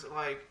there's,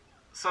 like,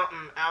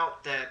 something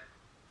out that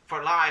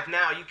for live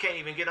now, you can't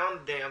even get on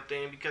the damn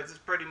thing because it's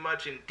pretty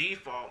much in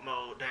default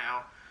mode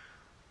now.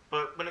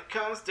 But when it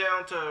comes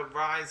down to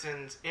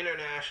Ryzen's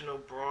international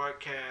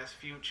broadcast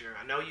future,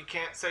 I know you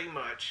can't say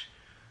much,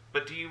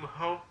 but do you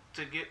hope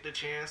to get the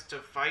chance to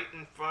fight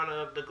in front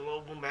of the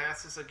global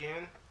masses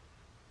again?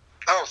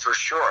 Oh, for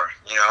sure.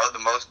 You know,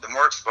 the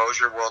more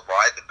exposure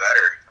worldwide, the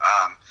better.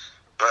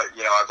 But,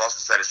 you know, I've also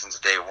said it since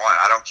day one.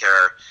 I don't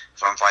care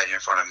if I'm fighting in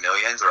front of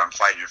millions or I'm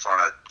fighting in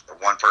front of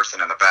one person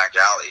in the back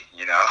alley,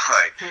 you know?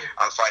 Like,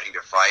 I'm fighting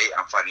to fight.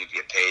 I'm fighting to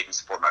get paid and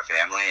support my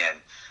family.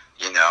 And,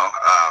 you know,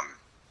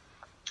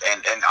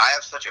 and I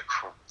have such an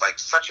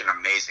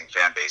amazing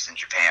fan base in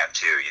Japan,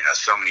 too. You know,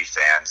 so many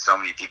fans, so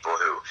many people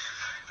who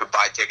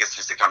buy tickets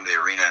just to come to the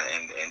arena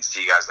and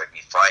see guys like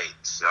me fight.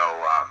 So,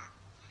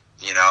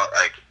 you know,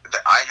 like,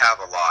 I have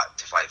a lot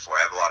to fight for.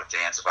 I have a lot of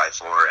fans to fight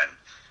for, and,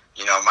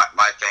 you know,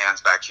 my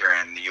fans back here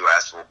in the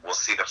U.S. will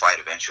see the fight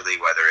eventually,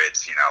 whether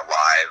it's, you know,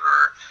 live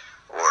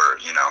or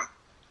you know,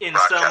 in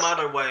some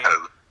other way.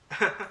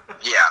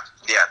 Yeah.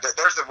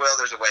 There's a will,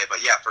 there's a way,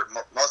 but yeah, for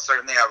most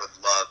certainly, I would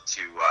love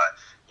to,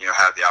 you know,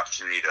 have the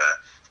opportunity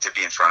to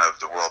be in front of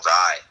the world's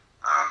eye.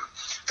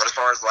 But as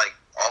far as, like,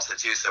 also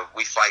too, so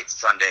we fight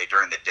Sunday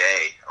during the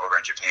day over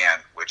in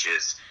Japan, which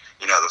is,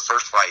 you know, the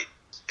first fight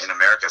in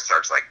America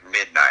starts like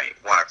midnight,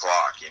 1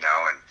 o'clock, you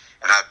know,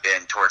 and I've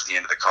been towards the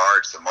end of the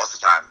card, so most of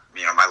the time,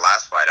 you know, my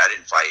last fight, I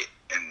didn't fight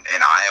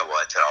in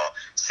Iowa until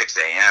 6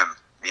 a.m.,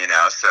 you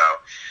know, so,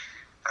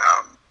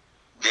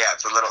 yeah,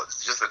 it's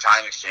just the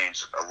time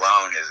exchange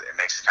alone it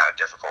makes it kind of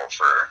difficult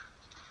for,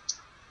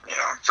 you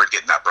know, for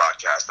getting that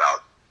broadcast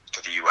out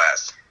to the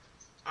U.S.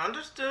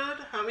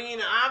 Understood. I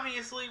mean,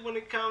 obviously, when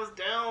it comes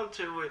down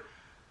to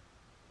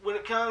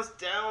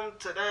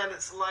that,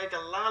 it's like a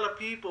lot of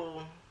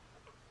people,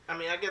 I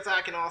mean, I guess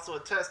I can also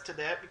attest to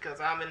that because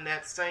I'm in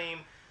that same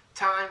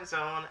time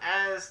zone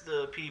as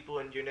the people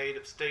in your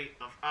native state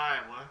of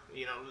Iowa,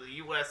 you know, the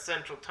U.S.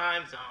 Central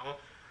Time Zone.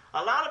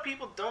 A lot of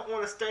people don't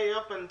want to stay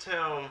up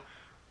until,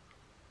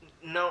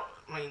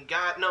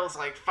 God knows,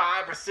 like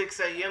 5 or 6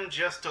 a.m.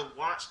 just to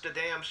watch the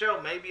damn show.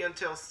 Maybe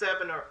until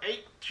 7 or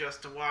 8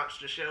 just to watch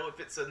the show if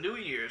it's a New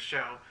Year's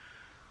show.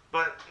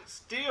 But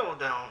still,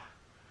 though,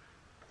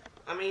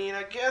 I mean,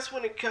 I guess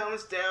when it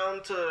comes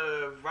down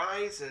to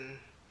Ryzen,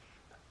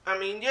 I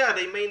mean, yeah,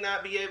 they may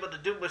not be able to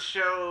do a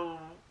show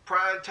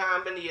prime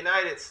time in the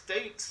United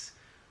States,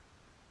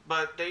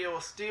 but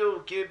they'll still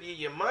give you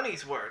your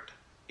money's worth,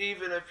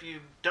 even if you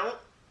don't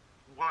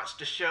watch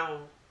the show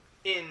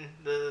in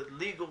the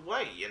legal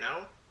way, you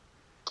know?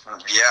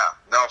 Yeah,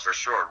 no, for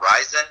sure.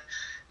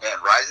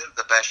 Ryzen's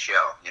the best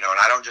show, you know, and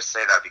I don't just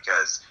say that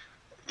because,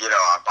 you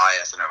know, I'm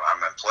biased and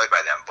I'm employed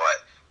by them,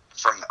 but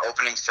from the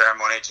opening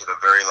ceremony to the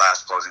very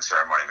last closing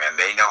ceremony, man,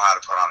 they know how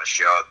to put on a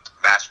show.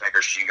 Matchmaker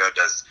Shingo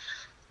does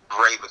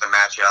great with the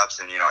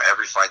matchups, and, you know,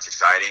 every fight's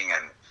exciting,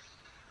 and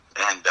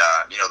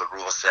you know, the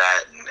rule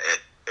set, and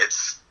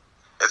it's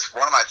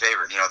one of my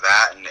favorite, you know,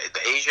 that, and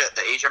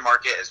the Asia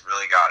market has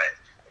really got it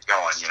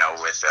going, you know,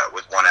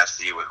 with ONE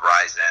FC, with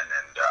Ryzen,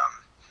 and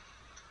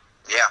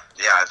yeah,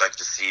 I'd like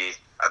to see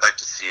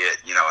it,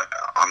 you know,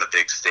 on the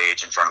big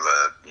stage in front of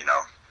the, you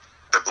know,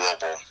 the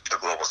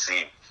global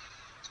scene.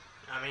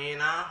 I mean,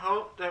 I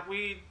hope that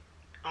we,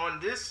 on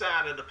this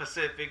side of the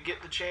Pacific,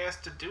 get the chance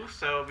to do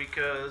so,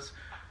 because,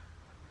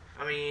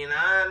 I mean,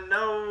 I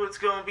know it's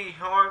going to be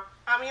hard.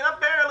 I mean, I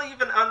barely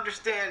even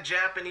understand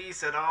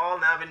Japanese at all,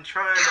 and I've been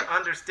trying to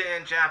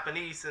understand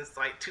Japanese since,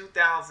 like,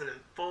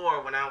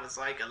 2004, when I was,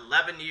 like,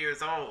 11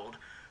 years old.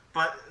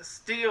 But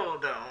still,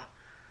 though,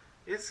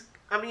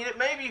 I mean, it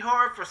may be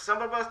hard for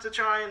some of us to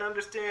try and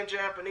understand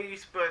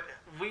Japanese, but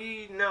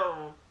we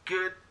know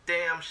good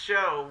damn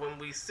show when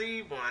we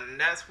see one. And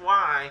that's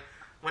why,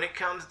 when it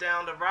comes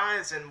down to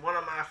Ryzen, one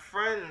of my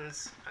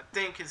friends, I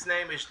think his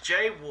name is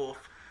J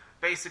Wolf,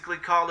 basically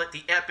call it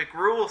the epic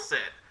rule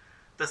set,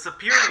 the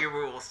superior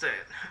rule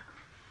set.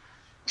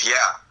 Yeah,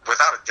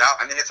 without a doubt.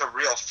 I mean, it's a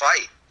real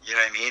fight. You know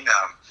what I mean?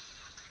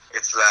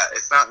 It's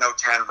not no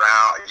 10-9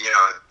 round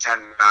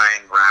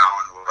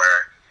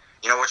where,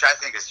 you know, which I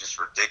think is just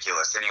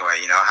ridiculous anyway.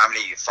 You know, how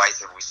many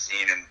fights have we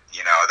seen in,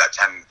 you know, that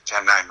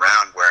 10-9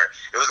 round where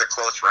it was a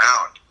close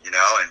round, you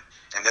know,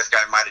 and this guy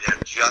might have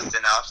done just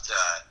enough to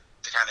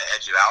kind of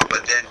edge it out,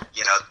 but then,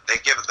 you know, they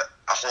give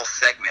a whole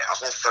segment, a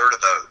whole third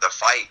of the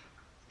fight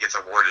gets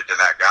awarded to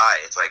that guy.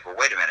 It's like, well,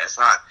 wait a minute, it's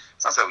not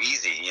so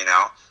easy, you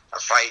know. A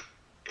fight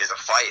is a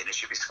fight, and it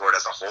should be scored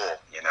as a whole,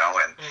 you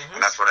know, and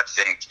that's what I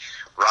think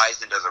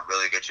Ryzen does a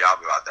really good job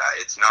about that.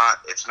 It's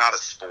not a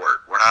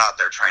sport. We're not out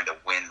there trying to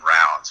win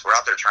rounds. We're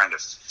out there trying to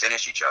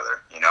finish each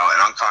other, you know,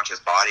 an unconscious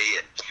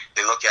body, and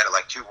they look at it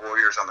like two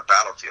warriors on the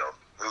battlefield,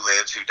 who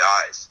lives, who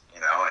dies,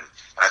 you know, and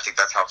I think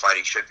that's how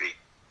fighting should be.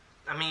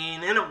 I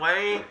mean, in a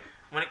way,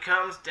 when it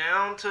comes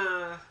down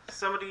to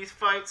some of these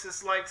fights,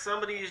 it's like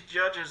some of these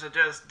judges are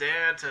just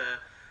there to,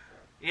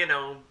 you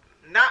know,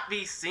 not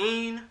be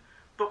seen,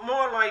 but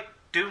more like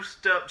do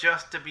stuff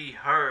just to be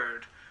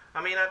heard.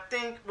 I mean, I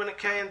think when it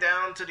came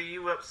down to the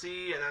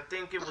UFC, and I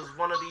think it was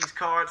one of these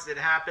cards that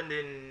happened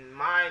in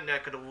my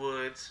neck of the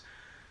woods,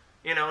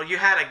 you know, you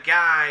had a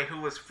guy who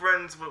was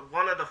friends with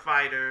one of the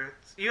fighters.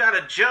 You had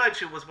a judge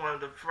who was one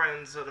of the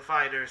friends of the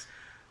fighters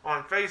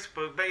on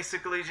Facebook,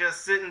 basically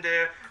just sitting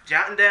there,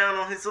 jotting down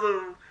on his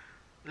little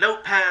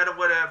notepad or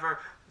whatever,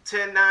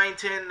 10-9,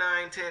 10-9,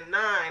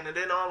 10-9, and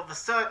then all of a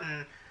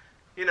sudden,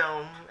 you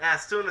know,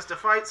 as soon as the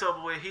fight's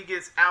over with, he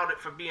gets outed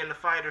for being the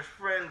fighter's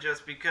friend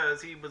just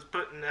because he was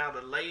putting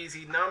out a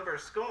lazy number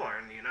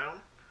scoring, you know?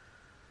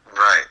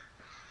 Right.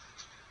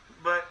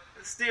 But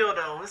still,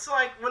 though, it's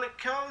like when it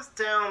comes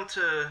down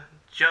to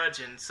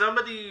judging, some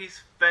of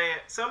these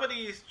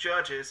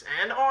judges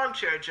and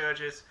armchair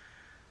judges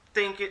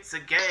think it's a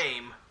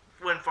game,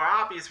 when for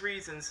obvious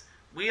reasons,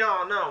 we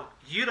all know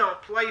you don't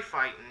play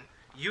fighting,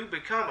 you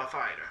become a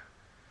fighter.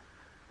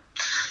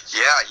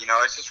 Yeah, you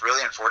know, it's just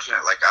really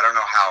unfortunate. Like, I don't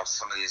know how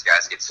some of these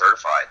guys get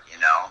certified, you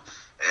know,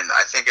 and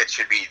I think it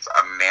should be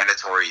a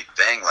mandatory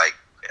thing. Like,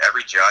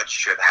 every judge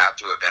should have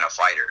to have been a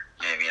fighter.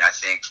 You know what I mean? I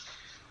think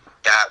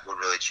that would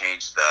really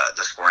change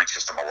the scoring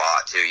system a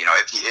lot too. You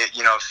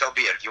know, so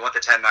be it. If you want the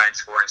 10-9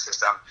 scoring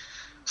system,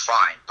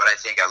 fine. But I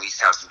think at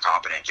least have some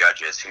competent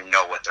judges who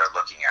know what they're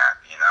looking at,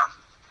 you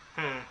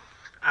know?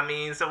 I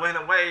mean, so in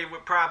a way, it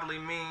would probably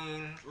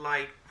mean,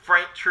 like,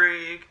 Frank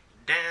Trigg,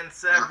 Dan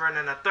Severn,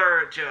 and a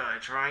third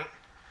judge, right?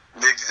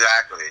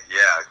 Exactly,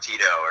 yeah,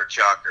 Tito or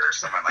Chuck or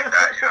someone like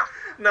that, you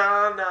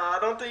know? No, I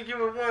don't think you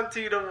would want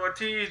Tito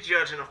Ortiz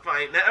judging a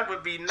fight. That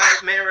would be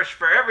nightmarish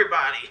for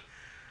everybody.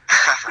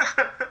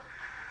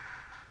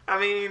 I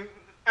mean,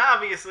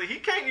 obviously, he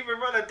can't even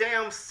run a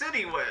damn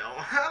city well.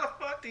 How the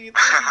fuck do you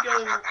think he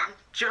gonna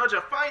judge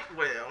a fight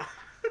well?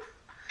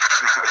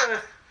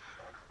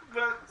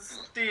 But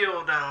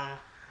still, though,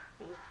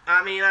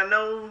 I mean, I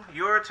know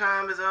your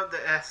time is of the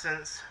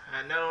essence.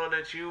 I know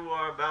that you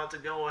are about to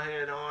go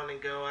ahead on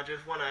and go. I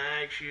just want to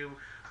ask you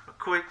a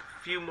quick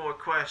few more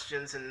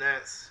questions, and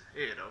that's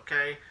it,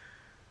 okay?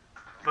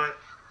 But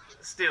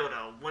still,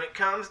 though, when it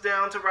comes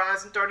down to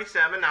Ryzen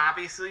 37,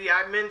 obviously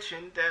I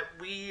mentioned that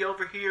we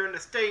over here in the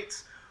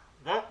States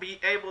won't be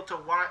able to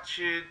watch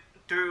it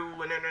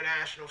through an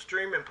international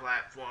streaming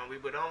platform. We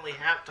would only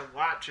have to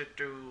watch it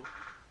through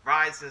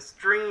Ryzen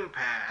Stream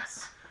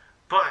Pass.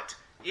 But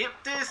if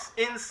this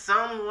in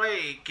some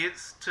way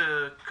gets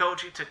to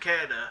Koji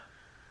Takeda,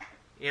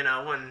 you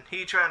know, when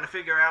he trying to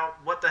figure out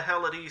what the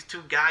hell are these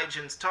two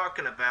gaijins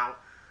talking about,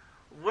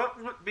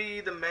 what would be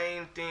the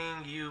main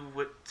thing you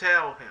would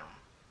tell him?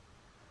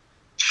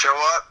 Show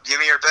up, give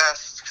me your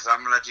best, because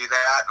I'm going to do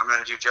that. I'm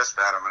going to do just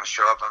that. I'm going to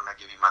show up, I'm going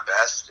to give you my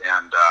best,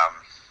 and,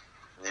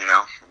 you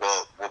know,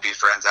 we'll be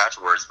friends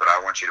afterwards, but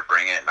I want you to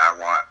bring it, and I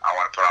want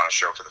to put on a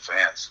show for the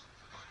fans.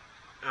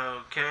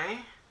 Okay.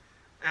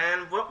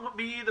 And what would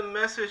be the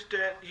message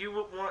that you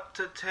would want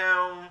to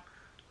tell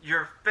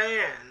your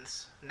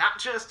fans, not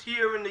just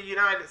here in the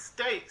United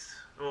States,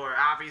 or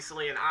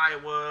obviously in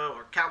Iowa,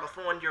 or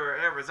California, or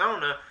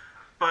Arizona,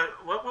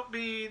 but what would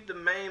be the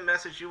main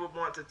message you would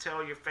want to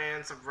tell your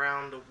fans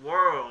around the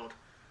world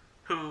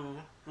who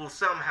will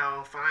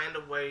somehow find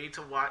a way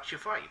to watch you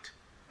fight?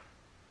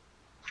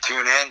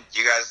 Tune in.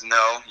 You guys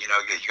know, you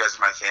guys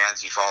are my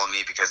fans. You follow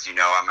me because you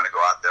know I'm going to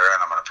go out there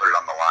and I'm going to put it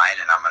on the line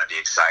and I'm going to be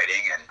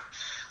exciting. And,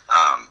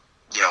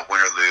 you know,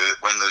 win,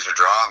 lose or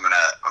draw, I'm going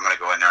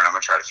to go in there and I'm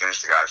going to try to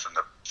finish the guy from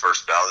the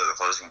first bell to the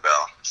closing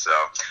bell. So,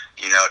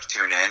 you know, to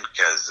tune in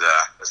because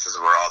this is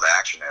where all the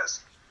action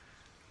is.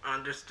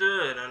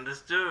 Understood.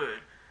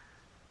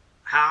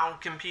 How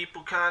can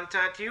people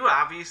contact you?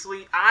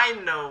 Obviously, I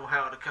know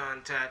how to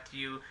contact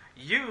you.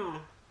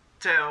 You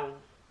tell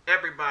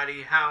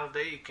everybody how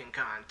they can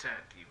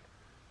contact you.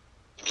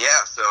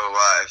 Yeah, so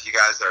if you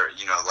guys are,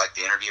 you know, like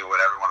the interview or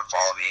whatever, want to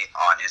follow me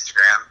on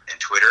Instagram and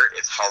Twitter,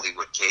 it's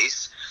Hollywood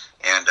Case.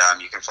 And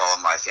you can follow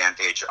my fan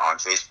page on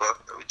Facebook,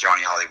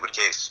 Johnny Hollywood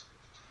Case.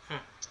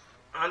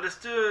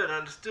 Understood.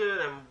 And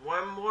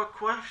one more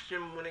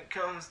question when it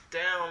comes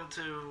down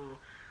to,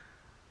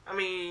 I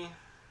mean,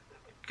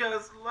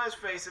 because let's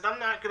face it, I'm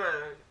not going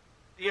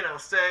to, you know,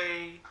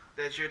 say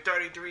that you're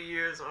 33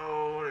 years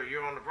old or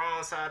you're on the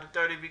wrong side of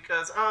 30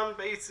 because I'm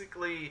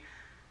basically,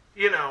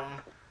 you know,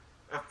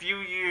 a few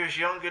years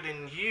younger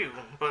than you.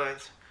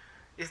 But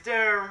is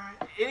there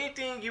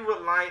anything you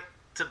would like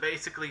to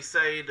basically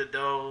say to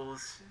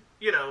those,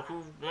 you know,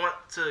 who want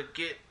to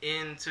get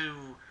into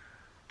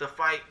the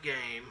fight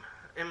game?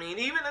 I mean,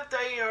 even if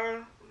they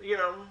are, you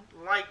know,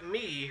 like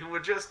me, who were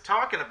just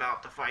talking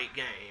about the fight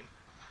game.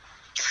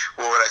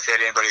 What would I say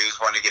to anybody who's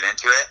wanting to get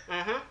into it?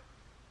 Mm-hmm.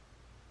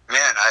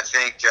 Man, I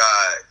think,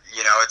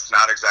 you know, it's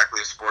not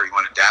exactly a sport you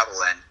want to dabble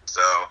in.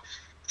 So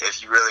if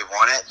you really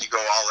want it, you go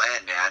all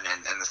in, man,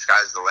 and the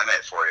sky's the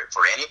limit for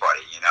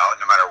anybody, you know,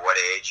 no matter what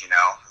age, you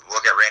know.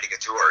 Look at Randy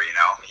Couture, you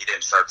know. He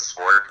didn't start the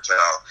sport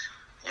until,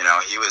 you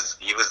know, he was,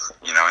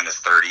 you know, in his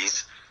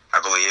 30s, I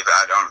believe.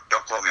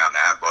 Don't quote me on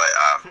that, but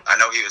I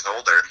know he was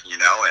older, you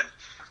know,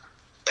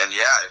 and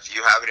yeah, if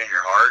you have it in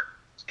your heart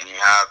and you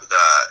have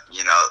the,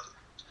 you know,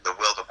 the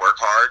will to work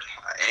hard,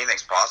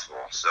 anything's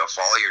possible. So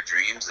follow your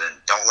dreams and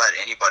don't let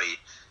anybody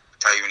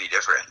tell you any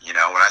different. You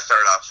know, when I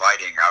started off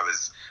fighting, I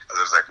was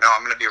like, no,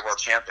 I'm going to be a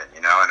world champion, you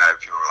know, and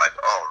people were like,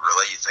 oh,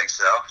 really? You think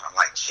so? I'm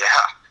like,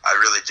 yeah, I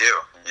really do,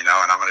 you know,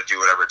 and I'm going to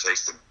do whatever it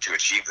takes to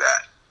achieve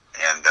that.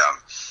 And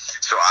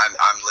so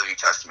I'm living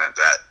testament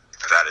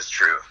that is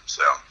true.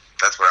 So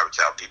that's what I would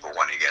tell people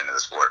wanting to get into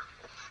the sport.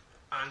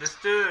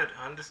 Understood.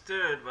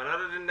 But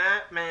other than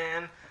that,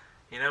 man,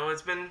 you know,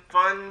 it's been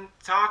fun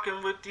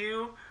talking with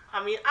you.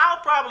 I mean, I'll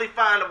probably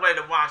find a way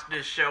to watch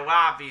this show,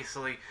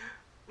 obviously.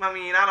 I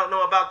mean, I don't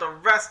know about the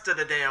rest of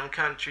the damn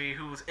country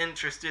who's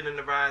interested in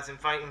the Rising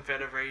Fighting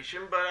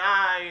Federation, but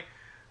I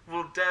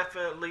will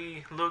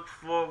definitely look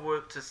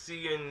forward to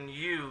seeing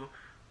you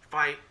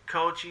fight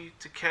Koji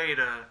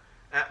Takeda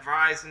at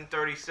Rising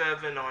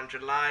 37 on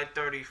July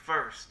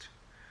 31st.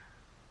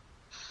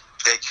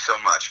 Thank you so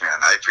much, man.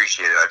 I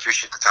appreciate it. I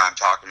appreciate the time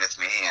talking with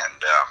me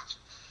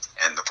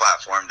and the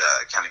platform to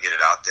kind of get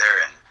it out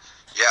there. And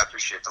yeah, I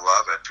appreciate the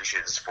love. I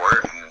appreciate the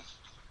support, and I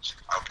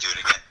hope to do it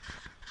again.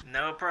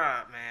 No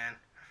problem, man.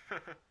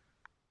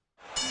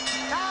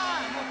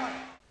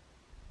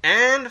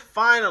 And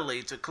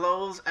finally, to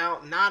close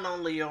out not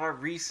only our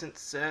recent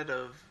set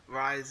of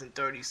Rising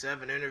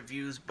 37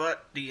 interviews,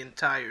 but the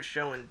entire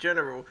show in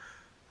general,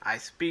 I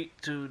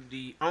speak to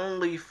the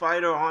only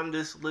fighter on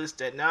this list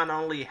that not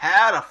only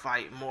had a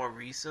fight more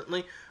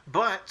recently,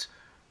 but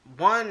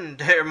won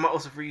their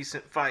most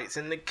recent fights.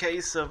 In the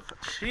case of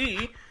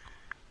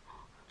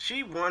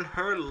she won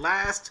her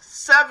last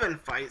 7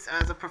 fights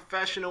as a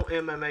professional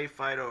MMA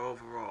fighter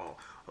overall.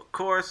 Of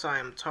course, I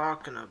am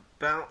talking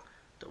about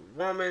the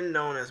woman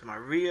known as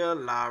Maria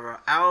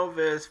Lara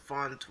Alves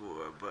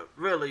Fontoura, but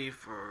really,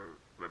 for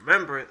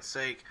remembrance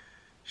sake,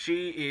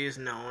 she is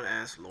known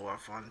as Laura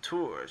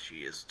Fontoura. She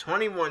is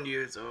 21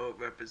 years old,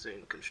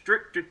 representing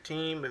Constrictor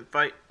Team and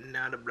fighting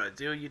out of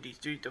Brasilia,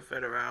 Distrito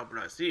Federal,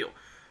 Brazil.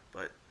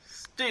 But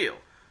still,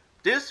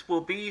 this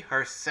will be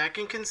her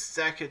second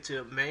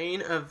consecutive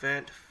main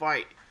event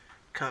fight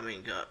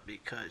coming up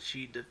because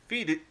she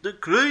defeated the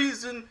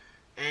crazy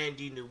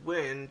Andy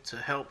Nguyen to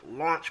help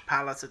launch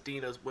Palace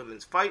Athena's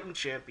Women's Fighting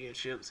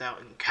Championships out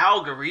in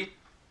Calgary,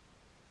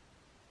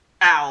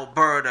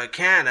 Alberta,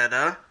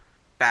 Canada,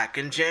 back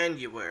in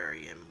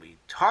January. And we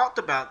talked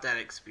about that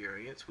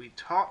experience. We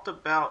talked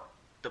about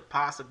the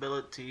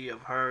possibility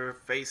of her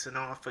facing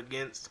off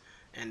against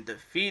and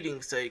defeating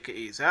Seika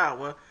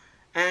Izawa,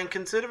 and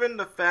considering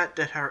the fact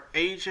that her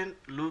agent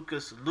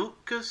Lucas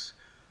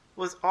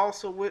was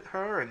also with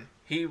her and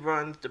he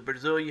runs the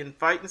Brazilian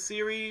fighting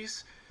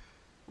series,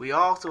 we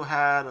also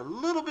had a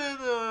little bit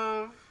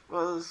of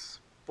a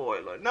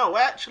spoiler. No,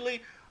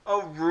 actually a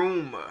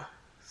rumor,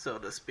 so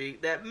to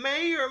speak, that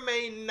may or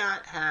may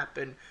not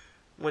happen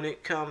when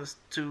it comes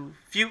to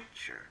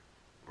future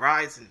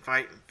Rising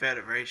Fighting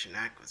Federation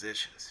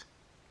acquisitions.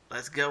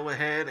 Let's go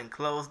ahead and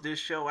close this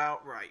show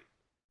out right.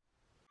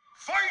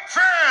 Fight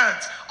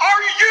fans,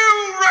 are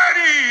you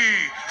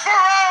ready for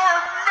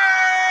our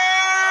main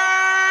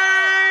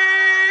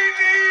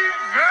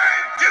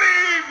event? Good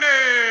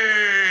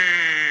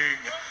evening!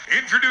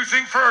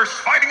 Introducing first,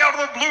 fighting out of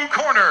the blue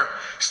corner,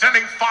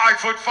 standing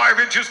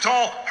 5'5"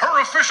 tall,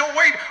 her official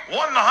weight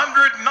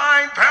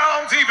 109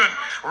 pounds even,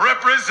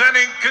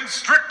 representing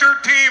Constrictor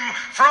Team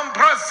from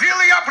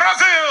Brasilia,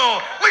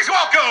 Brazil. Please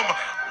welcome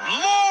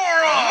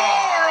Laura.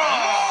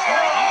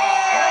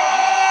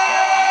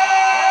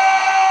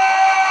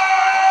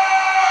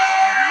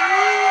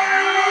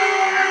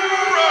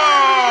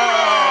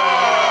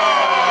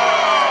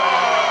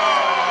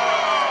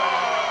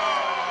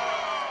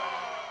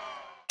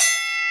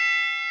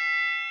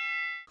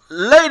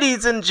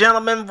 Ladies and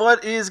gentlemen,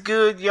 what is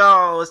good,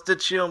 y'all? It's the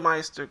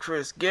Chillmeister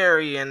Chris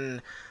Gary,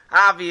 and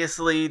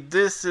obviously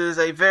this is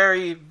a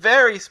very,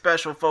 very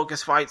special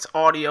Focus Fights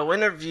audio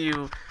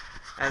interview,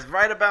 as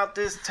right about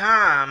this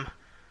time,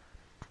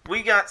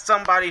 we got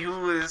somebody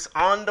who is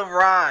on the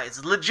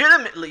rise,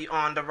 legitimately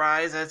on the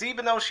rise, as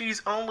even though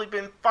she's only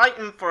been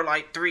fighting for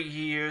like 3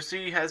 years,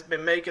 she has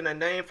been making a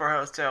name for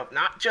herself,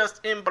 not just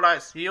in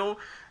Brazil,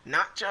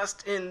 not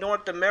just in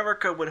North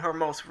America with her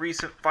most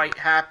recent fight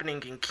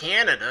happening in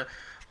Canada,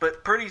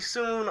 but pretty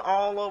soon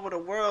all over the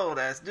world,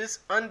 as this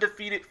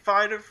undefeated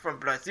fighter from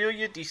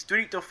Brasilia,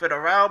 Distrito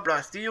Federal,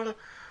 Brazil,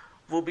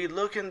 will be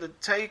looking to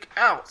take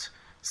out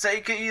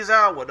Seika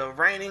Izawa, the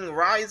reigning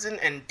Rising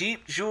and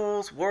Deep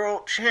Jewels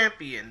World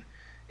Champion,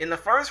 in the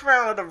first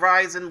round of the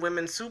Rising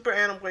Women's Super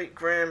Atomweight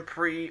Grand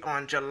Prix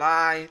on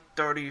July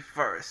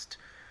 31st.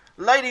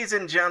 Ladies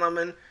and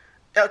gentlemen,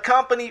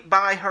 accompanied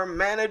by her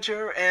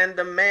manager and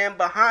the man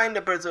behind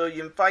the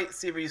Brazilian fight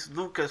series,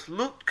 Lucas,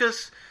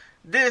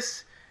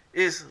 this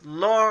is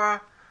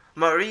Laura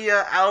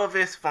Maria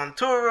Alves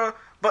Fontoura,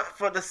 but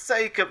for the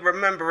sake of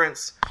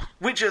remembrance,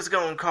 we just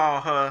gonna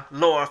call her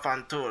Laura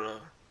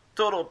Fontoura.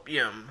 Tudo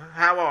bem,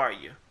 how are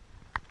you?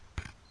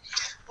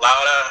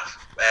 Laura,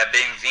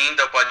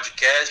 bem-vinda ao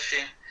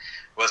podcast.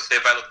 Você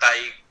vai lutar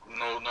aí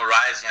no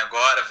Rising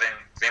agora,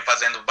 vem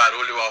fazendo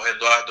barulho ao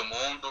redor do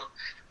mundo.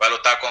 Vai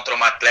lutar contra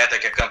uma atleta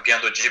que é campeã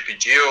do Deep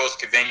Jewels,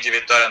 que vem de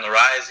vitória no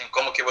Rising.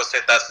 Como que você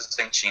está se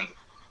sentindo?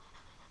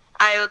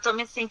 Eu tô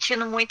me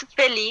sentindo muito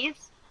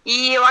feliz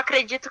e eu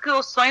acredito que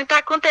o sonho tá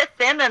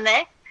acontecendo,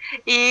 né?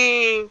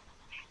 E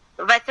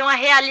vai ser uma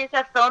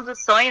realização do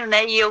sonho,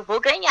 né? E eu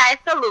vou ganhar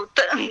essa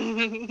luta.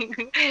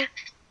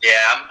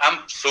 Yeah,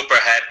 I'm super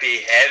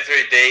happy.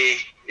 Every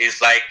day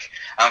is like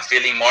I'm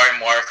feeling more and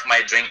more of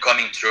my dream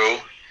coming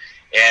true.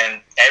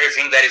 And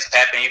everything that is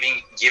happening,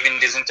 even giving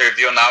this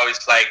interview now,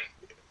 is like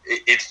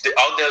it's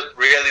all the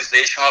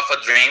realization of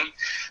a dream.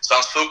 So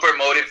I'm super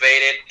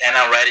motivated and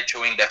I'm ready to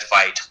win that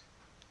fight.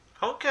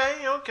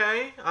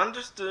 Okay.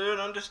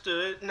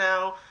 Understood.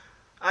 Now,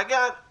 I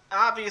got,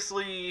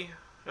 obviously,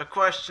 a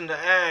question to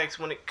ask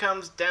when it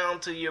comes down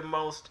to your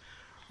most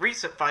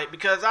recent fight,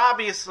 because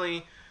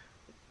obviously,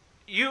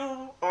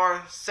 you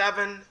are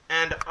 7-0.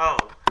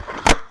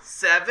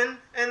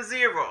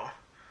 7-0.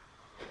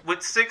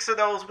 With 5 of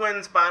those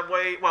wins by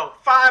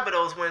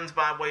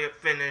way of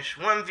finish,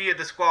 1 via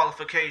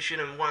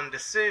disqualification and 1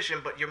 decision,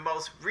 but your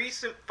most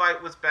recent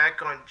fight was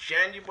back on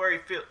January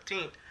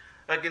 15th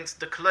against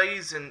the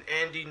Clays and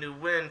Andy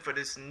Nguyen for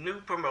this new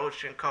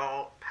promotion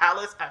called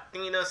Palace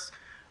Athena's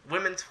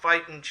Women's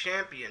Fighting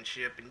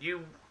Championship, and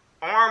you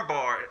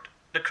armbarred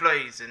the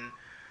Clays. And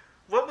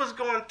what was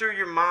going through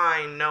your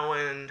mind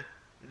knowing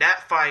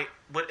that fight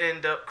would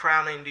end up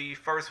crowning the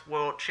first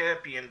world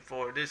champion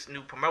for this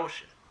new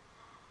promotion?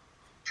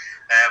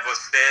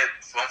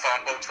 Vamos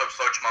falar um pouco sobre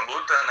sua última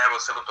luta, né?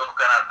 Você lutou no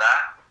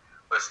Canadá,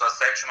 foi sua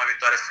 7ª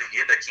vitória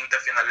seguida, 5ª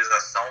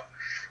finalização.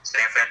 Você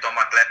enfrentou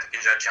uma atleta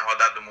que já tinha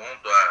rodado o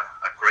mundo,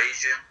 a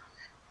Crazy.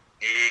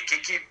 E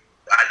que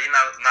ali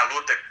na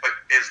luta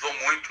pesou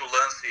muito o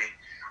lance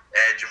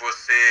de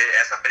você,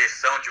 essa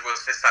pressão de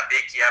você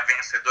saber que a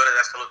vencedora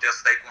dessa luta ia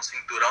sair com o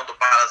cinturão do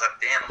Palace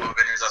Athena, uma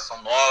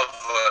organização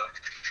nova,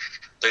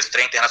 do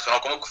estreia internacional.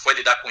 Como que foi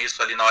lidar com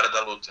isso ali na hora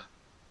da luta?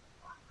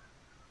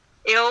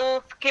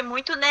 Eu fiquei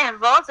muito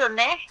nervosa,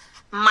 né?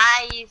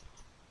 Mas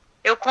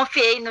eu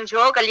confiei no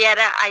jogo, ali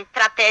a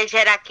estratégia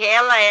era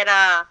aquela,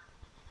 era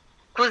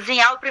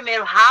cozinhar o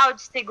primeiro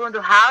round, segundo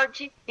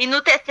round, e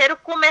no terceiro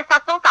começar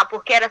a soltar,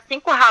 porque era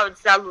 5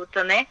 rounds a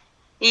luta, né?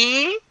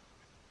 E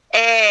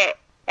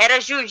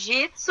era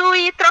jiu-jitsu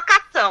e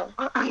trocação.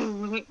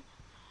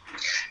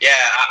 Yeah,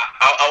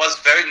 I was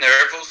very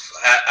nervous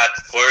at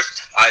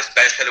first,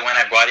 especially when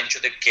I got into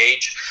the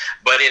cage,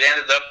 but it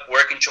ended up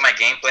working to my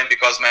game plan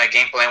because my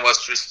game plan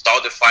was to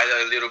stall the fight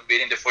a little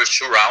bit in the first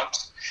 2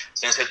 rounds.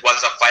 Since it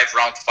was a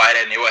 5-round fight,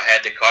 I knew I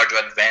had the cardio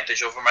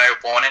advantage over my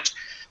opponent.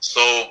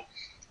 So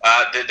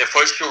the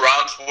first 2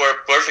 rounds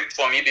were perfect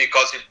for me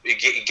because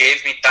it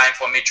gave me time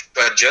for me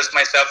to adjust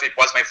myself. It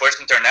was my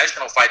first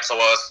international fight, so I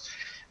was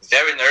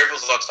very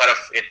nervous outside of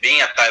it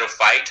being a title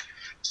fight.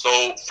 So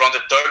from the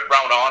 3rd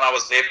round on, I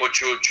was able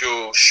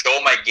to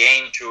show my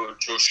game, to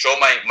show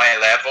my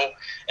level,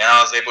 and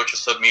I was able to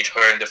submit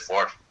her in the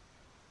 4th.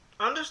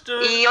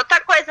 Understood. E outra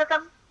coisa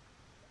também.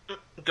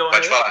 Go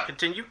Pode ahead. falar.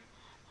 Continue.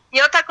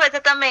 E outra coisa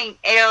também,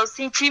 eu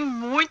senti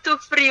muito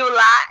frio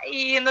lá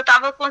e não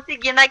tava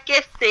conseguindo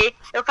aquecer.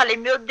 Eu falei,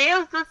 meu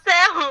Deus do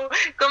céu,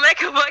 como é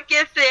que eu vou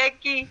aquecer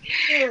aqui?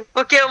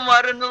 Porque eu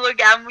moro num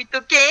lugar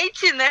muito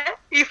quente, né?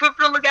 E fui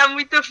para um lugar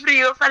muito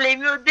frio. Eu falei,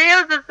 meu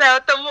Deus do céu,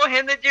 eu tô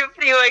morrendo de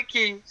frio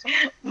aqui.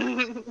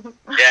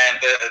 Yeah,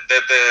 and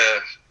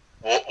the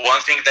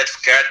one thing that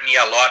scared me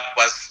a lot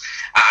was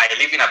I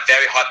live in a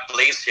very hot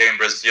place here in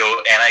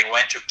Brazil, and I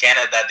went to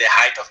Canada at the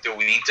height of the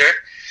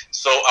winter.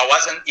 So I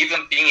wasn't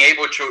even being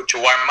able to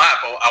warm up.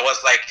 I was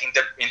like in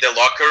the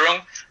locker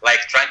room,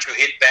 like trying to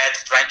hit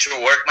pads, trying to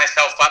work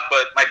myself up,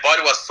 but my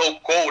body was so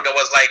cold. I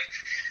was like,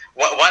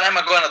 what am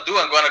I going to do?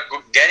 I'm going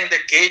to get in the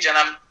cage and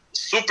I'm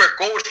super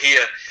cold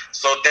here.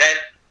 So that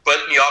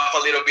put me off a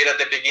little bit at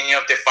the beginning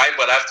of the fight,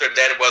 but after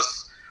that it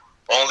was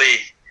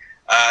only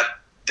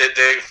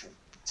the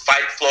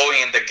fight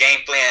flowing and the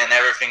game plan and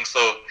everything.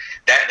 So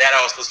that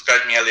also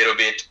scared me a little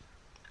bit.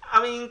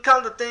 I mean,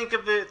 come to think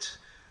of it,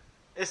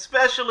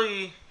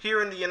 especially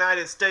here in the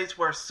United States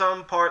where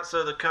some parts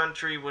of the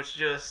country was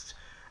just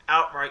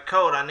outright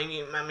cold. I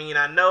mean,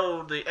 I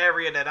know the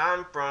area that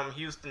I'm from,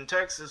 Houston,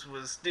 Texas,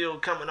 was still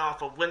coming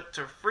off a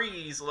winter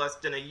freeze less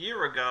than a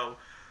year ago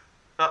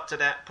up to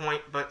that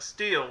point, but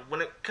still,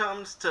 when it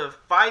comes to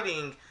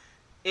fighting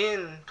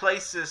in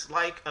places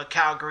like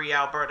Calgary,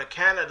 Alberta,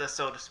 Canada,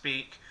 so to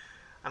speak,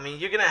 I mean,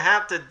 you're going to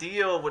have to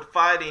deal with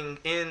fighting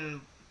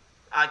in,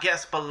 I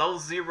guess, below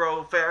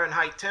 0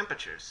 Fahrenheit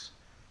temperatures.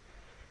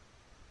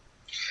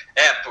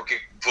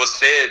 Porque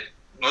você,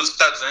 nos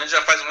Estados Unidos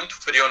já faz muito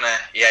frio,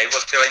 né? E aí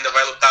você ainda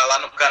vai lutar lá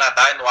no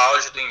Canadá e no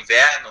auge do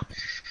inverno.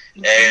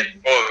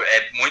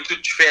 É muito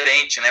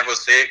diferente, né?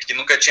 Você que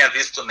nunca tinha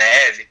visto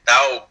neve e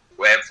tal,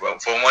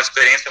 foi uma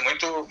experiência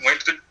muito,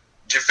 muito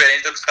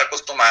diferente do que você está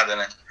acostumada,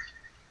 né?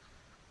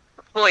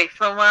 Foi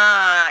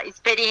uma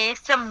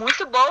experiência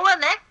muito boa,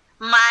 né?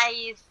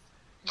 Mas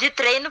de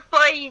treino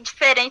foi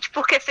diferente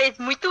porque fez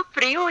muito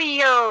frio e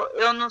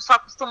eu não sou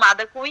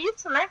acostumada com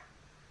isso, né?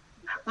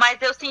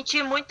 Mas eu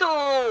senti muito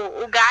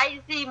o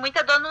gás e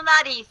muita dor no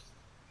nariz.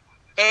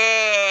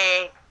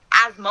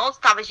 As mãos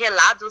estavam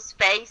geladas, os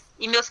pés,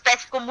 e meus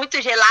pés ficou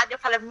muito gelados. Eu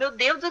falei, meu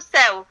Deus do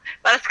céu,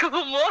 parece que eu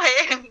vou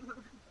morrer.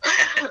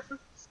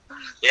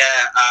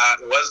 Yeah,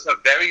 it was a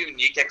very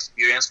unique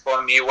experience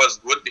for me. It was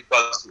good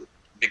because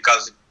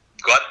it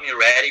got me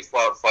ready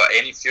for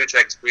any future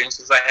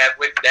experiences I have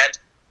with that.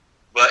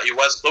 But it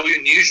was so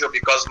unusual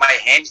because my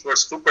hands were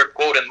super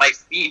cold and my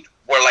feet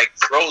were like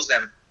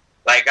frozen.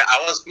 Like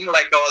I was feeling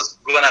like I was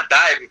gonna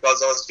die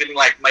because I was feeling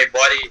like my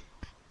body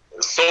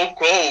was so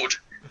cold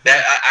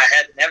that I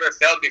had never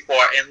felt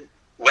before. And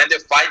when the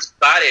fight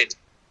started,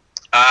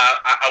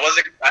 I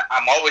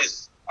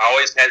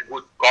always had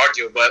good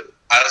cardio, but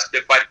as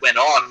the fight went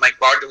on, my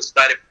cardio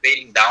started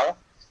fading down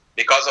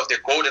because of the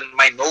cold, and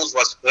my nose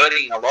was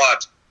hurting a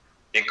lot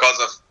because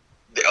of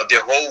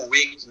the whole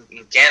week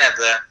in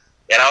Canada,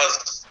 and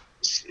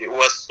it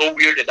was so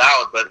weirded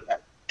out,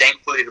 but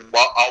thankfully it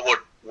all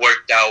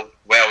worked out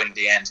well in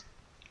the end.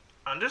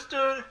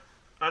 Understood.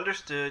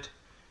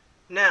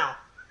 Now,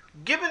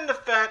 given the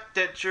fact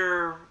that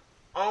you're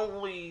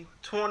only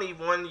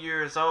 21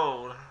 years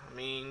old, I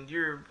mean,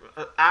 you're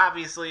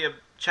obviously a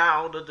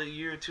child of the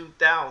year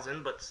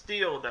 2000, but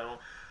still though,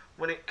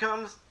 when it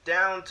comes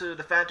down to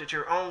the fact that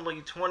you're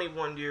only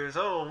 21 years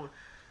old,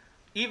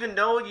 even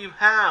though you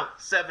have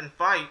 7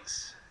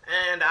 fights,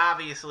 and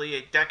obviously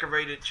a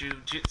decorated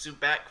jiu-jitsu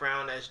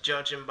background as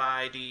judging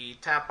by the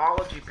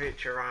Tapology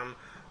picture I'm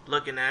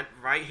looking at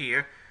right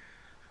here,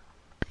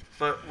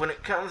 but when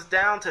it comes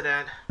down to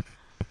that,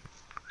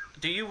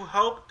 do you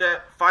hope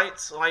that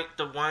fights like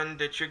the one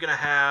that you're going to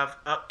have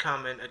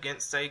upcoming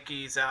against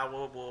Seiki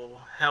Izawa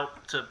will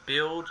help to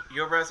build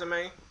your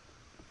resume?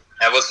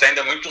 Você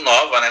ainda é muito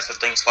nova, né?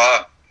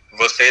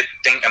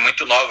 É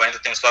muito nova ainda,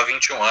 tem só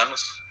 21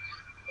 anos.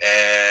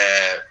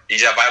 E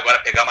já vai agora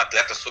pegar uma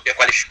atleta super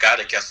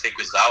qualificada, que é a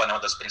Seiki Izawa, né? Uma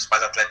das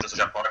principais atletas do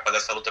Japão, para fazer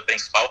essa luta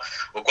principal.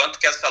 O quanto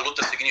que essa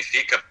luta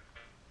significa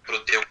pro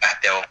teu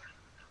cartel?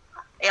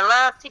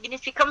 Ela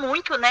significa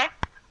muito, né?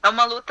 É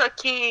uma luta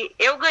que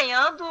eu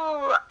ganhando,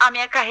 a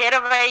minha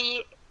carreira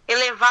vai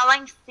elevar lá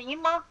em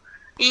cima.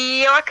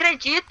 E eu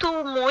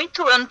acredito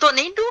muito, eu não tô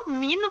nem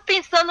dormindo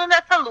pensando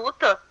nessa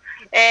luta.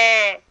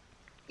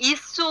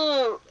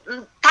 isso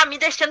tá me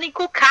deixando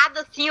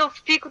encucada, assim, eu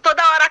fico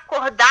toda hora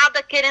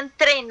acordada, querendo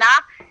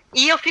treinar,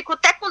 e eu fico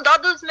até com dó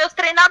dos meus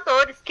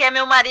treinadores, que é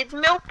meu marido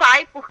e meu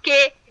pai,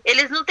 porque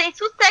eles não têm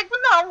sossego,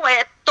 não.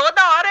 É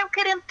toda hora eu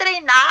querendo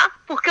treinar,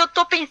 porque eu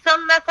tô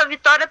pensando nessa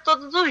vitória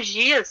todos os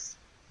dias.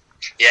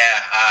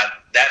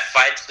 Yeah, that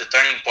fight's the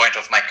turning point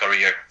of my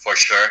career, for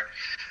sure.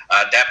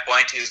 That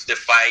point is the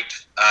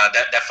fight.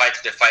 That fight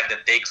is the fight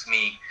that takes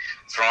me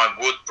from a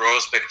good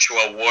prospect to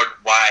a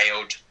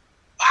worldwide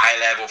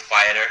high-level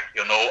fighter.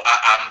 You know,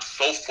 I'm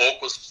so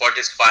focused for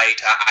this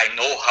fight. I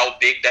know how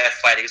big that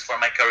fight is for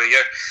my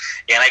career,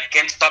 and I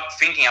can't stop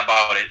thinking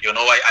about it. You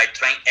know, I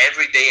train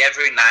every day,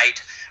 every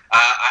night.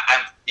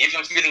 I'm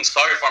even feeling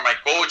sorry for my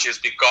coaches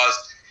because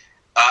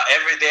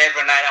every day,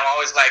 every night, I'm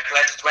always like,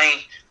 let's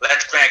train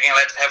again,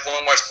 let's have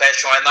one more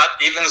session. I'm not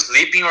even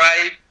sleeping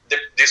right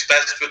these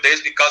past few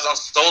days because I'm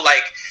so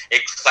like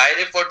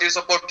excited for this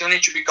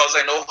opportunity, because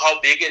I know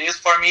how big it is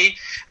for me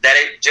that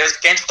I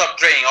just can't stop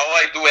training. All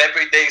I do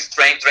every day is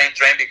train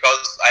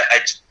because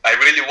I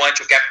really want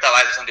to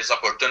capitalize on this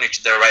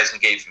opportunity that Rising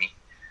gave me.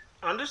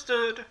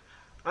 Understood.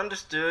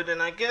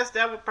 And I guess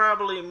that would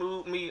probably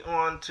move me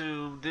on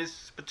to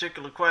this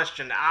particular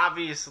question.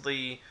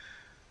 Obviously,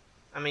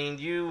 I mean,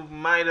 you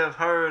might have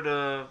heard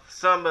of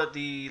some of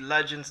the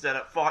legends that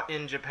have fought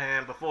in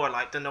Japan before,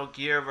 like the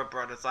Nogueira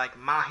brothers, like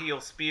Mahio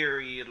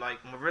Spiri,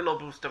 like Murillo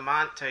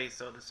Bustamante,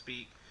 so to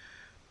speak.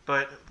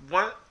 But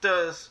what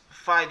does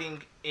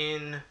fighting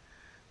in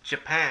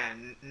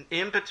Japan,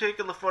 in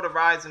particular for the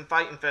Rising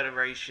Fighting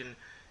Federation,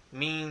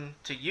 mean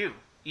to you,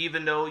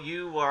 even though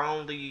you are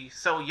only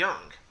so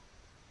young?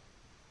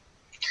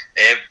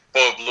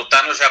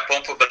 Lutar no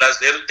Japão pro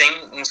brasileiro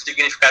tem um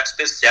significado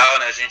especial,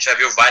 né? A gente já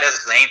viu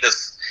várias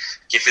lendas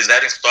que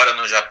fizeram história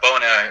no Japão,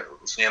 né?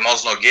 Os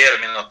irmãos Nogueira,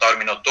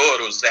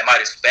 Minotauro, o Zé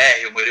Mário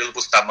Sperry, o Murilo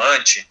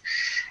Bustamante,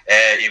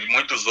 e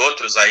muitos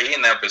outros aí,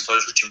 né? O pessoal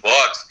de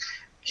jukebox.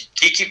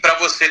 Que para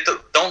você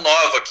tão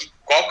nova,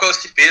 qual que é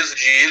esse peso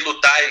de ir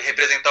lutar e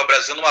representar o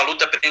Brasil numa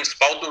luta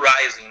principal do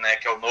Rising, né?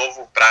 Que é o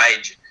novo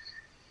Pride?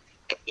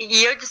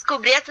 E eu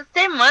descobri essa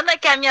semana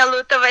que a minha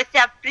luta vai ser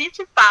a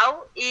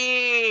principal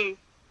e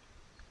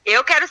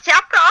eu quero ser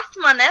a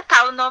próxima, né?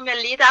 Tá o nome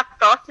ali da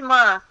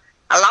próxima,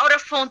 a Laura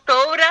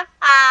Fontoura,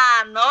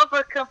 a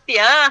nova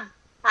campeã,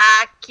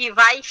 a que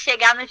vai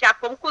chegar no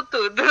Japão com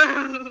tudo.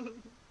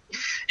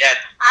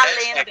 A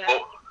lenda.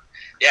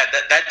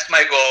 That's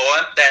my goal. I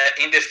want that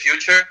in the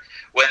future,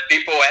 when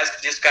people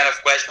ask this kind of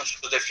questions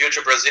to the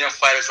future Brazilian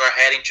fighters who are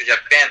heading to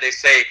Japan, they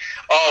say,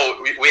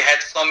 oh, we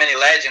had so many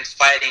legends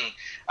fighting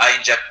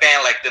in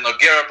Japan, like the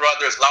Nogueira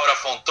brothers, Laura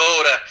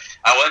Fontoura.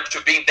 I want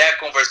to be in that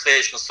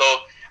conversation. So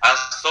I'm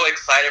so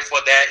excited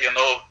for that. You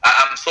know,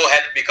 I'm so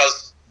happy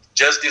because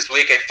just this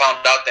week I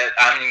found out that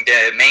I'm in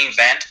the main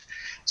event.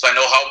 So I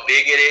know how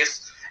big it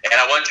is. And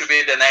I want to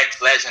be the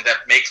next legend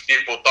that makes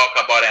people talk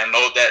about it and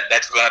know that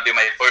that's going to be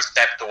my first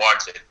step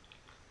towards it.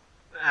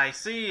 I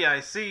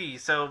see.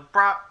 So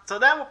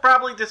that would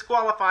probably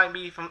disqualify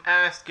me from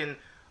asking,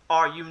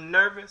 are you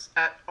nervous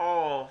at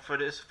all for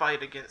this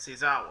fight against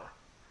Izawa?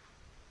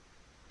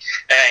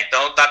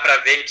 Então dá pra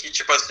ver que,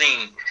 tipo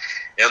assim,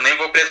 eu nem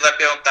vou precisar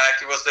perguntar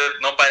que você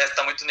não parece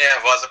estar muito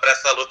nervosa pra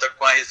essa luta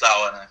com a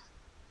Izawa, né?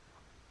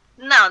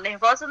 Não,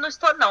 nervosa não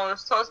estou, não.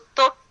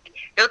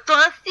 Eu tô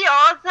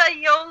ansiosa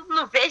e eu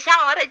não vejo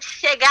a hora de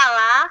chegar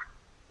lá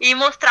e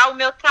mostrar o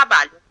meu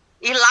trabalho.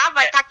 E lá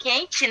vai estar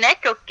quente, né?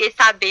 Que eu fiquei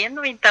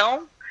sabendo,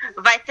 então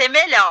vai ser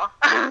melhor.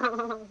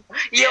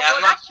 E eu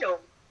vou dar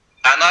show.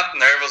 I'm not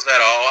nervous at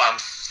all. I'm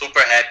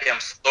super happy. I'm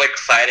so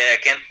excited. I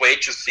can't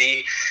wait to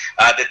see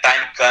the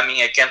time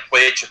coming. I can't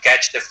wait to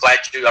catch the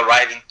flight to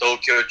arrive in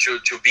Tokyo,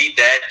 to be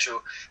there,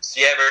 to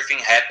see everything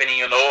happening.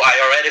 You know,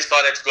 I already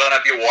saw that it's going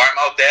to be warm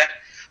out there.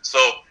 So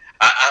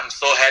I'm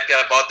so happy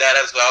about that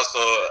as well. So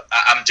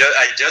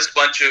I just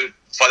want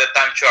for the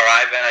time to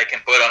arrive and I can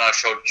put on a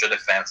show to the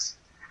fans.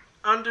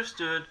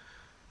 Understood.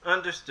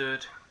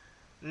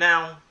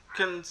 Now,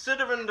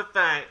 considering the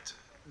fact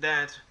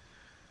that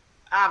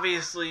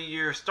obviously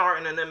you're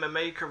starting an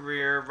MMA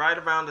career right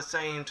around the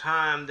same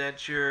time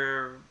that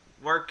you're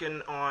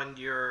working on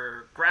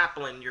your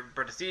grappling, your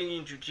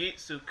Brazilian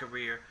Jiu-Jitsu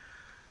career,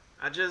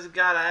 I just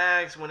gotta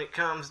ask, when it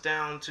comes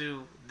down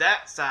to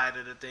that side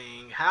of the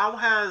thing, how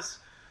has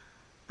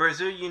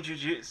Brazilian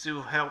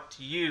Jiu-Jitsu helped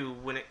you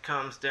when it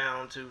comes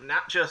down to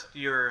not just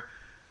your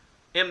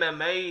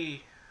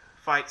MMA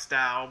fight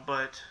style,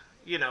 but,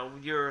 you know,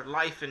 your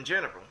life in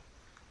general?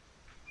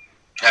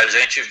 A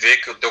gente vê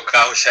que o teu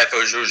carro-chefe é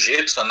o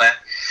jiu-jitsu, né?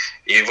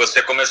 E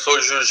você começou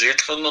o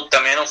jiu-jitsu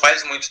também não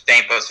faz muito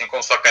tempo, assim,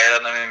 com sua carreira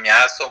no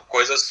MMA, são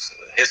coisas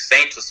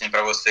recentes, assim,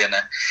 pra você,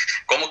 né?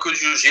 Como que o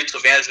jiu-jitsu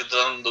vem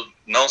ajudando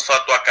não só a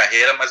tua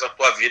carreira, mas a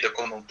tua vida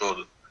como um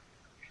todo?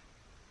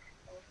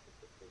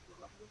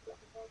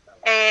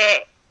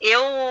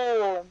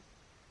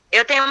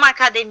 Eu tenho uma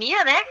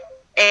academia, né?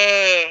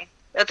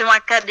 Eu tenho uma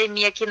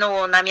academia aqui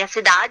na minha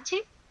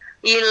cidade.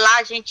 E lá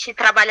a gente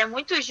trabalha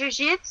muito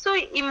jiu-jitsu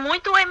e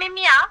muito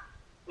MMA.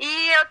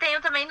 E eu tenho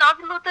também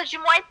 9 lutas de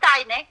Muay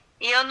Thai, né?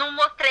 E eu não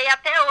mostrei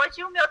até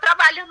hoje o meu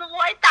trabalho no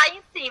Muay Thai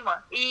em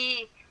cima.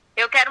 E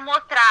eu quero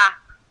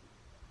mostrar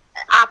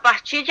a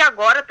partir de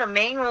agora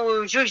também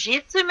o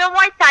Jiu-Jitsu e meu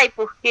Muay Thai,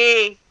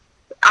 porque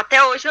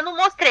até hoje eu não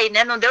mostrei,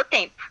 né? Não deu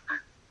tempo.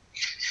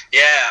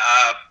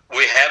 Yeah,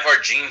 we have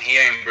our gym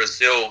here in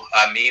Brazil.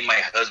 Me,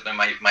 my husband,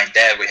 my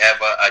dad, we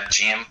have a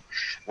gym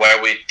where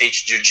we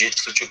teach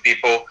jiu-jitsu to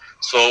people.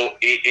 So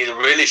it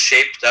really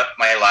shaped up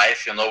my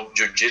life. You know,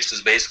 jiu-jitsu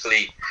is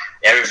basically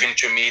everything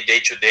to me day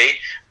to day.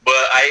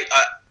 But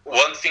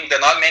one thing that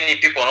not many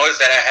people know is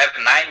that I have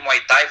 9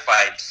 Muay Thai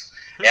fights.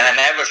 And I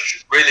never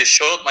really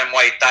showed my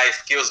Muay Thai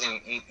skills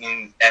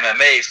in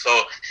MMA.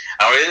 So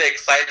I'm really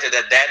excited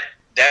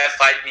that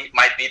fight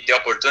might be the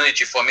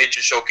opportunity for me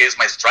to showcase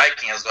my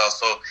striking as well.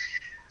 So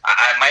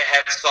I might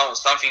have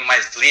something in my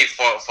sleeve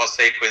for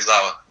Seiko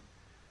Izawa.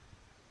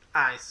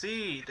 I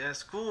see.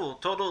 That's cool.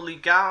 Total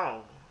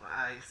legal.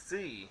 I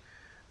see.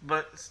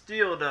 But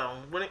still,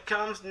 though, when it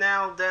comes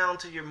now down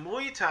to your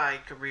Muay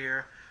Thai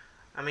career,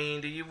 I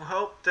mean, do you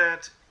hope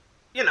that,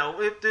 you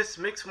know, if this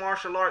mixed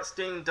martial arts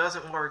thing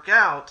doesn't work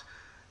out,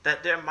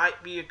 that there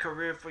might be a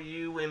career for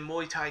you in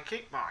Muay Thai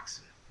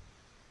kickboxing?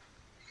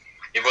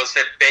 E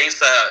você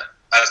pensa,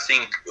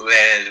 assim,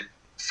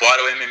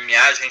 fora o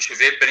MMA, a gente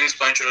vê,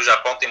 principalmente no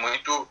Japão, tem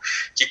muito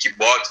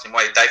kickboxing,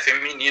 Muay Thai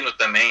feminino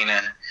também,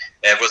 né?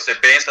 Você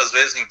pensa, às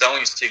vezes, então,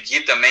 em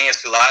seguir também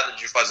esse lado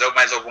de fazer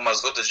mais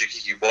algumas lutas de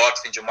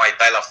kickboxing, de Muay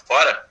Thai lá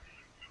fora?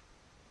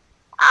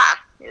 Ah,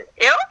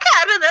 eu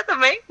quero, né,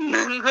 também.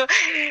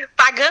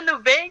 Pagando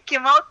bem, que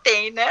mal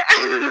tem, né?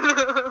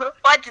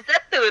 Pode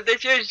ser tudo.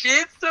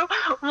 Jiu-jitsu,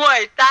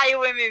 Muay Thai,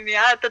 o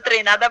MMA, eu tô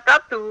treinada pra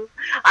tudo.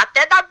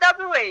 Até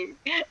WWE.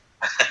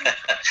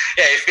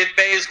 Yeah, if it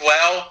pays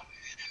well,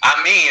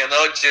 I mean, you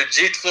know,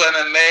 Jiu-Jitsu,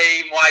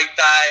 MMA, Muay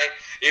Thai,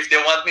 if they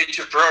want me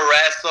to pro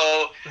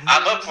wrestle,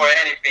 I'm up for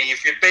anything.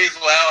 If it pays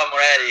well, I'm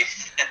ready.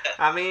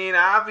 I mean,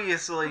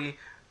 obviously,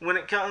 when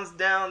it comes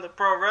down to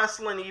pro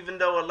wrestling, even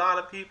though a lot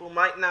of people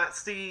might not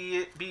see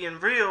it being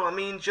real, I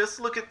mean, just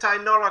look at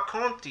Tainara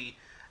Conti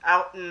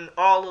out in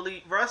All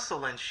Elite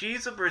Wrestling.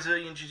 She's a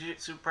Brazilian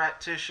Jiu-Jitsu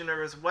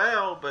practitioner as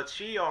well, but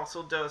she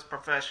also does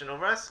professional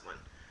wrestling.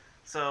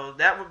 So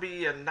that would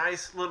be a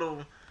nice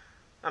little,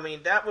 I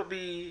mean, that would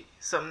be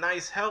some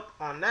nice help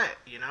on that,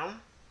 you know?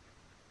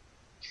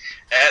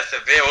 Você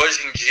vê,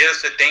 hoje em dia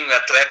você tem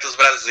atletas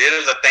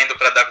brasileiros até indo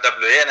para a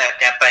WWE, né?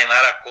 Tem a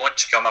Tainara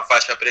Conti, que é uma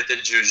faixa preta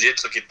de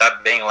jiu-jitsu que tá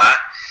bem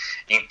lá.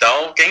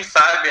 Então, quem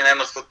sabe, né,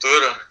 no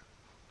futuro.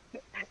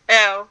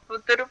 O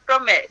futuro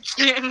promete.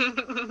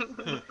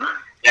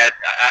 Yeah,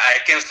 I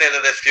can say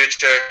that the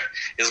future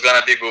is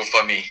gonna be good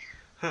for me.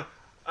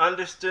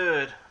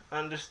 Understood.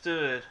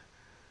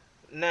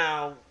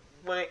 Now,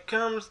 when it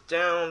comes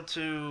down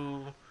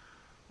to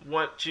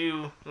what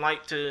you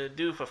like to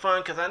do for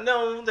fun, because I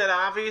know that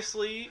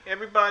obviously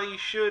everybody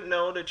should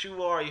know that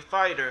you are a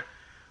fighter,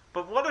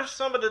 but what are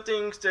some of the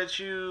things that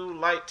you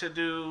like to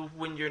do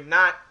when you're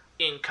not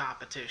in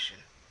competition?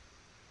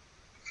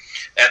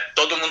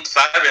 Todo mundo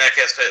sabe, né,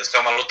 que você é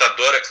uma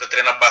lutadora, que você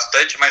treina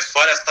bastante, mas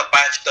fora essa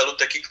parte da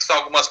luta aqui, que são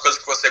algumas coisas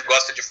que você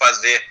gosta de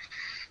fazer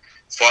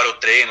fora o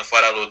treino,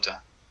 fora a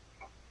luta?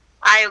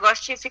 Eu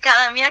gosto de ficar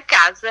na minha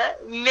casa,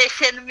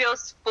 mexendo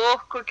meus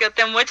porcos, que eu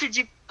tenho um monte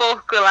de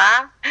porco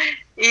lá,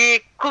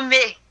 e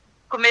comer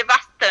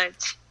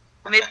bastante.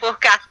 Comer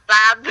porco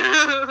assado,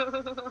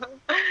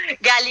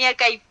 galinha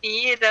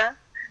caipira.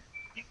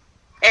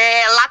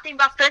 Lá tem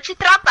bastante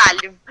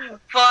trabalho.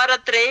 Fora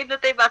treino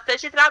tem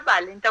bastante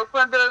trabalho. Então,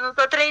 quando eu não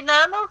tô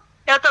treinando,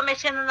 eu tô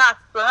mexendo nas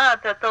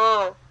plantas,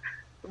 tô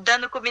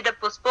dando comida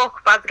pros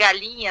porcos, pras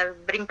galinhas,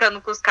 brincando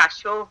com os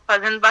cachorros,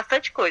 fazendo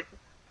bastante coisa.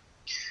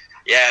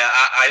 Yeah,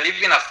 I live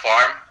in a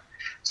farm,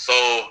 so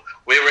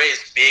we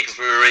raise pigs,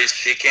 we raise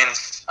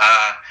chickens.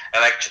 I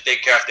like to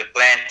take care of the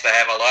plants. I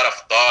have a lot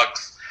of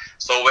dogs.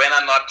 So when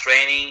I'm not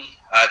training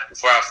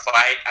for a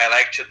fight, I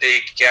like to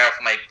take care of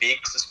my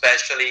pigs,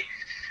 especially.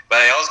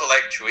 But I also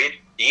like to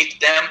eat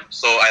them.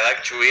 So I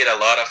like to eat a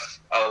lot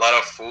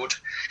of food.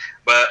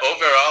 But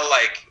overall,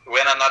 like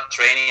when I'm not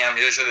training, I'm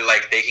usually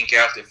like taking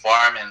care of the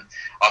farm and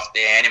of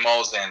the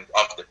animals and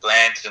of the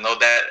plants. You know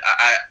that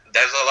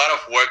there's a lot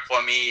of work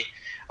for me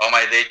on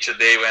my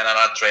day-to-day when I'm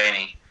not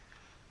training.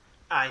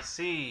 I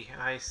see.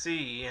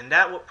 And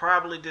that would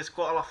probably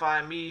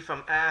disqualify me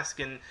from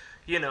asking,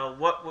 you know,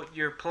 what would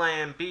your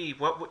plan be?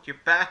 What would your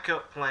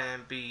backup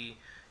plan be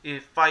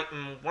if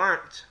fighting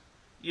weren't,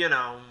 you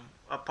know,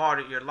 a part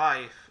of your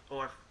life,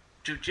 or if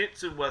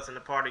jiu-jitsu wasn't a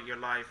part of your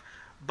life?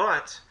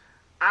 But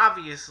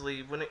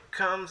obviously, when it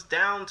comes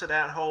down to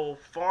that whole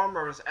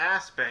farmer's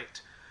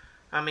aspect,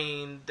 I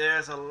mean,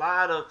 there's a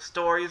lot of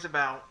stories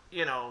about,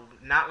 you know,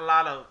 not a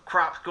lot of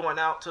crops going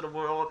out to the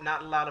world,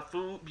 not a lot of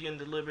food being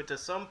delivered to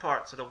some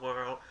parts of the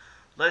world.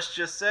 Let's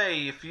just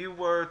say, if you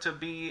were to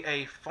be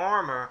a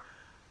farmer,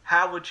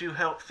 how would you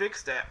help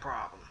fix that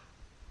problem?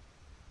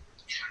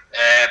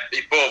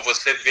 E, pô,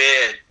 você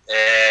vê,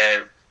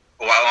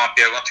 uma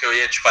pergunta que eu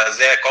ia te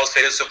fazer é qual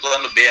seria o seu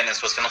plano B, né?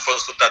 Se você não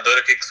fosse lutadora,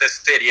 o que você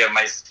seria?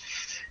 Mas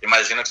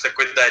imagino que você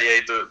cuidaria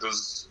aí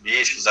dos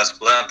bichos, as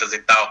plantas e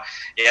tal.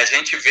 E a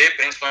gente vê,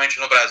 principalmente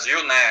no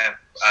Brasil, né,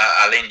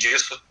 além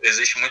disso,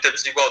 existe muita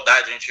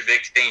desigualdade. A gente vê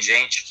que tem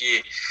gente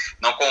que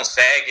não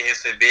consegue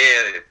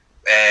receber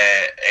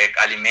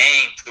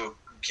alimento,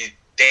 que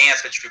tem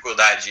essa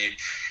dificuldade.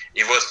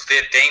 E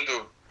você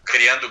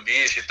criando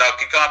bicho e tal, o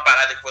que é uma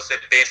parada que você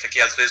pensa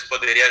que às vezes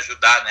poderia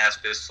ajudar, né, as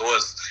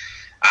pessoas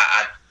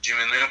a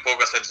diminuir um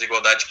pouco essa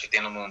desigualdade que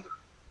tem no mundo?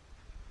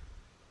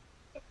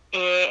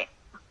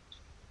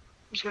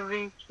 Deixa eu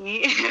ver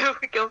aqui, eu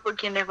fiquei um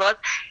pouquinho nervosa.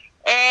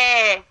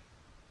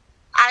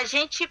 A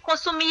gente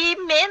consumir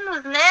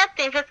menos, né?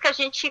 Tem vezes que a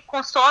gente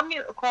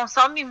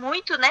consome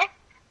muito, né?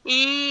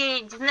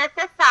 E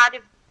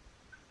desnecessário,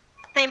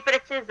 sem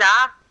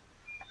precisar.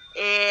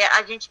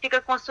 A gente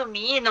fica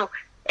consumindo,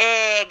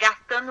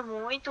 gastando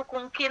muito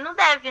com o que não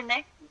deve,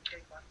 né?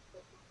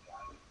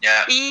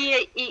 Yeah.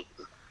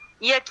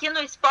 E aqui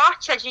no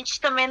esporte a gente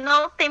também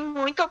não tem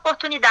muita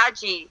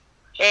oportunidade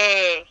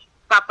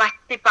para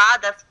participar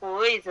das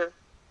coisas,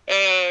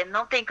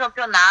 não tem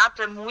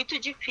campeonato, é muito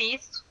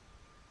difícil.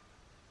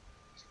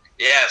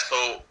 Yeah,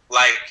 so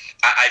like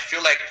I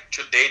feel like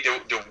today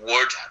the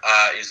world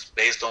is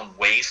based on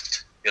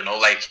waste. You know,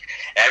 like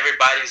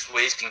everybody's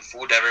wasting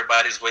food,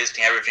 everybody's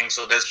wasting everything.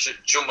 So there's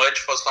too much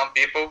for some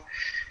people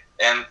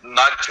and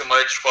not too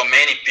much for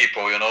many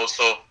people, you know.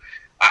 So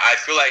I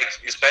feel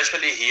like,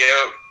 especially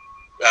here,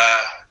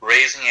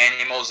 raising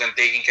animals and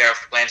taking care of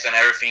plants and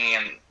everything,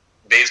 and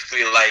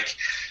basically like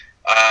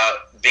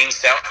being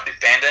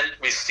self-dependent,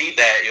 we see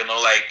that, you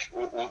know, like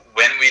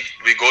when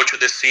we go to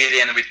the city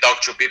and we talk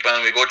to people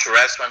and we go to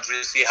restaurants,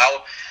 we see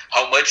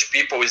how much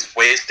people is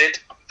wasted,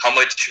 how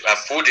much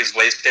food is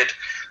wasted.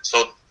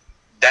 So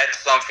that's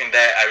something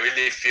that I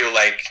really feel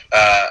like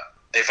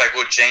if I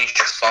could change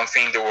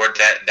something in the world,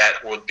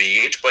 that would be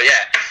it. But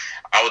yeah,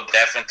 I would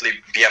definitely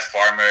be a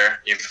farmer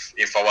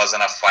if I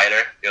wasn't a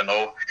fighter, you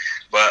know.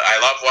 But I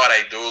love what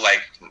I do.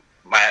 Like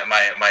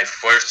my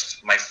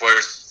first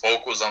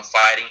focus on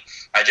fighting.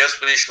 I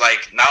just wish,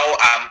 like, now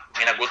I'm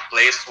in a good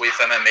place with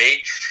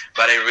MMA,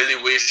 but I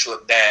really wish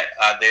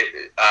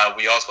that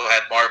we also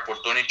had more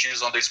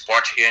opportunities on the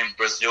sport here in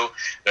Brazil.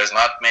 There's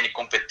not many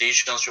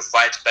competitions to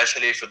fight,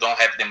 especially if you don't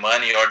have the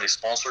money or the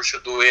sponsors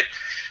to do it.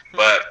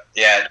 But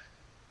yeah,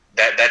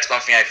 that's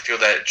something I feel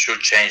that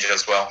should change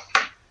as well.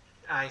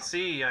 I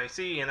see.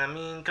 And I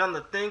mean, come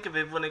to think of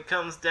it, when it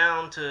comes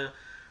down to,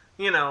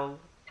 you know,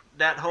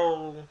 that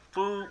whole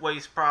food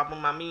waste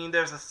problem, I mean,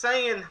 there's a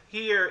saying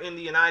here in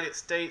the United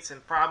States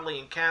and probably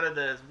in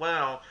Canada as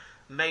well,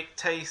 make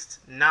taste,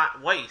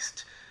 not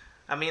waste.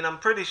 I mean, I'm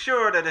pretty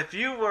sure that if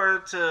you were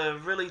to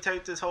really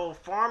take this whole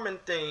farming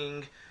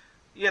thing,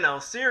 you know,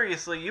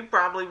 seriously, you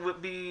probably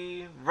would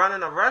be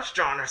running a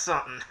restaurant or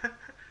something.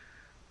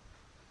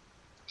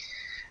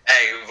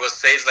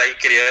 Vocês aí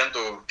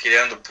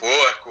criando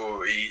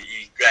porco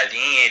e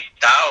galinha e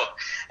tal,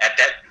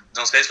 até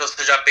não sei se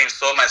você já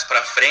pensou mais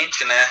pra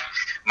frente, né?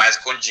 Mas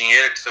com o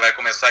dinheiro que você vai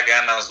começar a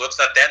ganhar nas outras,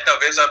 até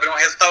talvez abrir um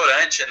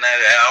restaurante,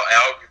 né? É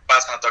algo que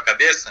passa na tua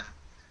cabeça?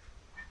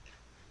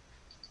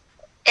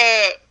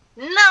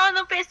 Não, eu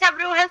não penso em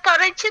abrir um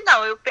restaurante,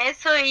 não. Eu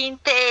penso em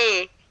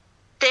ter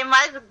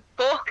mais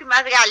porco e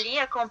mais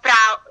galinha,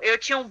 comprar. Eu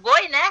tinha um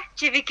boi, né?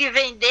 Tive que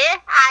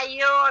vender, aí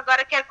eu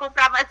agora quero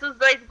comprar mais uns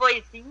 2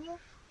 boizinhos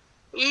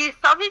e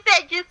só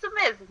viver disso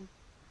mesmo.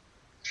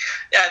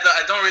 Yeah,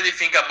 I don't really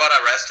think about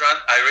a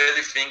restaurant. I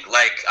really think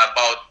like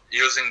about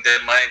using the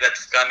money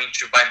that's coming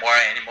to buy more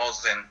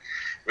animals and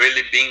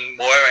really being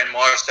more and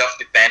more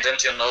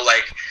self-dependent. You know,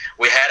 like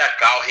we had a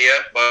cow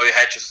here, but we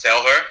had to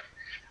sell her.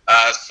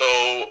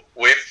 So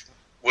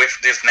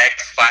with this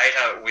next fight,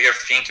 we are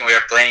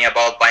planning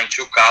about buying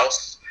 2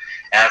 cows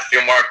and a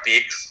few more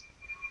pigs.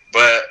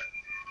 But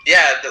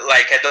yeah,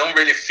 like I don't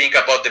really think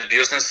about the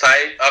business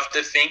side of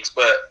the things,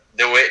 but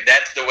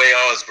that's the way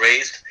I was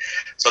raised,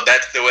 so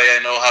that's the way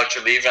I know how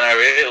to live, and I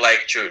really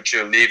like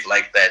to live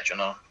like that, you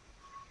know.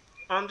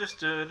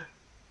 Understood.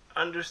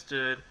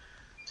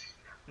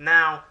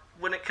 Now,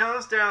 when it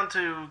comes down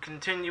to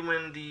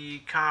continuing the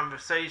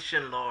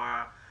conversation,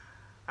 Laura,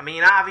 I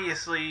mean,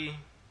 obviously,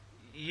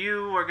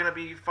 you are going to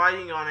be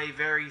fighting on a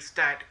very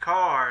stacked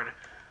card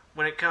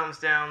when it comes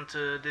down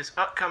to this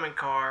upcoming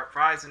card,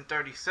 Rising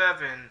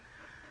 37,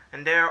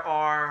 and there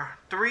are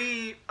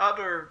 3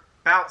 other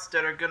bouts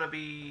that are going to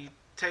be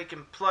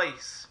taking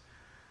place.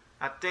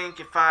 I think,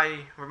 if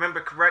I remember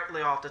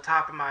correctly off the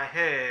top of my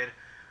head,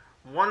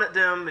 one of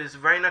them is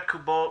Reina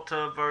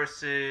Kubota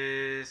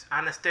versus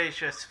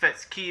Anastasia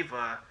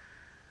Svetskiva.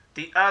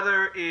 The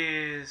other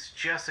is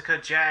Jessica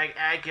Jag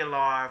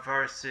Aguilar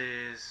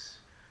versus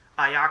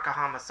Ayaka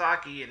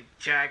Hamasaki, and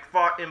Jag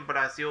fought in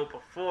Brazil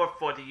before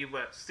for the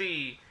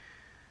UFC.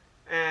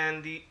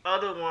 And the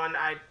other one,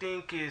 I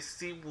think, is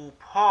Siwoo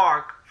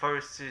Park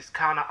versus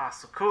Kana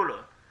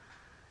Asakura.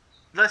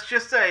 Let's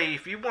just say,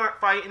 if you weren't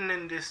fighting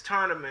in this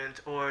tournament,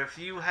 or if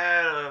you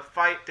had a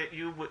fight that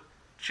you would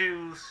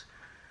choose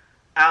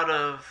out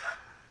of,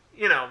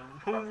 you know,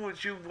 who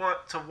would you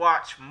want to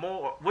watch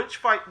more? Which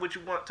fight would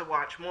you want to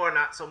watch more?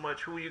 Not so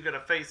much who you're going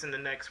to face in the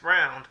next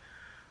round.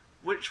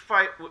 which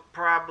fight would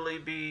probably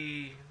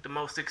be the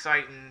most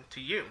exciting to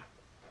you?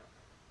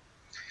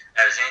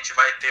 A gente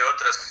vai ter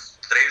outras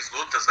 3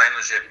 lutas aí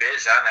no GP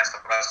já nessa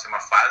próxima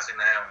fase,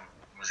 né?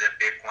 Um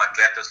GP com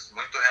atletas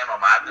muito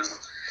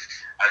renomados.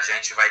 A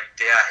gente vai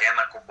ter a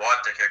Rena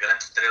Kubota, que é a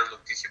grande estrela do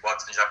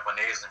kickboxing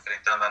japonês,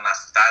 enfrentando a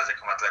Anastasia, que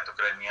é uma atleta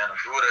ucraniana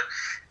dura.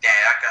 Tem a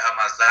Yaka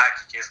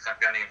Hamazaki, que é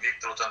ex-campeã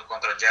invicta, lutando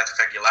contra a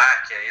Jessica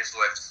Aguilar, que é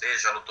ex-UFC,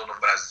 já lutou no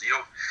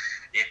Brasil.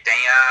 E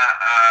tem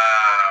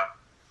a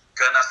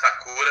Kana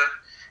Sakura,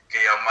 que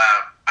é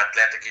uma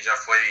atleta que já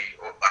foi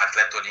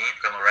atleta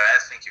olímpica no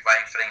wrestling, que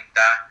vai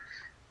enfrentar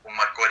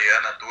uma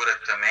coreana dura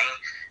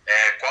também.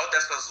 Qual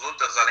dessas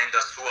lutas, além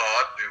da sua,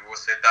 óbvio,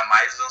 você está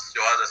mais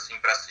ansiosa assim,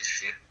 para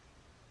assistir?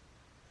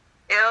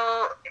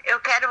 Eu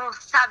quero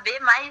saber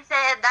mais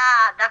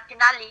da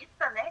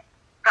finalista, né?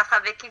 Pra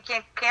saber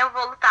quem eu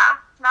vou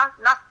lutar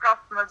nas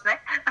próximas,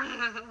 né?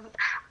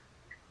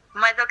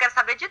 Mas eu quero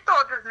saber de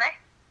todas, né?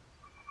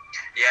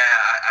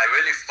 Yeah, I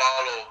really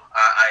follow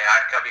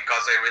Ayaka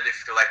because I really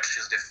feel like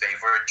she's the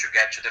favorite to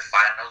get to the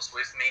finals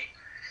with me.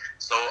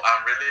 So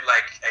I'm really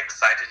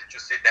excited to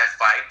see that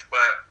fight,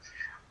 but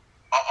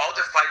all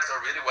the fights are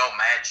really well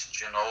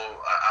matched, you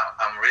know.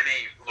 I'm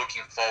really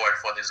looking forward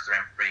for this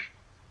Grand Prix.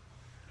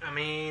 I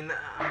mean,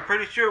 I'm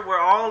pretty sure we're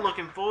all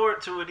looking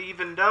forward to it,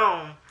 even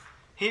though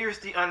here's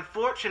the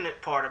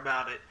unfortunate part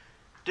about it.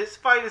 This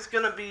fight is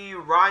going to be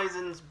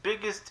Rizin's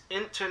biggest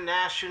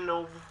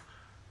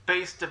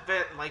international-based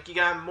event. Like, you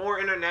got more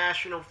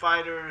international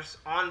fighters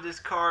on this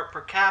card per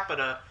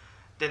capita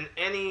than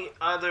any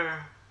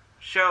other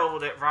show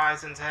that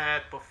Rizin's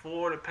had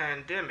before the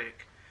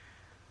pandemic.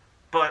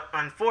 But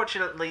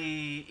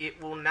unfortunately,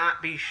 it will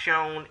not be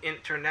shown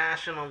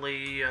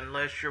internationally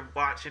unless you're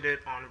watching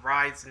it on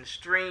Rizin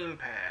Stream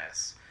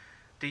Pass.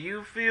 Do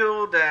you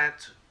feel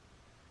that,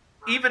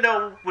 even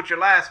though with your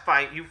last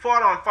fight, you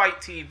fought on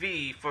Fight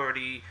TV for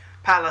the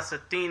Palace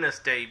Athena's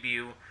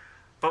debut,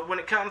 but when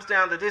it comes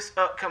down to this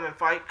upcoming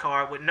fight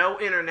card with no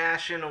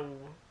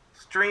international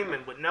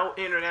streaming, with no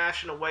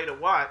international way to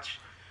watch,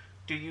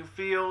 do you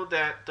feel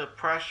that the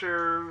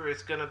pressure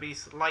is going to be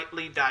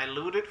slightly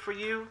diluted for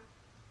you?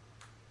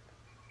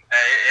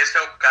 Esse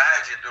é o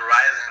card do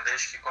Rizin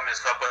desde que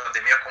começou a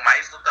pandemia, com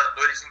mais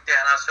lutadores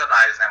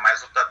internacionais, né?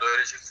 Mais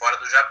lutadores de fora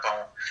do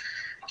Japão,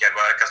 que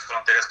agora que as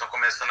fronteiras estão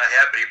começando a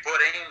reabrir.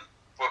 Porém,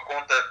 por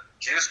conta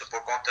disso,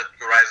 por conta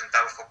que o Rizin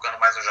estava focando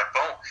mais no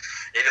Japão,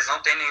 eles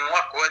não têm nenhum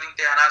acordo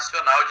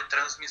internacional de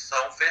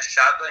transmissão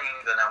fechado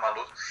ainda, né?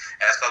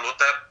 Essa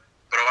luta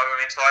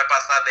provavelmente só vai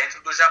passar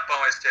dentro do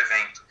Japão, esse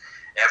evento.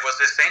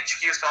 Você sente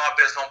que isso é uma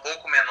pressão um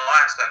pouco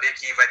menor, saber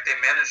que vai ter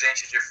menos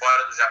gente de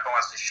fora do Japão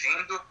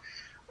assistindo?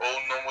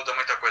 Ou não muda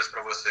muita coisa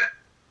pra você?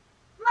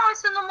 Não,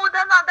 isso não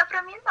muda nada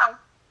pra mim, não.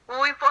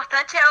 O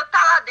importante é eu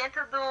estar lá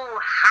dentro do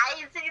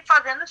Rise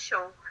fazendo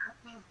show.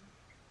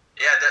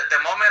 Yeah, the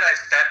moment I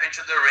step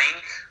into the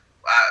ring,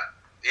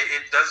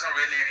 it doesn't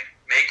really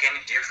make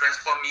any difference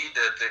for me,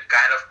 the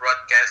kind of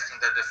broadcasting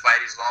that the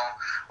fight is on,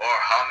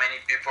 or how many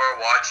people are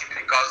watching,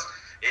 because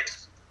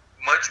it's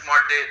much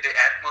more the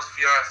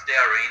atmosphere of the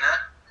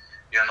arena,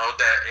 you know,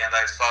 and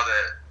I saw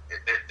they're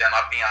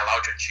not being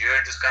allowed to cheer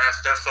and this kind of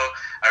stuff, so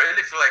I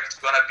really feel like it's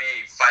gonna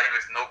be fighting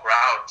with no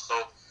crowd,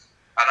 so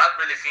I'm not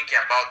really thinking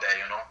about that,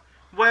 you know.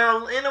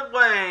 Well, in a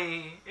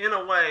way,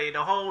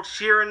 the whole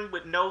cheering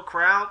with no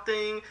crowd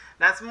thing,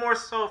 that's more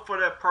so for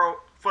the pro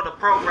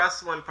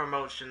wrestling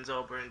promotions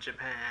over in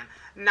Japan,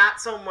 not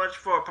so much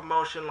for a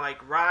promotion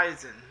like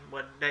Rizin,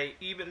 but they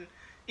even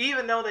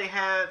though they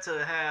had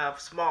to have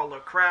smaller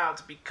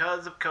crowds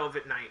because of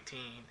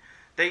COVID-19,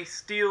 they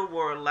still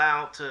were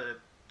allowed to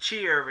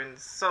cheer in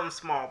some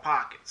small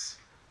pockets.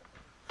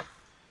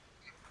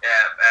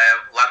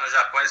 Lá no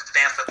Japão eles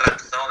têm essa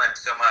tradição, né, de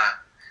ser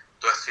uma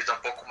torcida um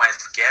pouco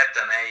mais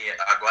quieta, né, e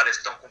agora eles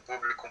estão com um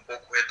público um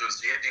pouco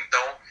reduzido,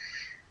 então,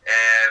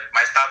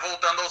 mas está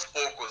voltando aos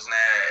poucos,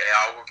 né, é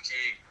algo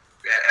que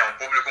é um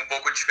público um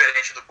pouco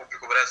diferente do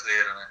público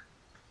brasileiro, né.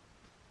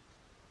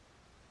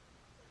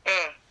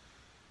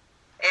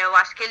 Eu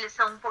acho que eles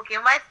são um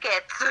pouquinho mais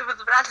quietos,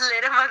 os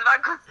brasileiros é mais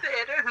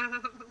bagunceiro.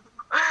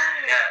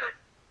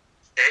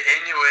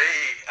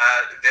 Anyway,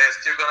 they're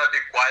still gonna be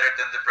quieter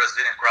than the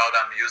Brazilian crowd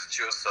I'm used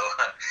to, so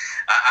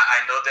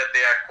I know that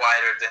they are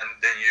quieter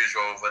than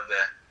usual over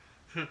there.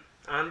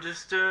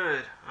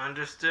 Understood.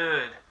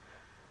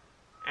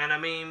 And I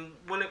mean,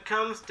 when it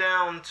comes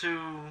down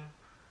to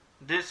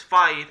this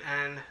fight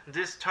and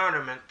this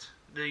tournament,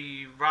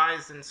 the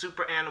Rizin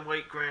Super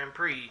Anaweight Grand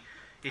Prix,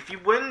 if you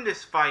win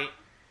this fight,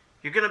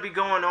 you're gonna be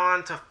going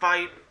on to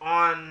fight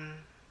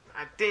on,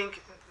 I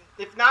think,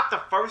 if not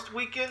the first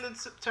weekend in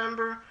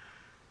September,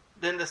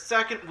 then the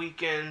second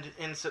weekend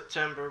in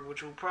September,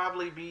 which will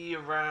probably be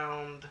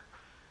around,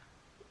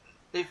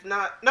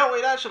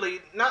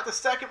 not the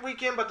second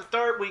weekend, but the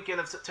third weekend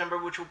of September,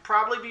 which will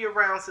probably be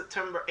around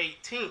September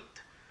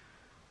 18th.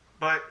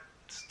 But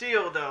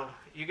still, though,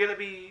 you're going to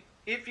be,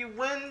 if you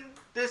win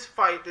this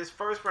fight, this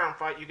first round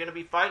fight, you're going to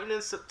be fighting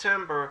in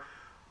September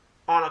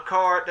on a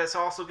card that's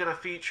also going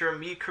to feature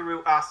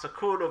Mikuru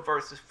Asakura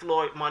versus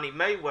Floyd Money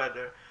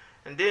Mayweather.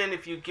 And then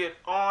if you get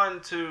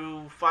on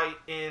to fight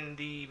in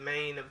the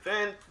main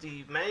event,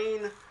 the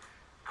main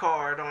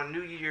card on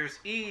New Year's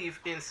Eve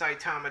in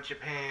Saitama,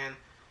 Japan,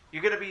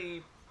 you're going to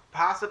be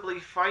possibly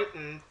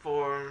fighting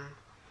for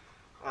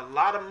a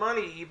lot of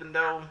money, even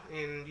though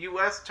in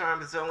U.S.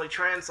 terms it's only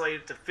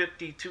translated to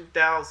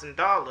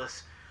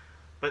 $52,000.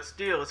 But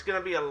still, it's going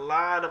to be a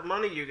lot of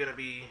money you're going to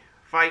be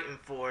fighting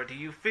for. Do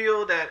you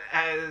feel that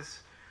as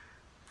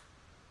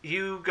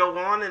you go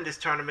on in this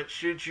tournament,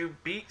 should you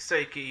beat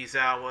Seiki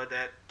Izawa,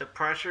 that the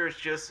pressure is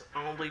just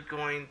only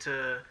going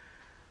to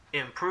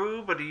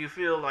improve, or do you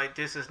feel like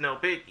this is no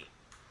biggie?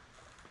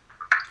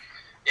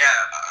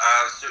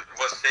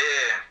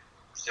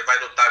 Você vai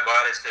lutar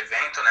agora esse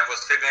evento, né?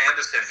 Você ganhando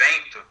esse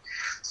evento,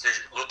 você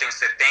luta em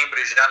setembro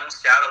e já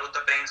anunciaram a luta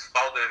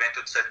principal do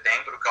evento de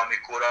setembro, que é o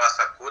Mikuro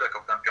Asakura, que é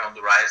o campeão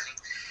do Rising.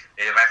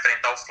 Ele vai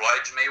enfrentar o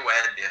Floyd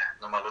Mayweather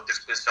numa luta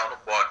especial no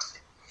boxe.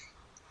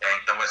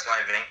 Então vai ser um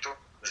evento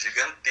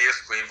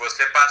gigantesco. E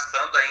você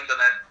passando ainda,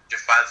 né, de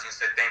fase em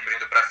setembro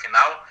indo para a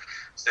final,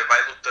 você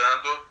vai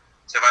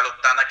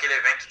lutar naquele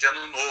evento de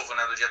ano novo,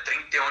 né, no dia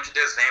 31 de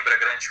dezembro, a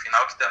grande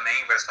final, que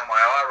também vai ser o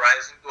maior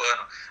Rising do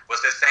ano.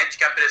 Você sente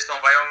que a pressão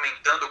vai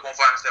aumentando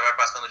conforme você vai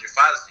passando de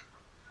fase?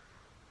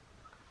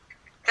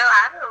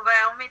 Claro,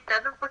 vai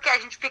aumentando porque a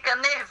gente fica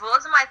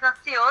nervoso, mais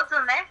ansioso,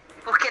 né?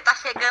 Porque tá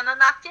chegando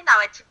na final,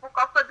 é tipo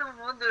Copa do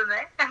Mundo,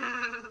 né?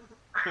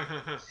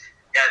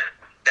 Yeah,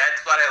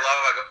 that's what I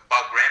love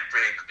about Grand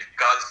Prix,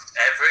 because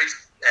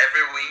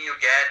every win you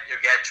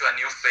get to a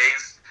new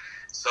phase.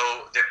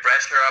 So the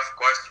pressure, of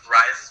course,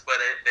 rises, but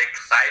the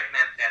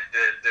excitement and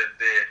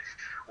the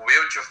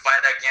will to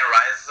fight again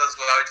rises as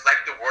well. It's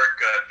like the World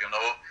Cup, you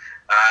know.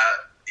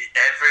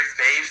 Every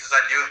phase is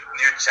a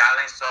new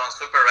challenge, so I'm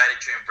super ready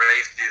to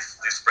embrace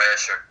this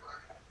pressure.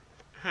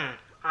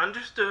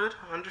 Understood.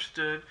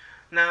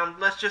 Now,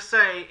 let's just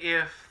say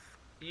if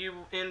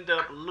you end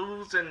up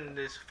losing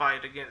this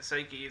fight against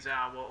Seiki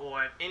Izawa,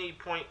 or at any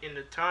point in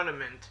the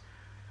tournament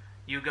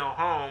you go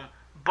home,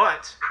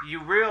 but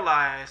you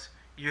realize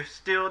you're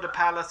still the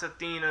Palace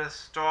Athena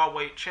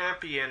strawweight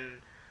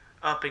champion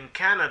up in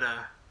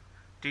Canada,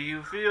 do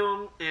you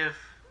feel if,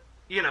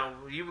 you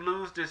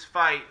lose this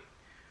fight,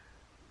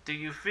 do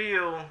you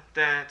feel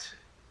that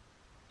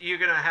you're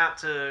going to have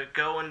to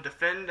go and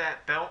defend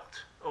that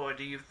belt? Or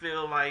do you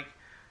feel like,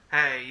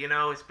 hey,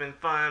 it's been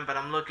fun, but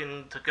I'm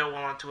looking to go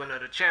on to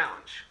another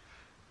challenge?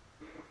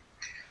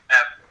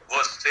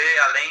 Você,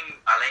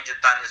 além de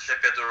estar nesse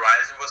GP do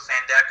Rising, você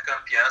ainda é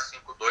campeã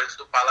 5-2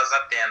 do Palace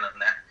Athena,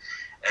 né?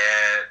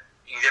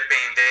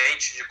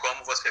 Independente de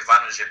como você vá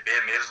no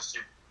GP, mesmo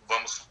se,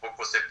 vamos supor que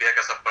você perca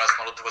essa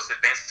próxima luta, você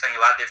pensa em ir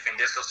lá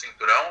defender seu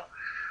cinturão,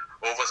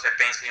 ou você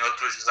pensa em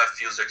outros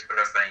desafios daqui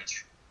para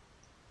frente?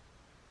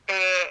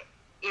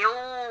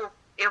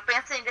 Eu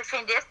penso em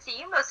defender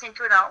sim meu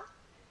cinturão,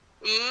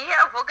 e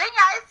eu vou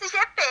ganhar esse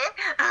GP.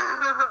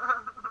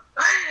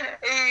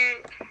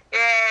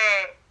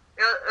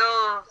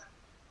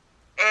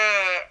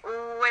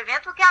 O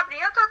evento que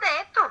abrir eu tô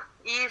dentro,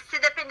 e se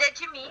depender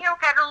de mim eu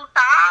quero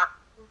lutar.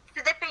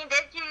 Se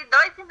depender de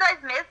 2 em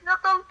 2 meses eu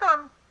tô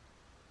lutando.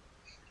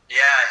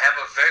 Yeah, I have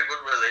a very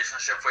good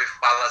relationship with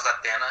Palace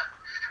Athena.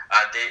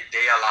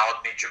 They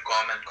allowed me to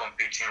come and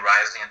compete in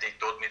Rising, and they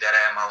told me that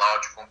I am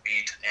allowed to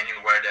compete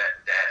anywhere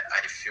that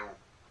I feel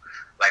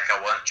like I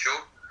want to.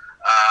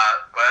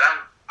 But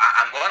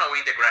I'm going to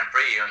win the Grand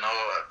Prix,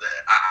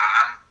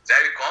 I'm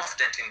very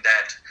confident in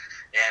that.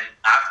 And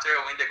after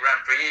I win the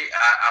Grand Prix,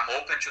 I'm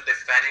open to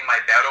defending my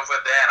belt over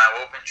there, and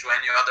I'm open to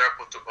any other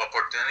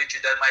opportunity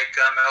that might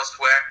come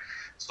elsewhere.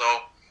 So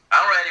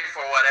I'm ready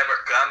for whatever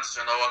comes.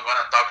 I'm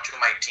going to talk to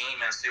my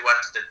team and see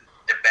what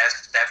the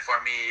best step for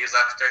me is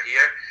after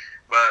here.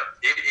 But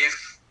if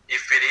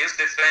it is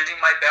defending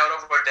my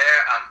belt over there,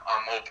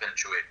 I'm open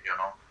to it.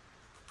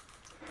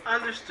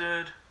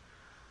 Understood.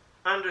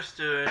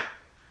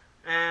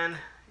 And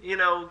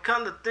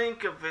come to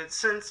think of it,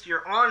 since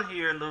you're on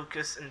here,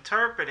 Lucas,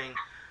 interpreting,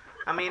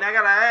 I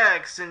gotta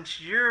ask, since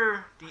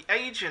you're the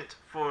agent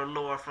for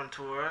Laura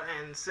Fontoura,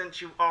 and since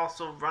you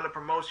also run a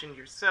promotion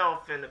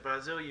yourself in the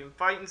Brazilian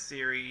Fighting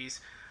Series,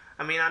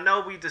 I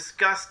know we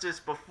discussed this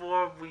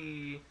before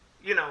we,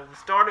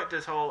 started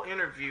this whole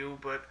interview,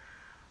 but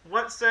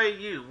what say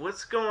you?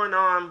 What's going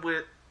on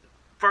with,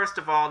 first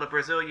of all, the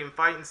Brazilian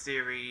Fighting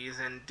Series,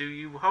 and do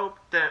you hope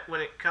that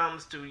when it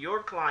comes to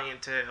your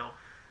clientele,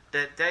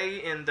 that they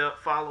end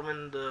up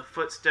following the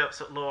footsteps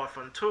of Laura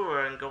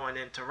Fontoura and going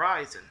into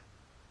Rising?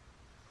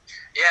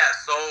 Yeah,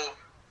 so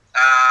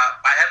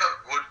I have a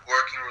good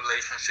working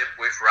relationship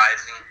with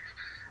Rising.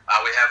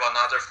 We have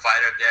another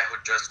fighter there who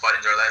just fought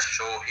in their last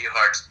show. He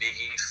hurts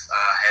biggies,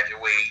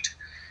 heavyweight.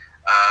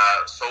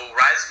 So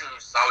Rising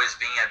has always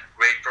been a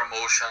great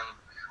promotion.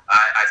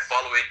 I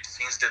follow it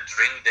since the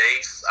Dream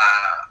days.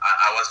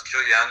 I was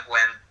too young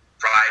when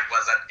Pride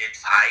was at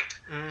its height.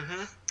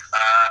 Mm-hmm.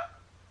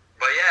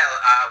 But yeah,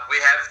 we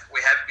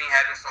have been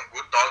having some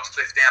good talks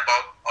with them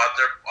about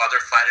other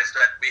fighters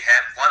that we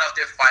have. One of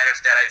the fighters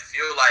that I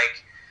feel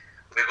like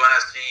we're gonna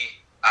see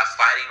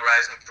fighting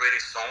Rising pretty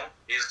soon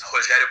is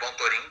Rogério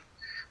Bontorin,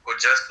 who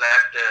just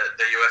left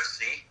the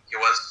UFC. He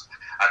was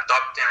a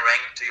top 10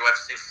 ranked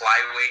UFC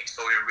flyweight,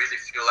 so we really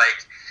feel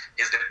like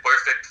he's the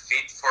perfect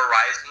fit for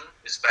Rising,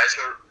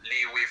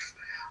 especially with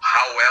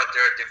how well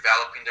they're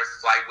developing their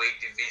flyweight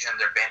division,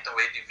 their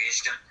bantamweight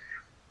division.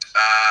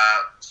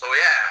 So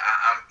yeah,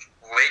 I'm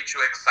way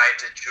too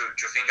excited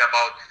to think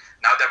about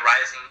now that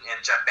Rising in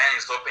Japan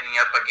is opening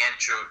up again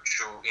to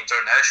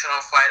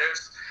international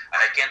fighters.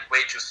 I can't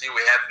wait to see.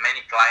 We have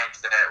many clients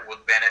that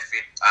would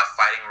benefit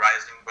fighting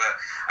Rising, but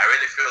I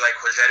really feel like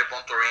Rogério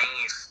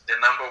Bontorin is the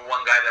number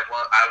one guy that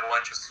I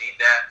want to see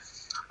there.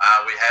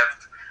 We have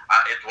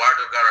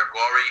Eduardo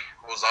Garagori,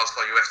 who's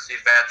also a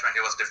UFC veteran.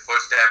 He was the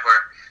first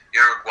ever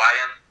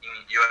Uruguayan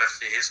in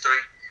UFC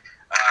history,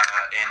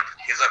 and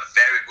he's a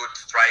very good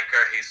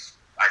striker. He's,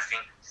 I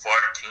think,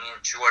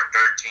 14-2 or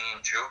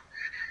 13-2.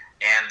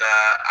 And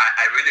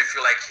I really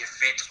feel like he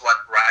fits what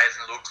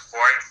Rising looks for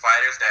in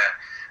fighters, that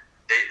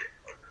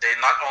they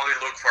not only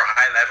look for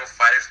high-level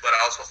fighters, but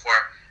also for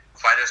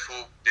fighters who,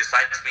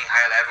 besides being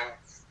high-level,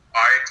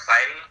 are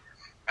exciting.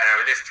 And I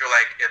really feel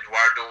like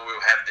Eduardo will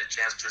have the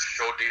chance to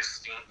show this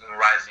in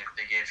Rising if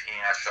they give him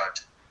a shot.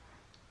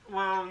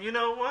 Well, you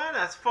know what?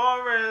 As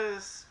far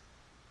as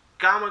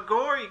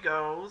Gamagori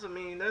goes, I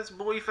mean, that's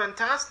muy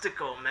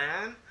fantastico,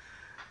 man.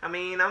 I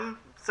mean, I'm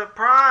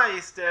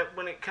surprised that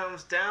when it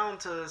comes down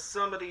to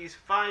some of these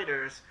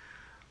fighters,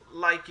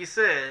 like you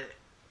said,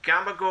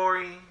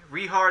 Gamagori,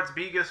 Rihards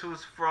Bigas,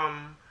 who's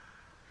from,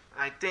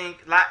 I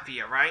think,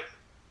 Latvia, right?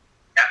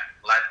 Yeah,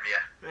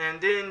 Latvia.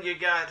 And then you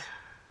got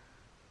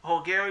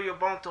Rogério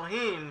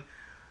Bontorin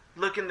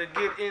looking to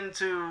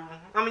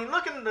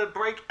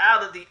break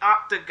out of the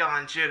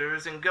octagon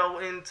jitters and go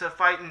into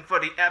fighting for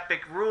the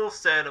epic rule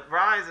set of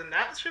Rising.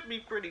 That should be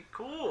pretty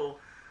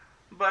cool.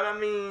 But I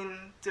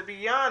mean, to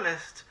be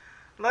honest,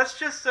 let's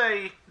just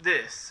say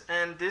this,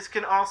 and this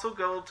can also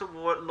go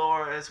toward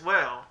Laura as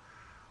well.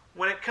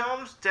 When it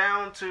comes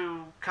down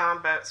to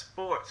combat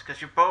sports,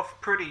 because you're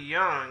both pretty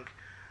young,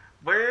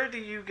 where do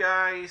you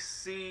guys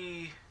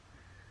see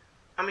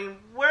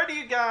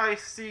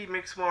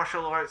mixed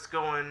martial arts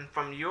going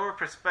from your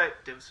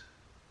perspectives?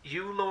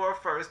 You, Laura,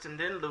 first, and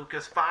then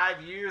Lucas,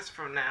 5 years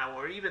from now,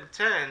 or even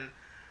 10,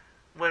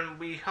 when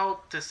we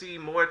hope to see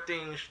more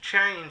things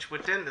change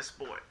within the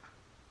sport?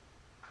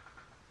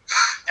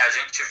 A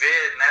gente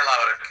vê, né,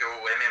 Laura, que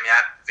o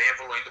MMA vem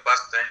evoluindo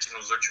bastante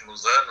nos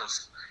últimos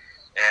anos.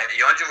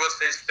 E onde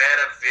você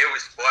espera ver o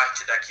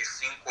esporte daqui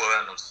 5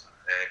 anos?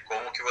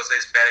 Como que você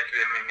espera que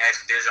o MMA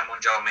esteja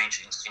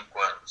mundialmente em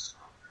 5 anos?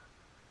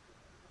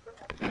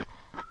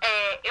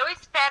 Eu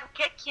espero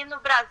que aqui no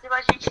Brasil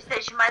a gente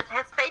seja mais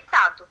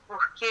respeitado,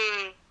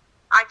 porque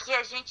aqui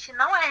a gente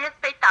não é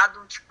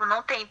respeitado, tipo,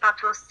 não tem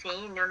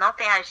patrocínio, não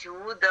tem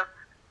ajuda,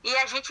 e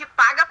a gente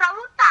paga pra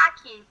lutar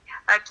aqui.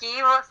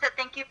 Aqui você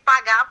tem que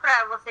pagar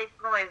pra você ir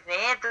pra um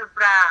evento,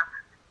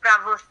 pra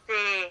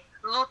você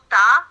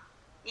lutar,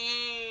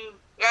 e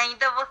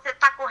ainda você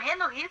tá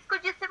correndo risco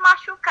de se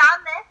machucar,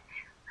 né?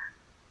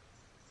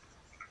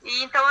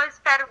 E então eu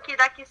espero que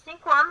daqui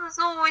 5 anos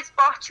o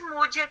esporte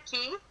mude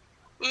aqui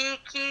e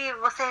que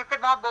você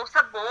receba uma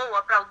bolsa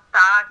boa para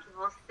lutar, que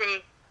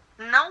você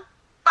não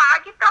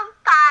pague para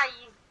lutar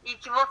e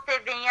que você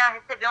venha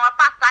receber uma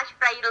passagem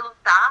para ir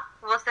lutar,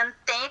 que você não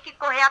tenha que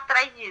correr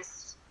atrás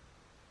disso.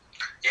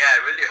 Yeah, I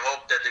really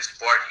hope that the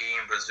sport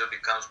here in Brazil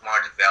becomes more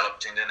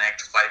developed in the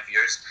next 5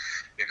 years,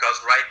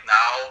 because right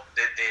now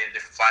the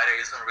fighter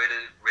isn't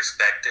really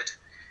respected.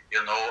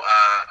 You know,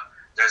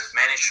 there's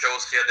many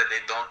shows here that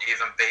they don't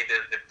even pay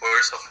the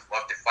purse of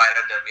the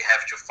fighter, that we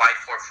have to fight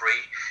for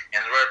free,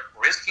 and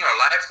we're risking our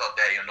lives out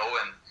there, you know,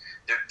 and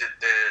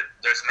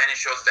there's many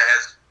shows that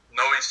has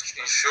no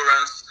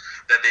insurance,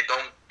 that they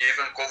don't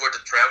even cover the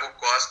travel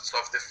costs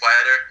of the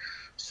fighter.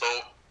 So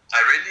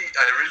I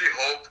really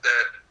hope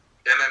that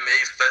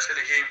MMA,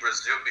 especially here in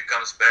Brazil,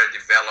 becomes better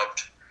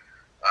developed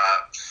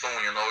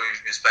soon, you know,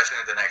 especially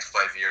in the next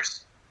 5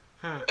 years.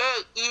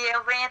 Ei, e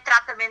eu venho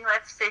entrar também no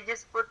UFC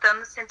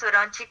disputando o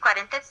cinturão de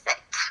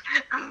 47.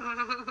 Yeah,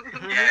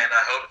 and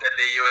I hope that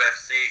the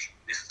UFC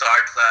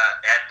starts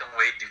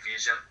atomweight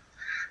division,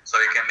 so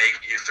we can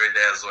make history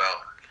there as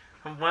well.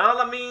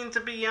 Well, I mean, to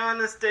be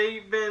honest,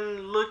 they've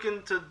been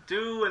looking to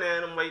do an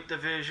atomweight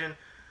division,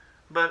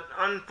 but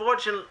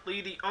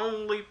unfortunately, the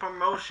only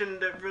promotion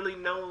that really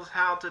knows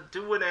how to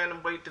do an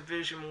atomweight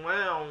division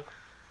well,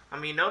 I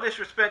mean, no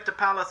disrespect to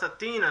Palas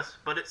Athenas,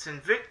 but it's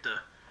Invicta.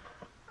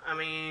 I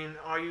mean,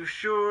 are you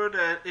sure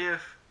that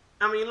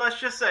let's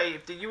just say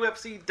if the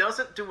UFC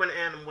doesn't do an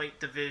atomweight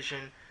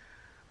division,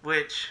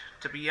 which,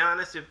 to be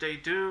honest, if they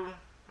do,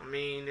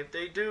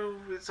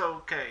 it's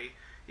okay.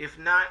 If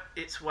not,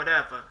 it's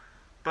whatever.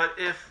 But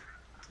if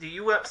the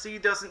UFC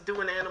doesn't do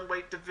an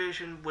atomweight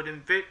division, would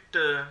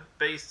Invicta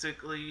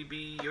basically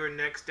be your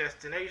next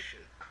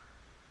destination?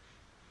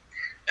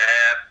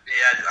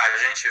 E a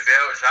gente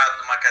vê já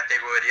numa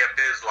categoria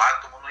peso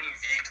átomo no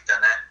Invicta,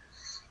 né?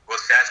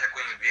 Você acha que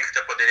o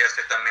Invicta poderia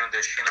ser também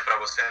destino para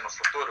você no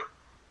futuro?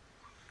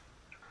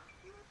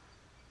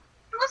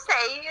 Não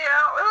sei,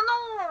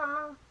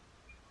 eu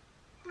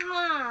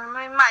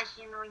Não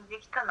imagino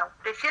invicta, não.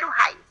 Prefiro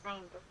raiz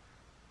ainda.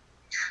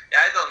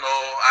 Yeah, I don't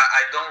know.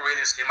 I don't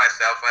really see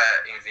myself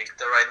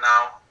Invicta right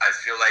now. I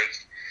feel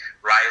like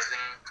Rising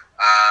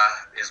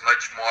is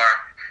much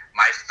more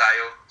my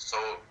style.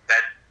 So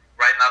that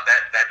right now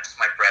that's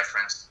my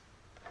preference.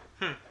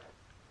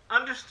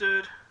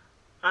 Understood.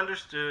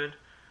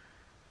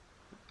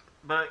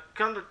 But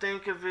come to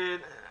think of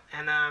it,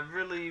 and I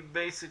really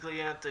basically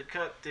have to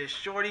cut this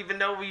short, even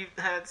though we've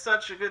had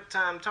such a good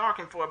time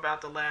talking for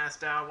about the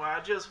last hour. I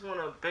just want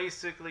to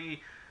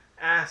basically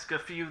ask a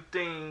few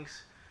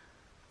things.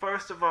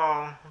 First of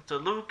all, to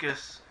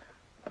Lucas,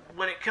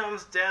 when it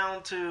comes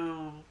down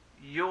to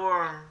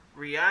your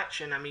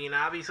reaction, I mean,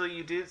 obviously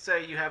you did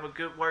say you have a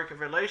good working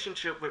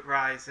relationship with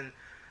Ryzen,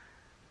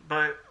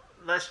 but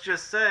let's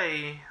just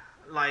say,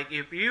 like,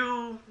 if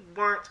you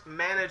weren't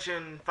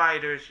managing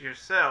fighters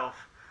yourself,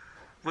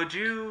 would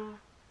you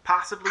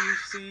possibly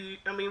see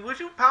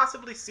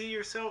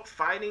yourself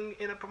fighting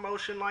in a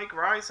promotion like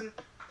Ryzen?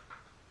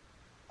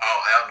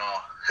 Oh, hell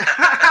no.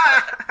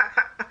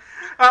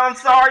 I'm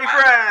sorry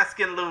for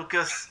asking,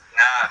 Lucas.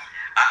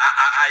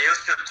 I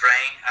used to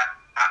train.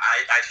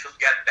 I should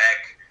get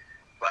back.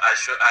 But I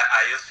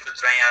used to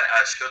train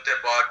at Shooter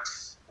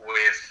Box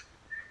with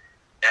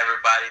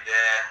everybody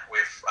there,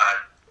 with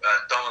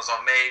Thomas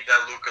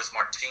Almeida, Lucas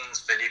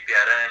Martins, Felipe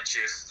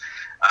Arantes,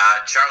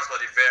 Charles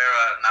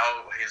Oliveira.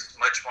 Now he's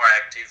much more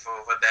active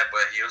over there,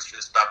 but he used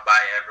to stop by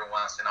every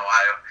once in a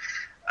while.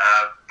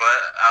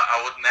 But I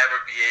would never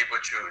be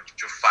able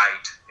to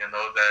fight. You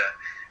know,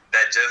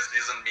 that just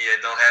isn't me. I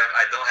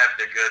don't have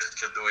the guts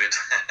to do it.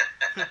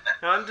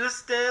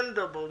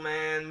 Understandable,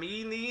 man.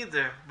 Me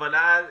neither. But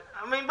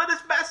but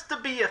it's best to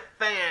be a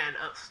fan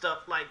of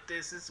stuff like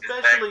this,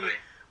 especially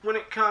when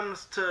it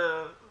comes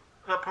to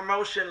a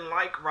promotion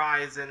like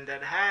Ryzen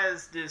that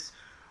has this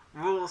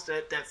rule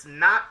set that's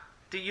not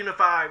the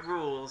unified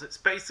rules. It's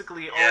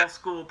basically old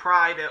school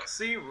Pride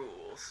LC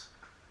rules.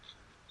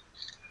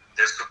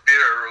 The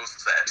superior rule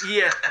set.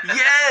 Yeah.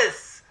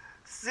 Yes.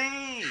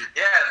 See.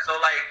 Yeah. So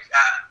like,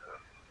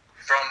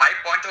 from my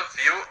point of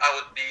view, I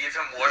would be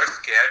even more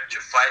scared to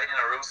fight in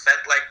a rule set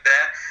like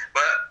that.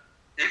 But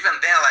even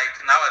then, like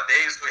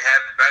nowadays, we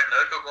have bare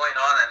knuckle going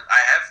on, and I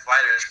have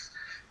fighters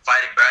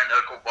fighting bare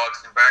knuckle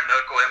boxing, bare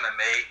knuckle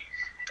MMA,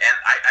 and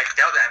I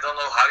tell them, I don't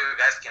know how you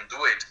guys can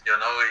do it. You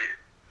know,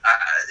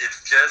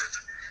 it's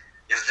just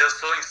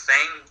so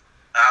insane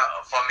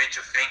for me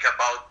to think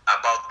about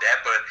that.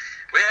 But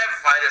we have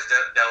fighters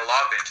that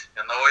love it.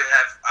 You know, we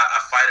have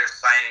a fighter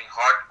signing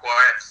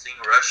hardcore FC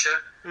in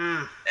Russia,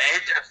 and he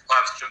just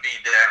loves to be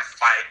there and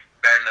fight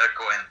bare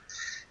knuckle, and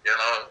you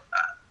know,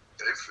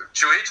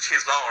 to each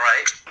his own,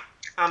 right?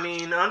 I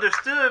mean,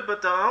 understood,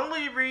 but the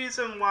only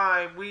reason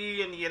why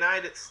we in the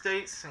United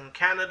States and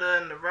Canada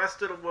and the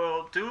rest of the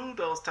world do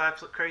those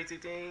types of crazy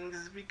things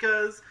is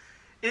because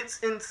it's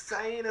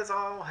insane as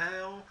all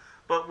hell,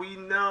 but we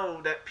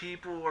know that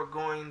people are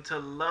going to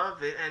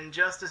love it, and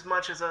just as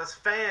much as us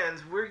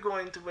fans, we're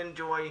going to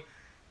enjoy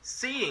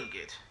seeing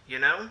it, you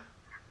know?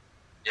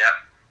 Yeah.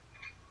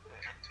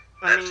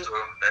 That's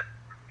true.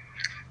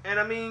 And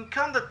I mean,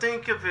 come to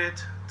think of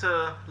it,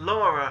 to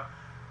Laura,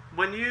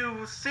 when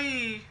you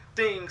see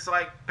things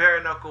like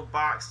bare knuckle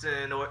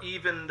boxing or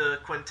even the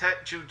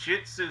quintet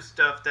jiu-jitsu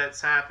stuff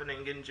that's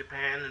happening in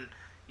Japan, and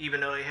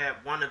even though they have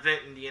one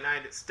event in the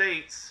United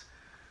States,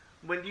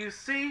 when you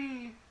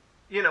see,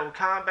 you know,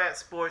 combat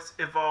sports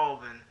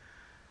evolving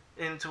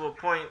into a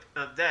point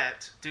of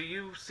that, do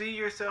you see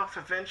yourself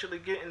eventually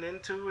getting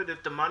into it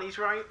if the money's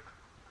right?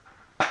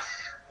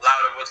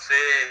 Laura,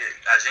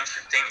 a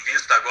gente tem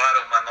visto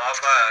agora um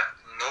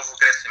novo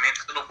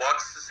crescimento no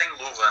boxe sem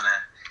luva,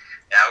 né?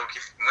 É algo que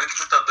muitos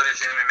lutadores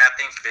de MMA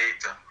têm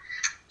feito.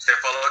 Você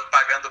falou que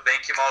pagando bem,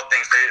 que mal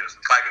tem.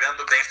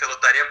 Pagando bem, você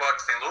lutaria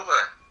boxe sem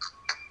luva?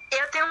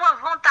 Eu tenho uma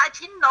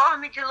vontade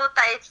enorme de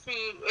lutar esse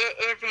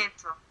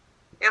evento.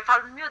 Eu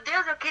falo, meu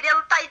Deus, eu queria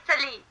lutar isso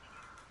ali.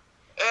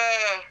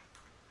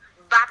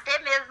 Bater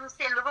mesmo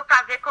sem luva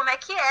pra ver como é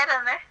que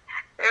era, né?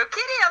 Eu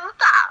queria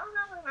lutar.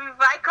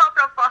 Vai que uma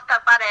proposta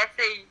aparece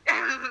aí.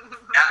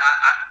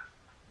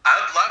 I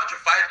would love to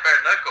fight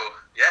bare knuckle.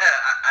 Yeah,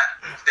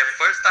 the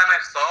first time I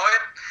saw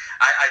it,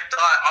 I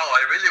thought,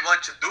 I really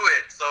want to do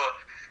it. So,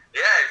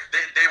 yeah,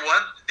 if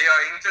they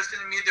are interested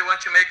in me, they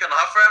want to make an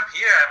offer, I'm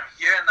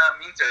here and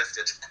I'm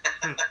interested.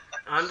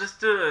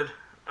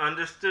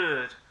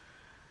 Understood.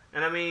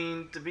 And I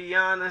mean, to be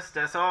honest,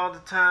 that's all the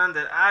time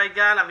that I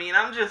got. I mean,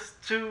 I'm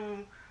just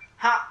too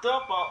hopped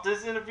up off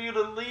this interview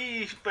to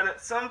leave, but at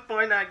some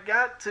point I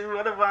got to,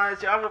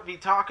 otherwise y'all would be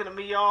talking to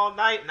me all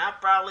night, and I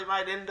probably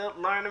might end up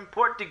learning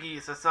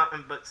Portuguese or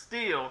something. But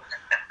still,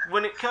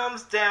 when it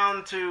comes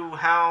down to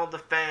how the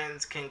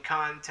fans can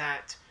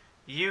contact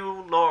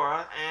you,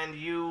 Laura, and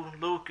you,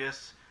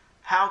 Lucas,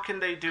 how can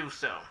they do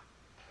so?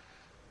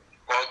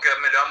 Qual que é a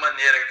melhor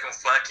maneira que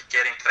fã que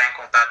quer entrar em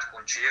contato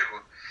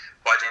contigo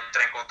pode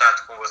entrar em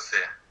contato com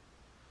você?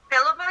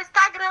 Pelo meu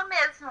Instagram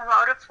mesmo,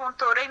 Laura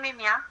Fontoura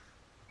MMA.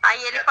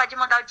 Aí ele pode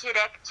mandar o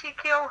direct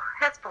que eu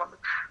respondo.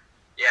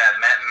 Yeah,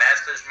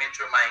 message me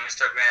through my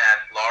Instagram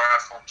at Laura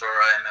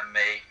Fontoura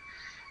MMA.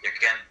 You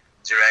can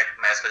direct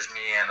message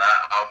me, and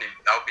I'll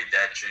be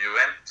there to you.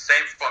 And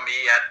same for me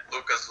at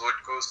Lucas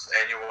Lutkus.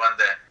 Anyone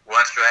that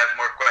wants to have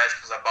more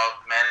questions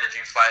about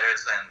managing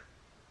fighters and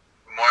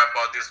more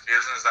about this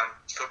business, I'm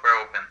super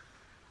open.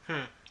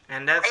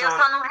 And that's Eu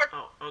só não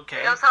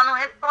okay. Eu só não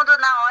respondo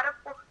na hora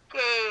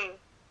porque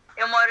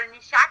eu moro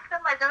em chácara,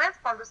 mas eu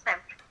respondo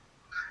sempre.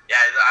 Yeah,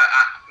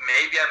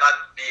 maybe I'll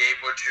not be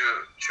able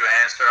to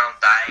answer on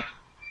time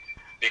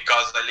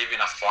because I live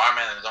in a farm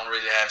and I don't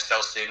really have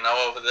cell signal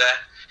over there.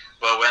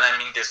 But when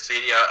I'm in the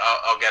city,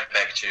 I'll get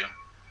back to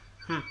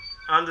you.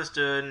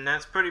 Understood. And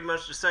that's pretty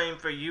much the same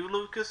for you,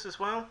 Lucas, as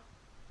well?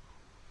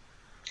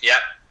 Yeah.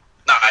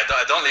 No, I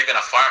don't live in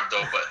a farm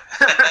though, but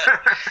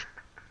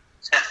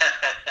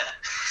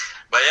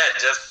but yeah,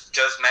 just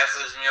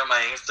message me on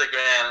my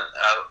Instagram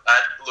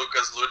at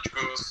Lucas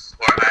Lutkus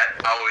or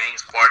at Halloween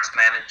Sports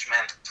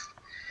Management,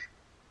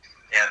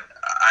 and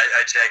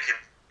I check it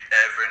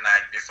every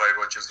night before I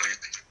go to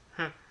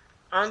sleep.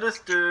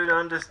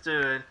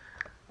 Understood.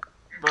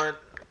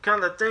 But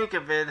come to think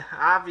of it,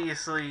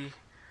 obviously,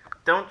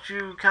 don't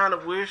you kind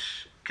of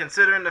wish,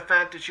 considering the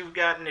fact that you've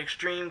got an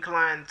extreme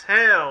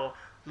clientele,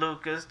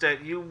 Lucas,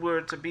 that you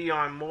were to be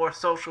on more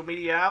social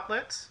media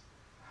outlets?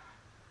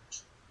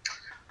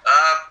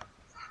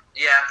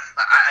 Yeah,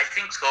 I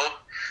think so.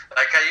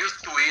 Like, I use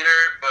Twitter,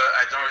 but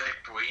I don't really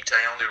tweet.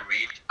 I only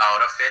read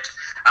out of it.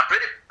 I'm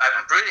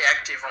pretty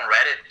active on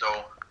Reddit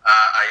though.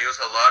 I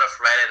use a lot of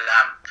Reddit.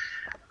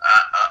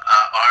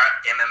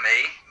 MMA,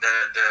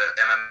 the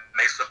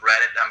MMA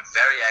subreddit. I'm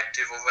very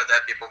active over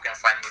there. People can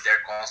find me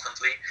there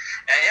constantly.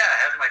 And yeah, I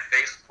have my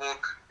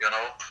Facebook.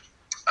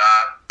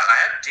 I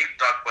have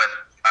TikTok, but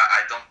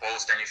I don't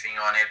post anything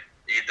on it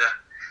either.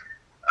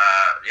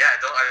 Yeah,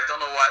 I don't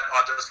know what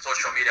other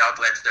social media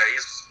outlets there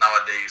is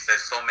nowadays.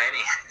 There's so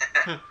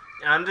many.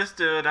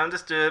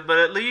 Understood. But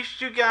at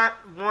least you got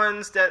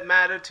ones that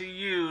matter to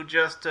you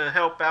just to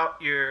help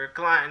out your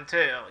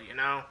clientele, you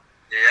know?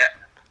 Yeah.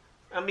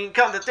 I mean,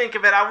 come to think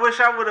of it, I wish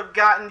I would have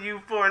gotten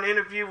you for an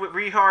interview with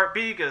Rehard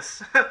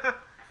Bigas.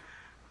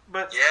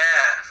 But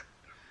yeah.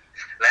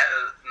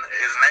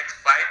 His next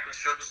fight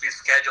should be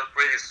scheduled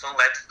pretty soon.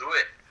 Let's do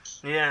it.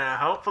 Yeah,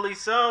 hopefully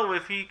so.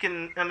 If he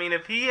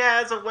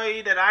has a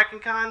way that I can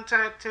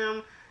contact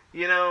him,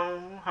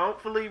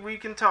 hopefully we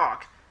can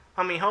talk.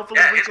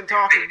 Hopefully we can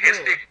talk again. He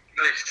speaks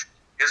English.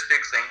 He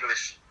speaks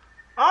English.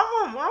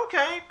 Oh,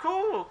 okay,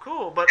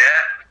 cool. But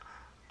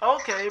yeah.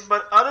 Okay,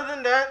 but other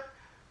than that,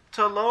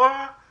 to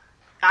Laura,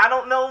 I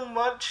don't know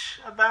much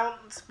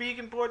about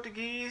speaking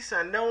Portuguese.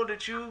 I know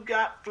that you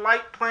got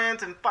flight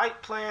plans and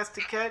fight plans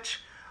to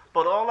catch,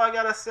 but all I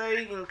gotta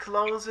say in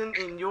closing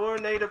in your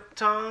native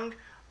tongue,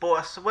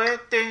 boa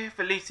suerte,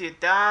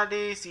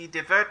 felicidades y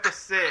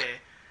divertirse.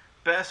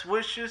 Best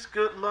wishes,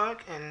 good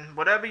luck, and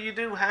whatever you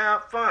do,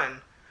 have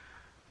fun.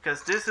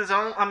 Because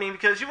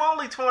because you're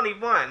only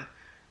 21.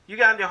 You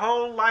got your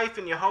whole life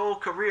and your whole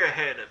career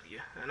ahead of you.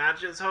 And I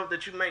just hope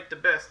that you make the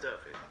best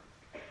of it.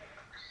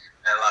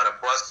 Laura,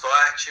 boa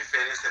sorte,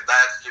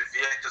 felicidades,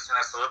 divirta-se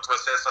nessa luta.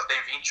 Você só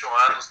tem 21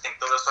 anos, tem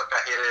toda a sua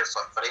carreira aí à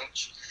sua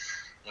frente.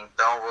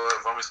 Então,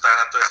 vamos estar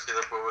na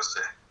torcida por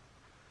você.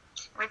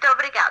 Muito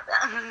obrigada.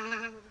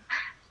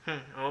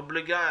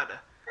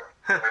 Obrigada.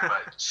 Very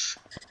much.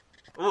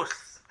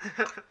 Us.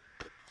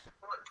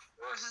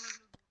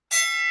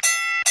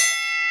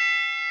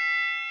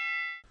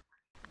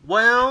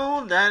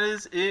 Well, that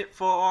is it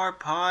for our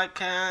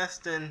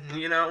podcast, and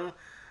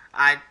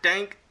I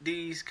thank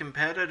these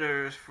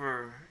competitors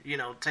for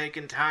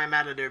taking time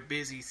out of their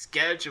busy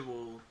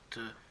schedule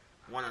to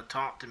want to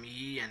talk to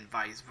me and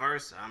vice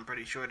versa. I'm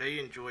pretty sure they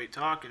enjoy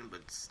talking,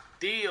 but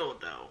still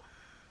though,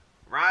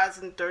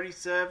 Rising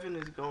 37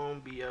 is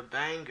going to be a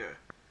banger.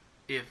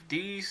 If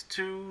these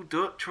two,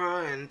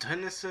 Dutra and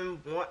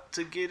Tennyson, want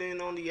to get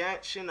in on the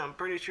action, I'm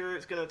pretty sure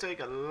it's going to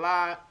take a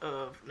lot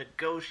of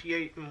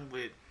negotiating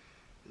with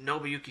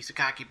Nobuyuki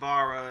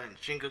Sakakibara and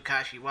Shingo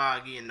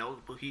Kashiwagi and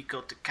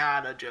Nobuhiko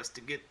Takada just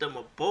to get them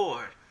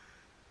aboard.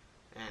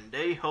 And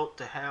they hope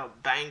to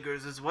have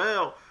bangers as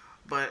well.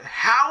 But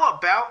how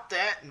about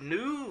that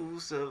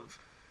news of,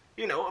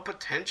 a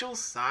potential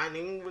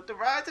signing with the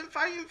Rising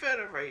Fighting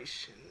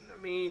Federation?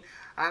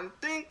 I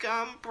think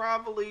I'm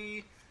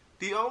probably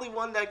the only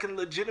one that can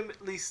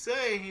legitimately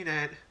say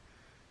that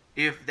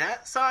if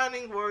that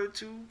signing were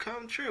to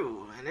come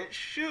true, and it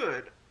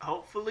should,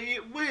 hopefully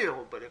it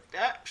will, but if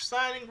that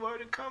signing were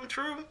to come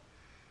true,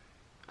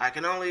 I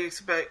can only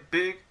expect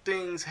big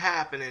things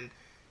happening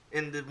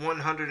in the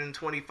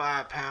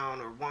 125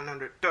 pound or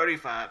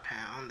 135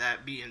 pound,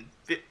 that being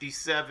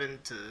 57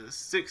 to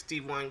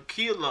 61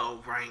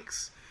 kilo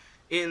ranks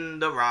in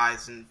the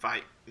Rising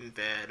Fighting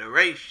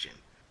Federation.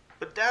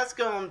 But that's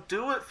gonna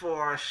do it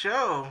for our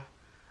show.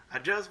 I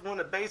just want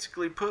to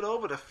basically put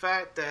over the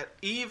fact that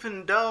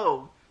even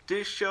though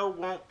this show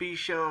won't be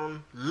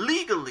shown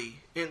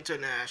legally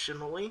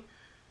internationally,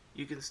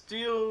 you can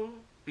still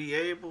be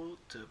able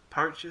to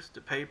purchase the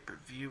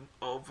pay-per-view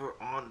over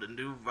on the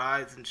new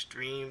Rising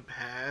Stream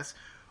Pass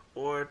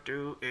or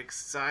through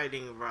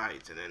exciting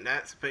Rising. And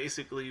that's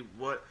basically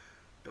what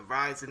the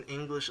Rising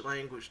English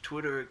language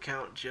Twitter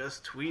account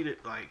just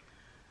tweeted like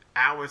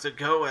hours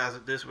ago as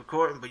of this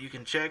recording. But you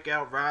can check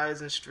out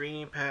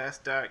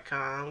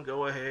RisingStreamPass.com.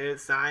 Go ahead,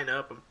 sign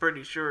up. I'm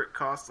pretty sure it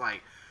costs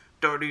like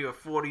 $30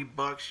 or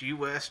 $40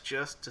 US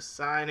just to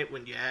sign it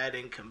when you add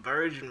in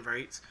conversion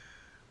rates.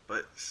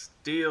 But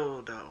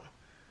still though,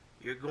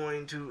 you're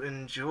going to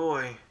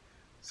enjoy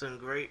some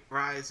great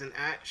Rising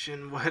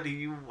action whether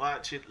you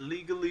watch it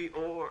legally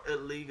or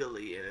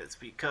illegally. And it's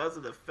because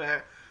of the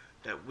fact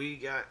that we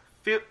got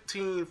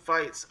 15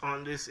 fights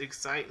on this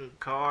exciting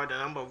card,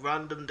 and I'm going to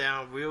run them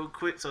down real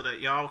quick so that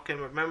y'all can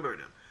remember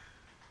them.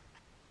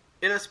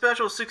 In a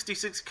special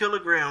 66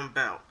 kilogram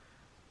bout,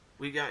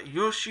 we got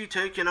Yushi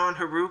taking on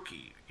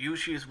Haruki.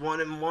 Yushi is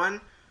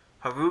 1-1.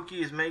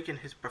 Haruki is making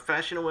his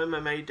professional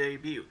MMA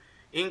debut.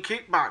 In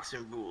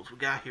kickboxing rules, we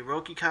got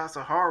Hiroki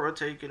Kasahara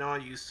taking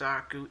on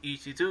Yusaku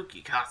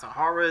Ishizuki.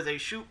 Kasahara is a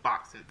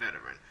shootboxing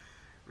veteran.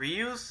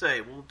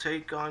 Ryusei will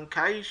take on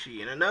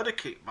Kaishi in another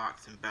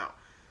kickboxing bout.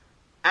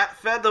 At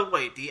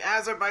featherweight, the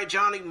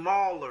Azerbaijani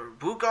mauler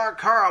Bugar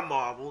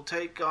Karamov will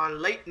take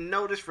on late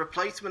notice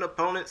replacement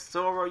opponent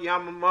Sora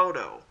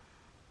Yamamoto.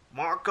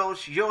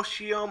 Marcos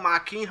Yoshio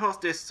Marquinhos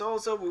de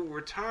Souza will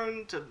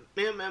return to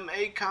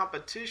MMA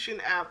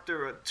competition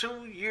after a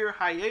 2-year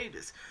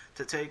hiatus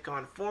to take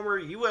on former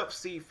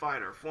UFC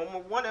fighter, former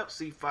ONE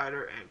FC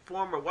fighter, and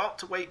former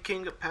welterweight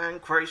King of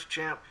Pancrase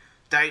champ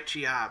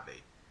Daichi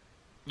Abe.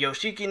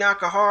 Yoshiki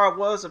Nakahara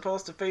was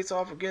supposed to face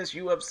off against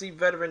UFC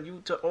veteran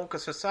Yuta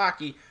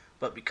Okasasaki,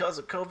 but because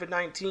of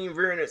COVID-19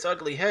 rearing its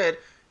ugly head,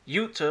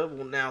 Yuta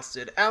will now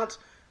sit out,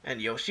 and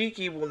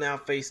Yoshiki will now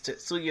face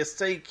Tetsuya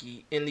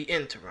Seiki in the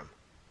interim.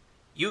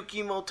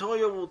 Yuki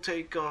Motoya will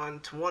take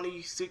on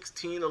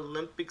 2016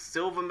 Olympic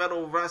silver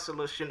medal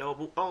wrestler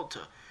Shinobu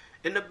Ota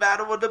in the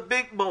Battle of the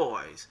Big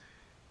Boys.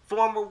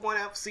 Former ONE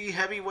FC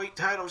heavyweight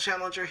title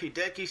challenger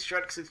Hideki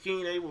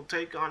Shirtsukine will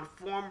take on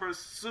former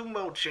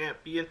sumo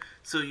champion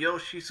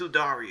Tsuyoshi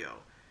Sudario.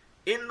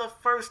 In the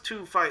first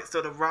 2 fights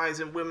of the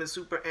Rising Women's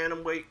Super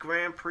Atomweight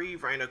Grand Prix,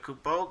 Reina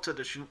Kubota,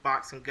 the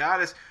shootboxing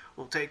goddess,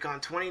 will take on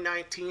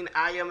 2019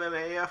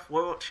 IMMAF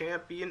World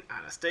Champion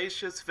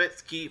Anastasia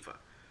Svetskiva.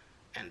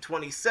 And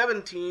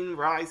 2017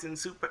 Rising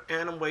Super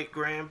Atomweight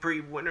Grand Prix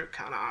winner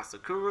Kana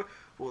Asakura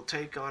will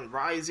take on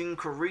rising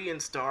Korean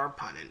star,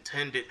 pun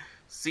intended,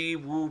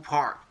 Si-Woo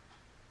Park.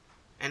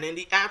 And in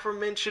the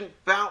aforementioned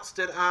bouts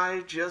that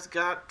I just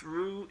got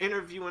through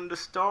interviewing the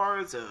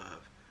stars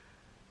of,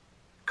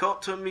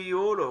 Kota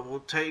Miura will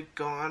take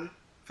on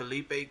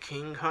Felipe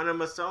King Hunter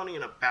Masoni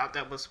in a bout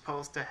that was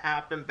supposed to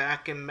happen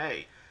back in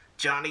May.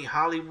 Johnny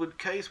Hollywood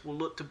Case will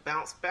look to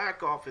bounce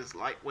back off his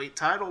lightweight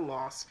title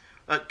loss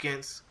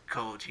against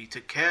Koji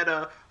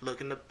Takeda,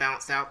 looking to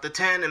bounce out the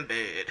tanning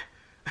bed.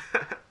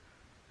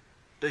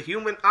 The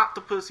human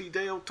octopus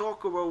Hideo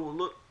Tokoro will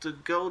look to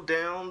go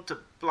down to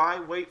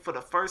flyweight for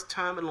the first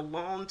time in a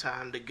long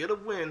time to get a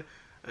win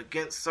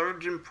against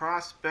surgeon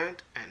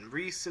prospect and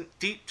recent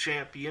deep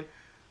champion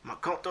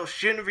Makoto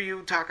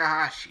Shinryu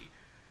Takahashi.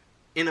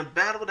 In a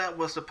battle that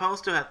was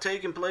supposed to have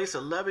taken place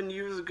 11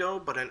 years ago,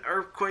 but an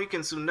earthquake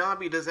and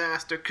tsunami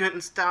disaster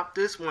couldn't stop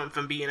this one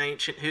from being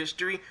ancient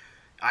history,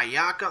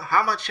 Ayaka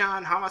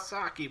Hamachan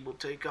Hamasaki will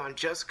take on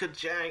Jessica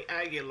Jang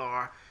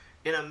Aguilar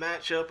in a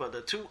matchup of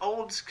the 2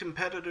 oldest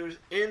competitors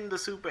in the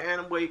Super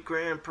Atomweight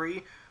Grand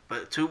Prix,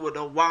 but 2 of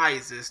the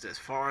wisest as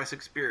far as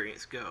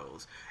experience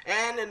goes.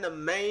 And in the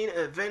main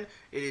event,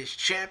 it is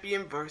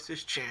champion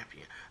versus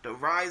champion. The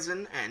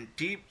Rising and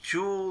Deep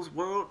Jewels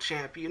World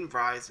Champion,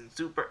 Rising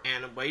Super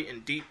Atomweight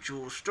and Deep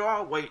Jewels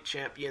Strawweight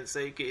Champion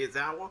Seiki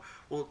Izawa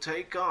will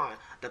take on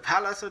the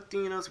Palace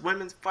Athena's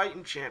Women's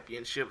Fighting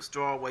Championship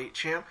Strawweight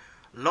Champ,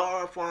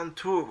 Laura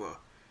Fontoura,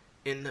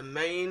 in the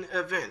main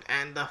event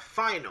and the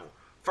final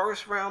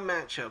first round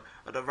matchup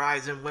of the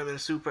Rising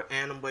Women's Super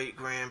Atomweight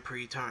Grand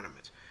Prix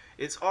Tournament.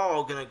 It's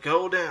all gonna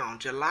go down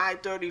July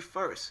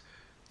 31st,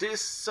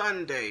 this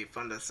Sunday,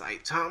 from the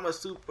Saitama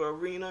Super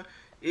Arena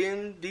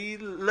in the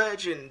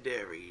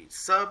legendary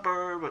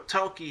suburb of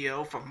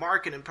Tokyo for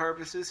marketing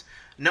purposes,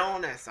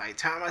 known as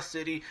Saitama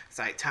City,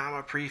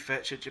 Saitama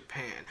Prefecture,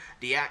 Japan.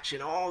 The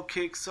action all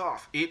kicks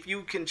off, if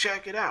you can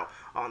check it out,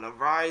 on the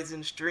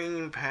Rising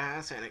Stream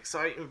Pass and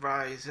Exciting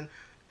Rising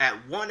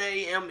at 1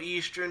 a.m.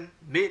 Eastern,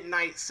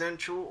 midnight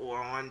Central, or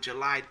on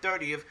July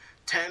 30th,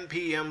 10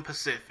 p.m.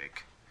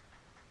 Pacific.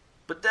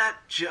 But that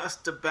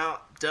just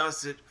about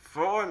does it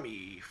for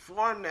me.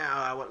 For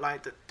now, I would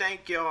like to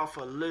thank y'all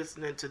for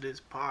listening to this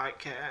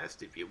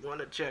podcast. If you want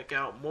to check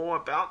out more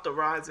about the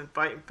Rising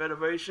Fighting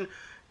Federation,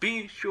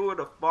 be sure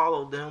to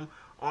follow them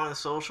on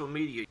social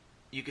media.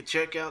 You can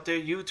check out their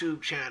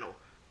YouTube channel.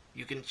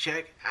 You can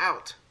check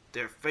out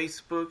their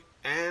Facebook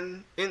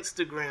and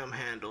Instagram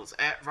handles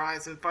at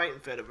Rising Fighting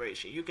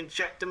Federation. You can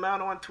check them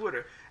out on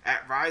Twitter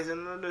at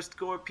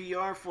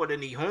Rising_PR for the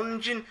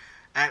Nihonjin,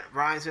 at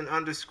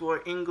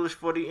Rising_English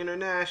for the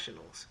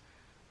internationals.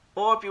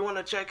 Or if you want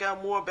to check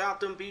out more about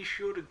them, be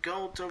sure to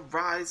go to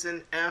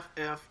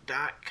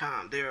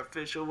RisingFF.com, their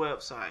official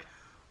website.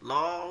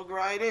 log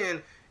right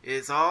in.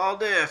 It's all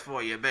there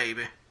for you,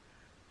 baby.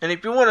 And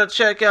if you want to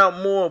check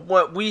out more of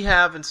what we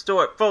have in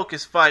store at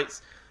Focus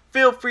Fights,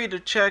 feel free to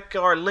check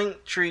our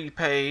Linktree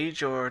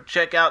page or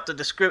check out the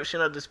description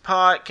of this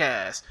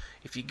podcast.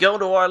 If you go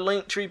to our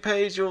Linktree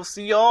page, you'll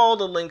see all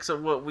the links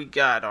of what we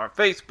got. Our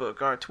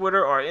Facebook, our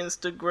Twitter, our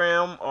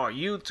Instagram, our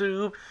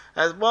YouTube,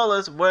 as well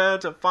as where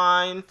to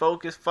find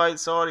Focus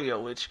Fights audio,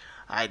 which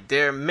I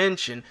dare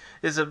mention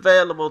is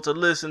available to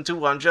listen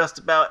to on just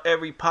about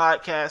every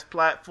podcast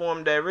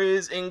platform there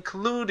is,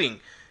 including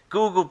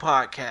Google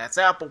Podcasts,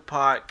 Apple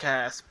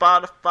Podcasts,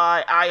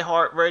 Spotify,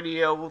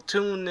 iHeartRadio,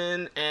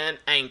 TuneIn, and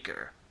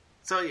Anchor.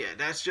 So yeah,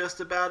 that's just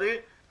about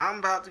it. I'm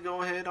about to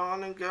go ahead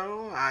on and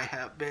go. I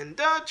have been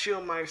the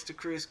Chillmeister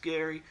Chris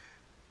Gary,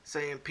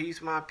 saying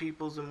peace, my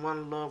peoples, in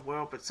one love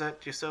world.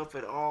 Protect yourself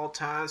at all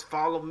times.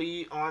 Follow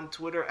me on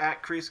Twitter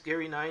at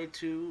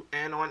ChrisGary92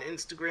 and on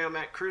Instagram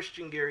at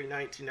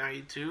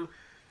ChristianGary1992.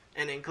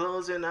 And in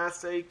closing, I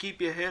say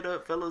keep your head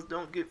up, fellas.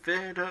 Don't get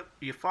fed up.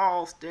 You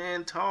fall,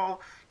 stand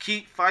tall.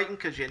 Keep fighting,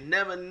 because you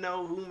never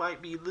know who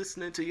might be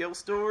listening to your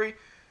story.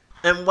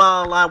 And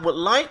while I would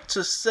like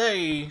to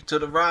say to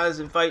the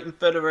Rising Fighting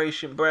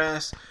Federation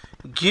brass,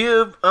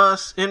 give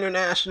us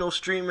international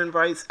streaming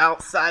rights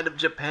outside of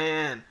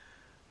Japan,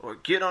 or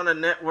get on a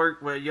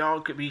network where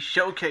y'all could be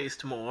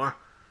showcased more,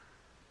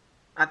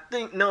 I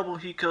think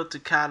Nobuhiko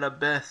Takada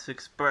best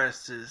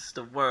expresses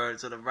the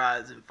words of the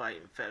Rising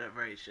Fighting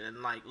Federation,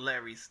 and like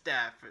Larry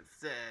Stafford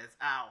says,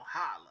 I'll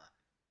holla.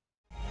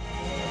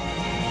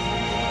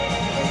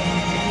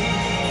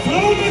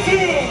 Flow the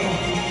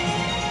two!